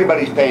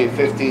 Everybody's paying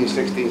 $1,500,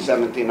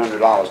 $1,600,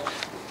 $1,700.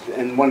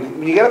 And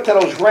when you get up to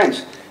those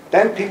rents,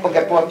 then people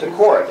get brought to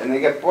court, and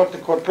they get brought to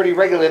court pretty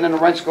regularly, and then the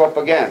rents go up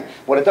again.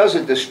 What it does,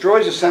 it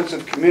destroys a sense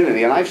of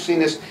community, and I've seen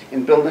this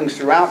in buildings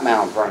throughout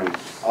Mount Vernon.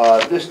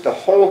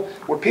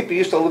 Where people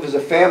used to live as a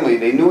family,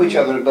 they knew each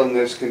other in the building.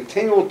 There's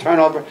continual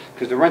turnover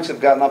because the rents have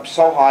gotten up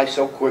so high,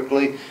 so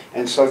quickly,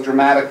 and so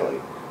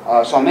dramatically.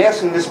 So I'm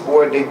asking this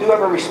board, they do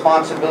have a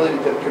responsibility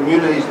to the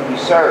communities that we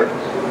serve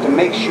to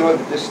make sure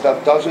that this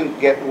stuff doesn't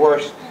get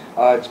worse.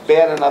 It's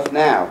bad enough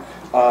now.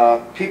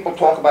 People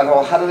talk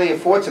about, how do they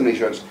afford some of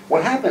these rents?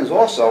 What happens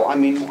also,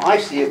 I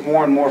see it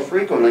more and more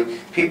frequently,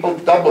 people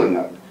doubling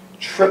up,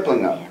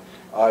 tripling up.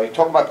 You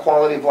talk about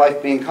quality of life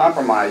being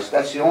compromised.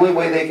 That's the only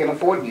way they can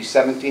afford these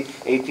 $1,700,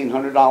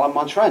 $1,800 a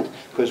month rent,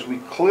 because we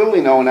clearly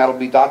know, and that'll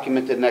be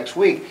documented next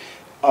week,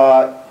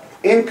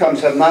 incomes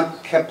have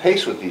not kept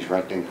pace with these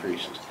rent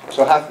increases.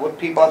 So what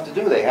people have to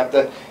do, they have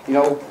to,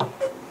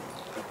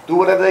 do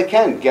whatever they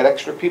can, get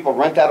extra people,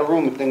 rent out a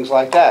room and things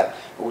like that,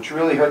 which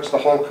really hurts the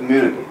whole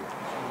community.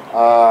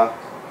 I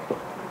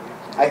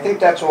think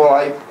that's all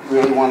I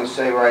really want to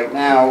say right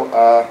now,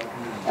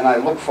 and I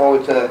look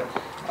forward to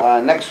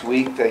next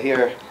week to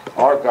hear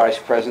our guys'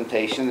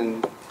 presentation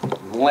and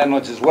the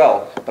landlords as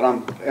well, but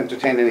I'm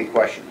entertaining any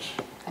questions.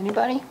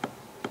 Anybody?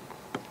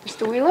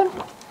 Mr. Wheeler?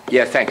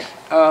 Yeah, thanks.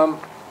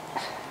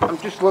 I'm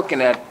just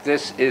looking at,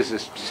 this is a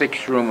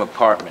 6-room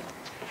apartment.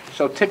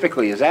 So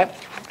typically, is that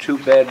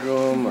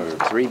 2-bedroom or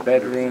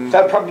 3-bedroom?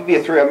 That'd probably be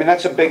a 3.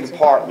 That's a big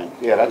apartment.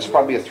 Yeah, that's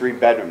probably a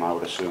 3-bedroom, I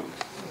would assume.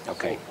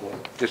 Okay.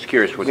 Just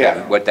curious what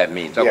that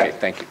means. Okay,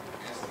 thank you.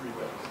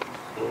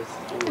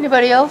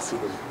 Anybody else?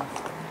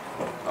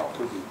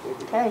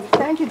 Okay,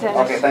 thank you,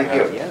 Dennis. Okay, thank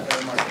you.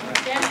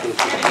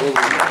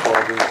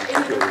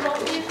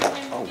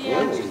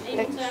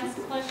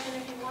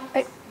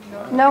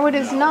 No, it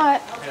is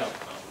not.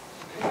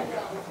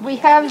 We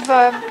have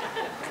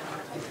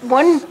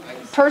one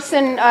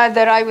person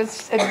that I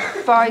was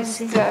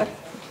advised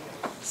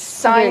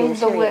signed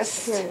the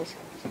list.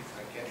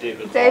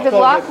 David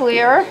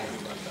Locklear,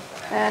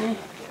 and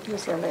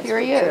here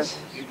he is.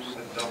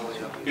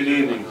 Good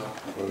evening.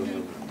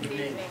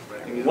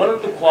 One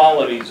of the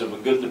qualities of a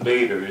good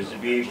debater is to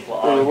be able to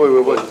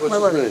argue. What's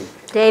his name?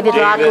 David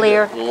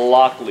Locklear.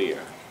 Locklear.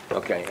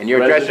 Okay, and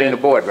you're addressing the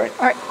board, right?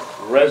 All right.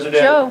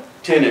 Resident Joe.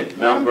 tenant,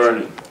 Mount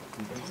Vernon.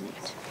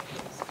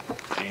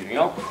 Anything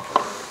else?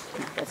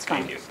 That's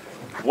fine. Thank you.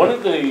 One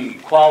of the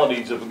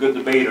qualities of a good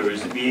debater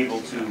is to be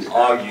able to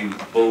argue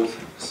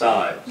both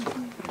sides.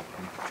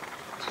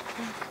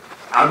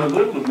 I'm a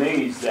little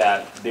amazed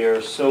that there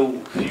are so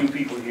few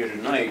people here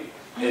tonight,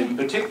 and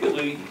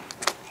particularly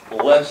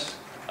less,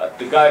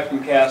 the guy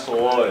from Castle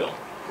Oil,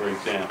 for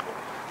example.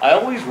 I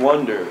always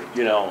wonder,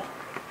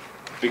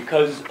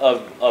 because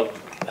of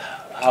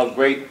how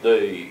great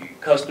the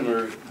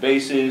customer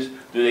base is,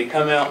 do they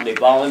come out and they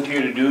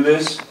volunteer to do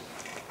this?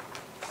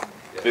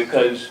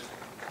 Because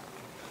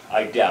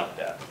I doubt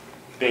that.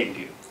 Thank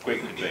you.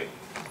 Great debate.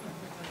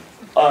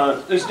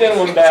 This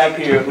gentleman back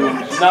here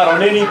who's not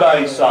on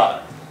anybody's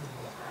side.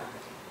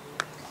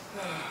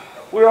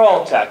 We're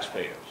all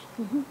taxpayers.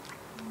 Amen.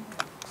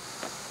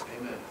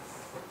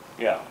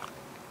 Yeah.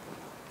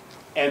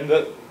 And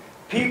the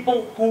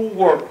people who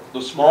work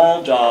the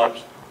small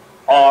jobs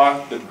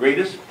are the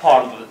greatest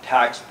part of the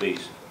tax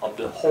base of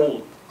the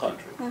whole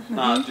country,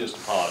 not just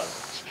part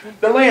of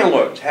it. The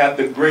landlords have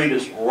the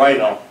greatest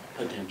write-off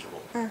potential.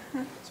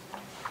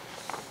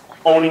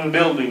 Owning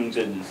buildings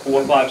in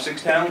 4, 5,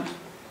 6 towns,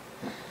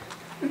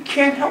 you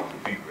can't help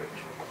but be rich.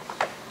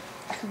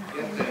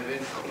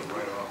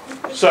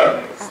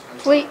 Sir.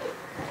 Please,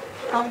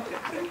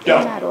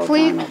 Don't.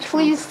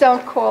 please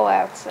don't call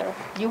out, sir.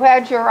 You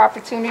had your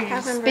opportunity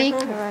to speak.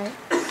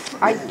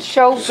 I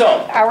show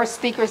our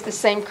speakers the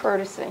same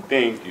courtesy.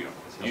 Thank you.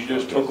 You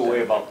just took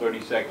away about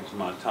 30 seconds of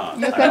my time.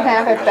 You can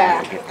have it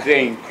back.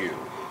 Thank you.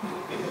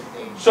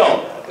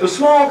 So, the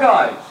small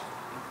guys,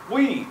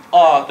 we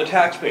are the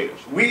taxpayers.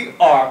 We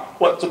are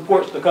what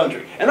supports the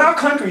country. And our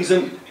country's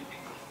in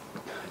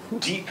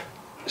deep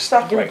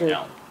stuff right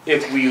now,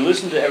 if we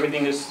listen to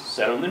everything that's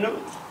said on the news.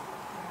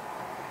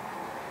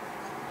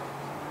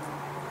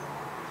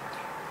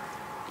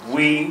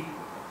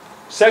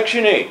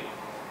 Section 8,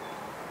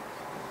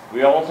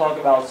 we all talk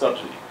about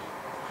subsidies.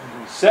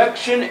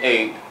 Section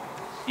 8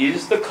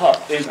 is the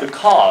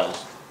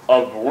cause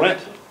of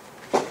rent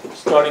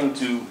starting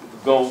to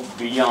go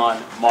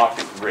beyond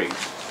market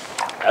rates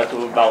as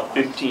of about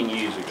 15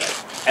 years ago.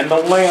 And the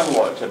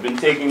landlords have been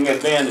taking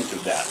advantage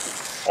of that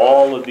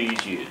all of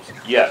these years.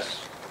 Yes.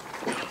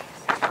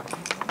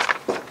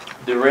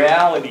 The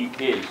reality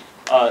is,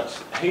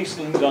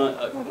 Hastings,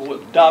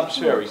 Dobbs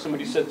Ferry,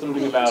 somebody said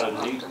something about an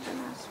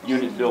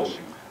 8-unit building.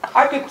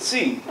 I could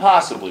see,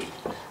 possibly,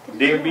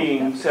 there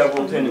being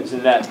several tenants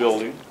in that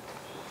building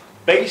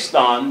based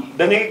on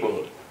the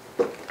neighborhood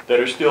that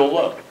are still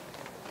low.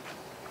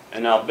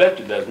 And I'll bet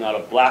you there's not a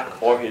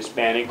black or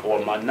Hispanic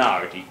or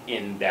minority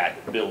in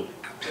that building.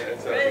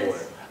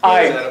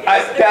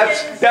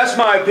 That's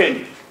my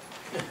opinion.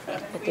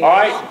 All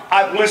right?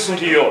 I've listened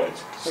to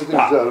yours. He's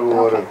out of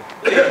order.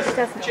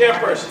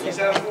 Chairperson, he's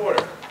out of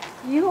order.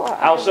 You are.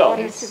 How so?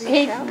 Please,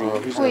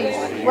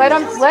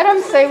 let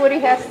him say what he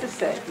has to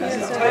say. Let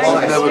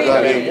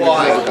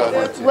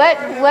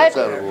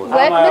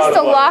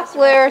Mr.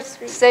 Locklear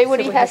say what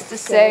he has to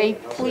say.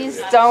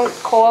 Please don't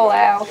call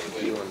out.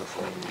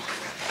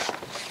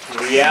 The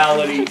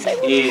reality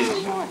is,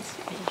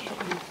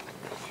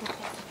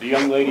 the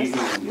young lady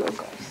who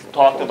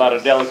talked about a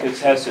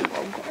delicatessen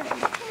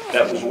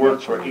that was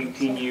worked for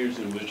 18 years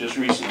and was just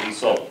recently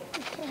sold.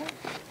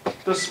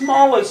 The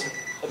smallest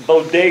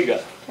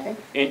bodega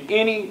in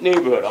any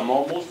neighborhood, I'm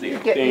almost there.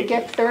 You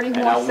get 30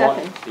 more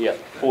seconds. Yeah,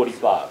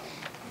 45.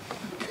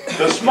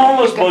 The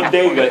smallest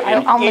bodega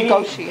in any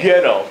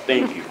ghetto,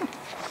 thank you,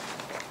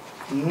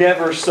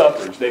 never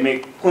suffers. They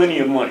make plenty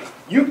of money.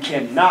 You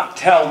cannot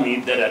tell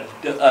me that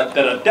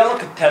a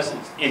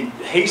delicatessen in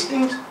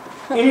Hastings,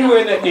 anywhere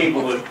in that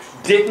neighborhood,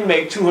 didn't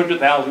make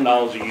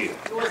 $200,000 a year.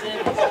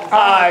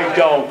 I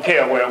don't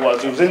care where it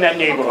was. It was in that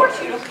neighborhood.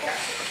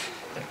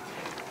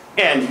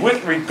 And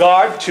with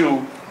regard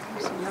to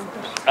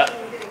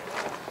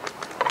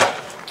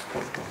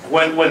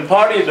when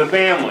part of the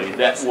family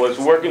that was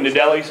working the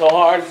deli so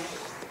hard,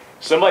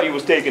 somebody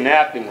was taking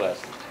acting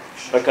lessons.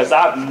 Because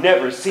I've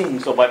never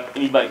seen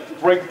anybody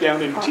break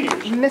down in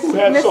tears. Who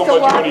had so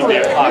much money in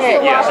their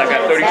pocket. Yes, I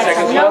got 30 seconds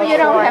left. No, you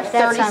don't have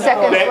 30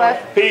 seconds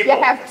left. You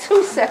have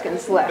 2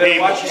 seconds left.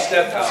 Watch your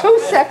step out. 2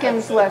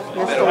 seconds left,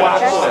 Mr.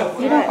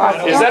 Watson.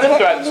 Is that a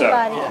threat, sir?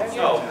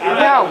 No, you're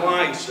out of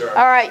line, sir.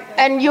 All right,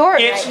 and you're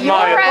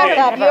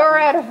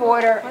out of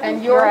order,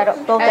 and you're out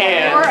of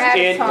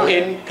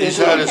time. He's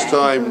had his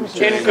time.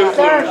 In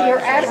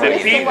conclusion, the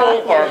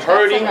people are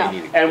hurting,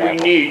 and we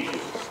need you.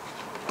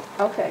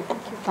 Okay.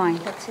 Fine,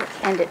 that's it.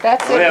 End it.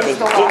 That's it, Whatever,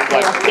 Mr. look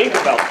like Locklear. think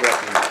about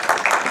threatening.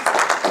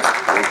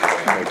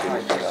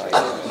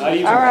 Not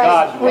even All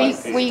God right,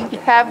 wants we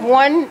have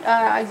one,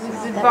 I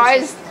was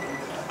advised,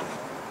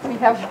 we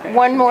have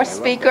one more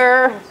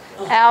speaker,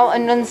 Al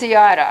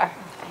Annunziata.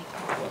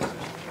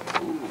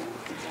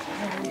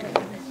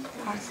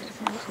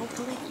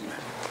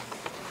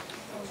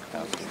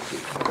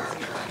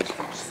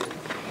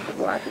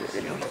 My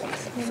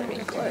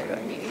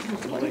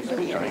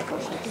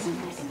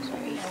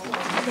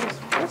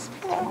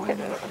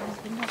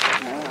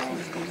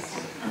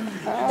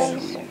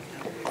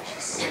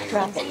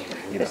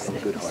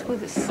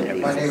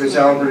name is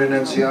Albert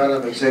Annunziata.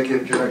 I'm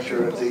Executive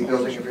Director of the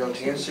Building and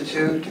Realty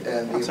Institute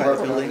and the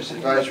Apartment Owners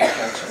Advisory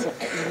Council.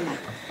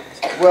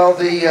 Well,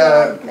 the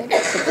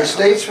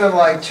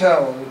statesman-like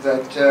tone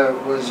that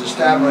was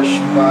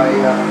established by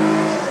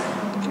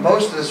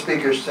most of the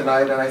speakers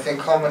tonight, and I think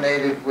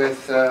culminated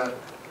with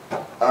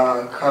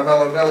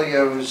Carmelo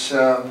Milio's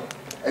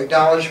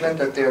acknowledgement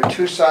that there are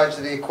two sides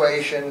of the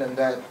equation and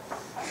that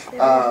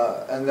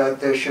and that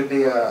there should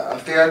be a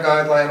fair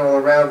guideline all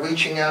around,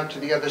 reaching out to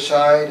the other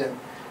side and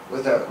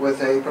with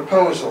a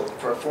proposal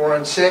for 4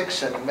 and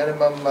 6 and a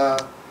minimum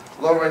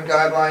low-rent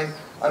guideline.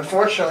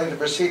 Unfortunately, the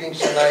proceedings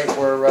tonight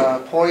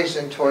were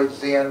poisoned towards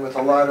the end with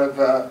a lot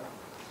of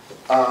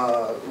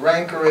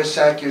rancorous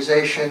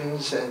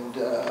accusations and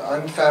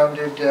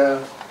unfounded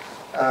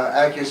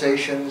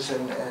accusations,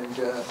 and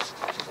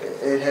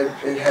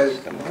it has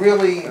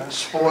really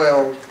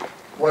spoiled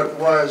what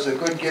was a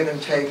good give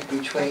and take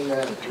between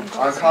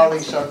our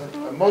colleagues,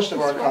 most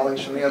of our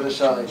colleagues from the other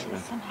side,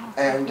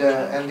 and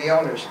the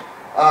owners.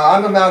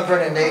 I'm a Mount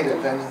Vernon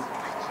native, and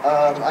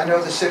I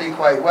know the city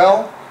quite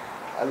well.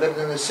 I lived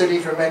in the city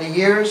for many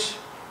years.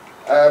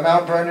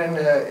 Mount Vernon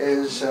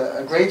is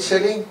a great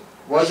city,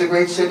 was a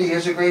great city,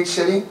 is a great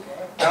city.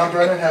 Mount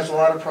Vernon has a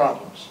lot of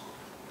problems.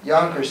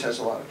 Yonkers has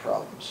a lot of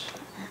problems.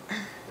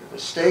 The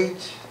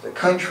state, the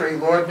country,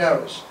 Lord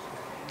knows.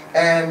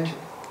 And,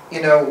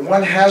 you know,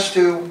 one has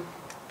to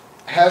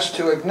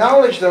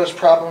acknowledge those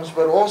problems,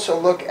 but also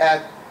look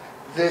at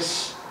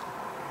this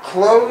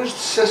closed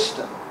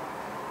system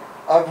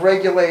of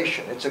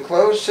regulation. It's a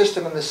closed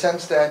system in the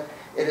sense that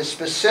it is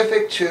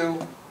specific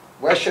to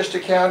Westchester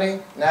County,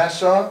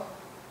 Nassau,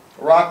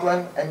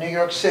 Rockland, and New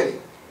York City.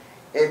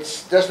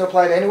 It doesn't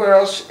apply to anywhere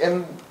else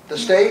in the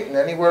state and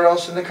anywhere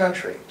else in the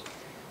country.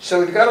 So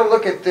we've got to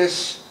look at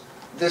this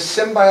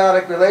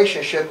symbiotic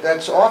relationship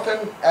that's often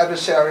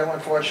adversarial,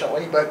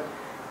 unfortunately, but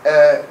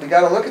we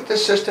got to look at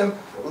this system,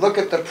 look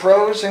at the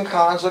pros and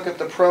cons, look at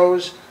the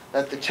pros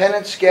that the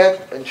tenants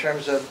get in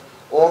terms of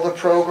all the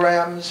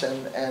programs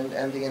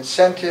and the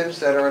incentives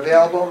that are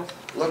available.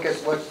 Look at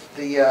what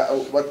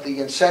the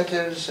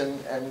incentives and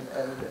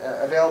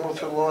available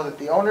through the law that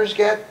the owners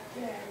get,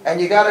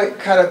 and you got to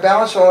kind of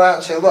balance it all out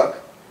and say, look,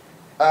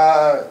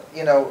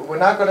 you know, we're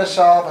not going to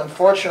solve,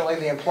 unfortunately,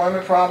 the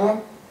employment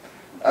problem.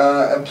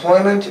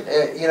 Employment,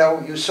 you know,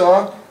 you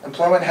saw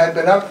employment had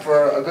been up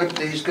for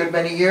these good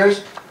many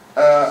years.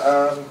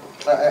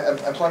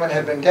 Employment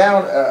had been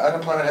down.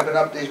 Unemployment had been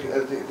up these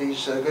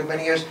good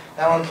many years.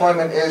 Now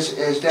unemployment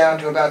is down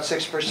to about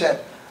 6%.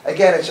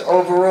 Again, it's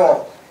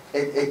overall.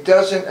 It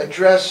doesn't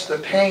address the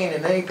pain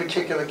in any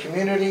particular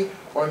community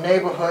or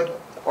neighborhood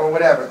or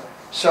whatever.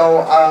 So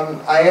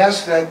I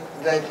ask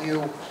that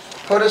you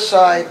put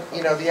aside,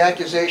 you know, the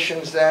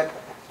accusations that,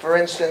 for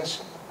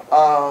instance,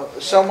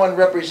 someone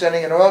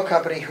representing an oil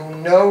company who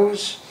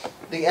knows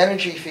the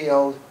energy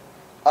field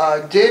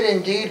did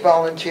indeed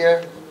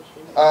volunteer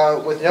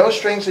with no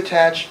strings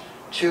attached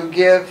to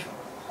give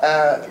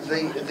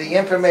the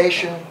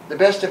information, the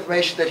best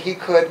information that he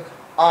could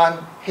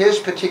on his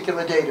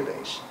particular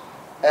database.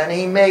 And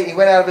he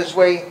went out of his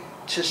way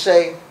to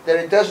say that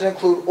it doesn't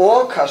include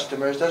all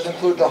customers, doesn't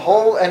include the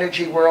whole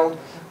energy world,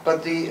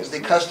 but the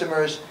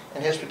customers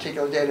in his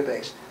particular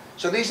database.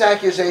 So these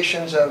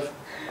accusations of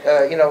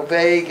you know,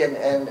 vague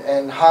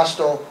and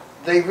hostile,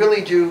 they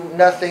really do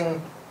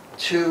nothing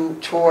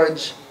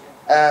towards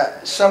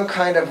some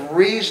kind of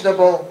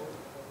reasonable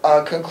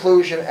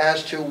conclusion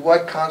as to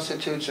what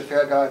constitutes a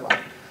fair guideline.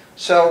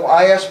 So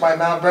I asked my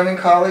Mount Vernon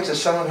colleagues,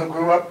 as someone who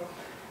grew up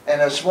in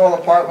a small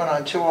apartment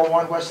on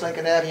 201 West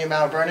Lincoln Avenue,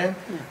 Mount Vernon,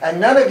 and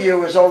none of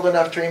you is old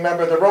enough to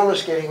remember the roller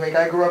skating rink.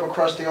 I grew up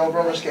across the old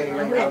roller skating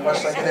rink on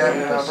West Lincoln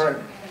Avenue, Mount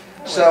Vernon.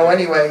 So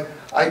anyway,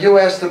 I do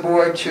ask the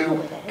board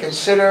to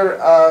consider,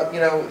 you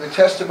know, the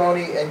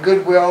testimony and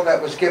goodwill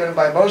that was given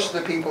by most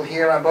of the people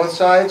here on both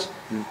sides,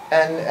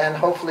 and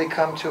hopefully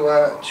come to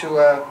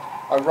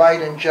a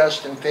right and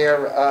just and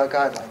fair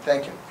guideline.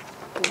 Thank you.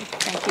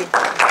 Thank you.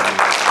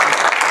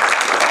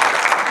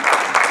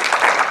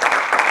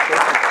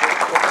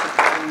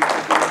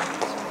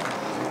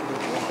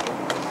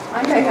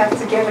 I may have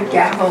to get a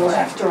gavel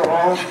after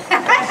all.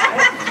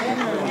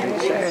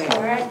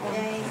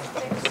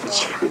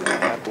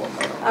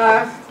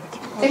 I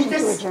think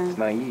this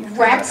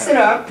wraps it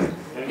up.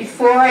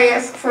 Before I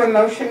ask for a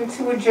motion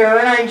to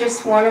adjourn, I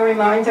just want to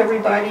remind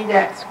everybody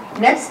that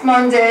next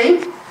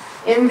Monday,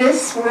 in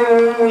this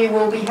room, we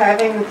will be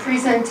having the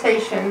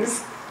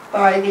presentations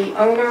by the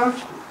owner,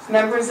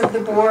 members of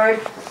the board,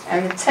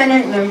 and the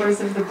tenant members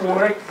of the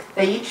board.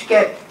 They each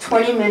get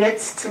 20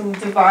 minutes to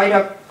divide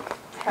up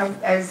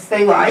as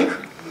they like.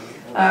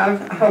 I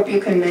hope you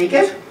can make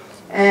it.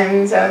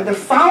 And the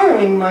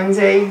following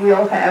Monday,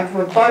 we'll have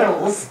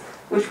rebuttals,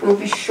 which will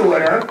be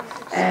shorter,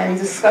 and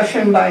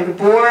discussion by the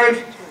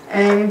board,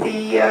 and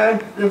the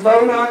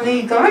vote on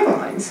the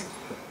guidelines.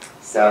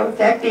 So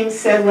that being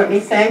said, let me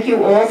thank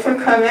you all for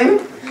coming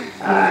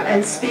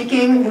and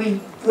speaking.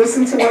 We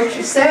listened to what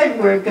you said.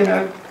 We're going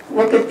to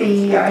look at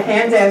the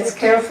handouts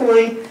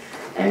carefully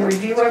and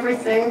review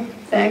everything.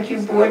 Thank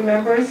you, board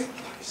members.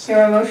 Is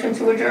there a motion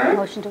to adjourn?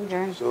 Motion to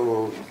adjourn. So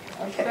moved.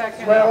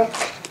 Okay. Well,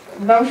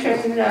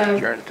 motion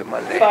Adjourn to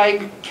Monday.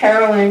 by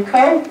Carolyn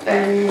Cope,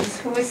 and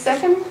who was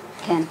second?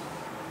 Ken.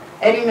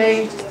 Eddie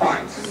Mae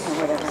Barnes.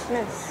 Or whatever.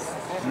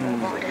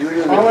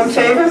 All in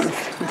favor?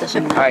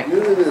 Aye.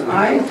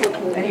 Aye.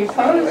 Any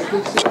opposed?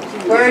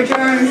 We're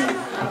adjourned.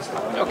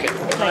 Okay.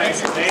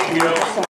 Thank you.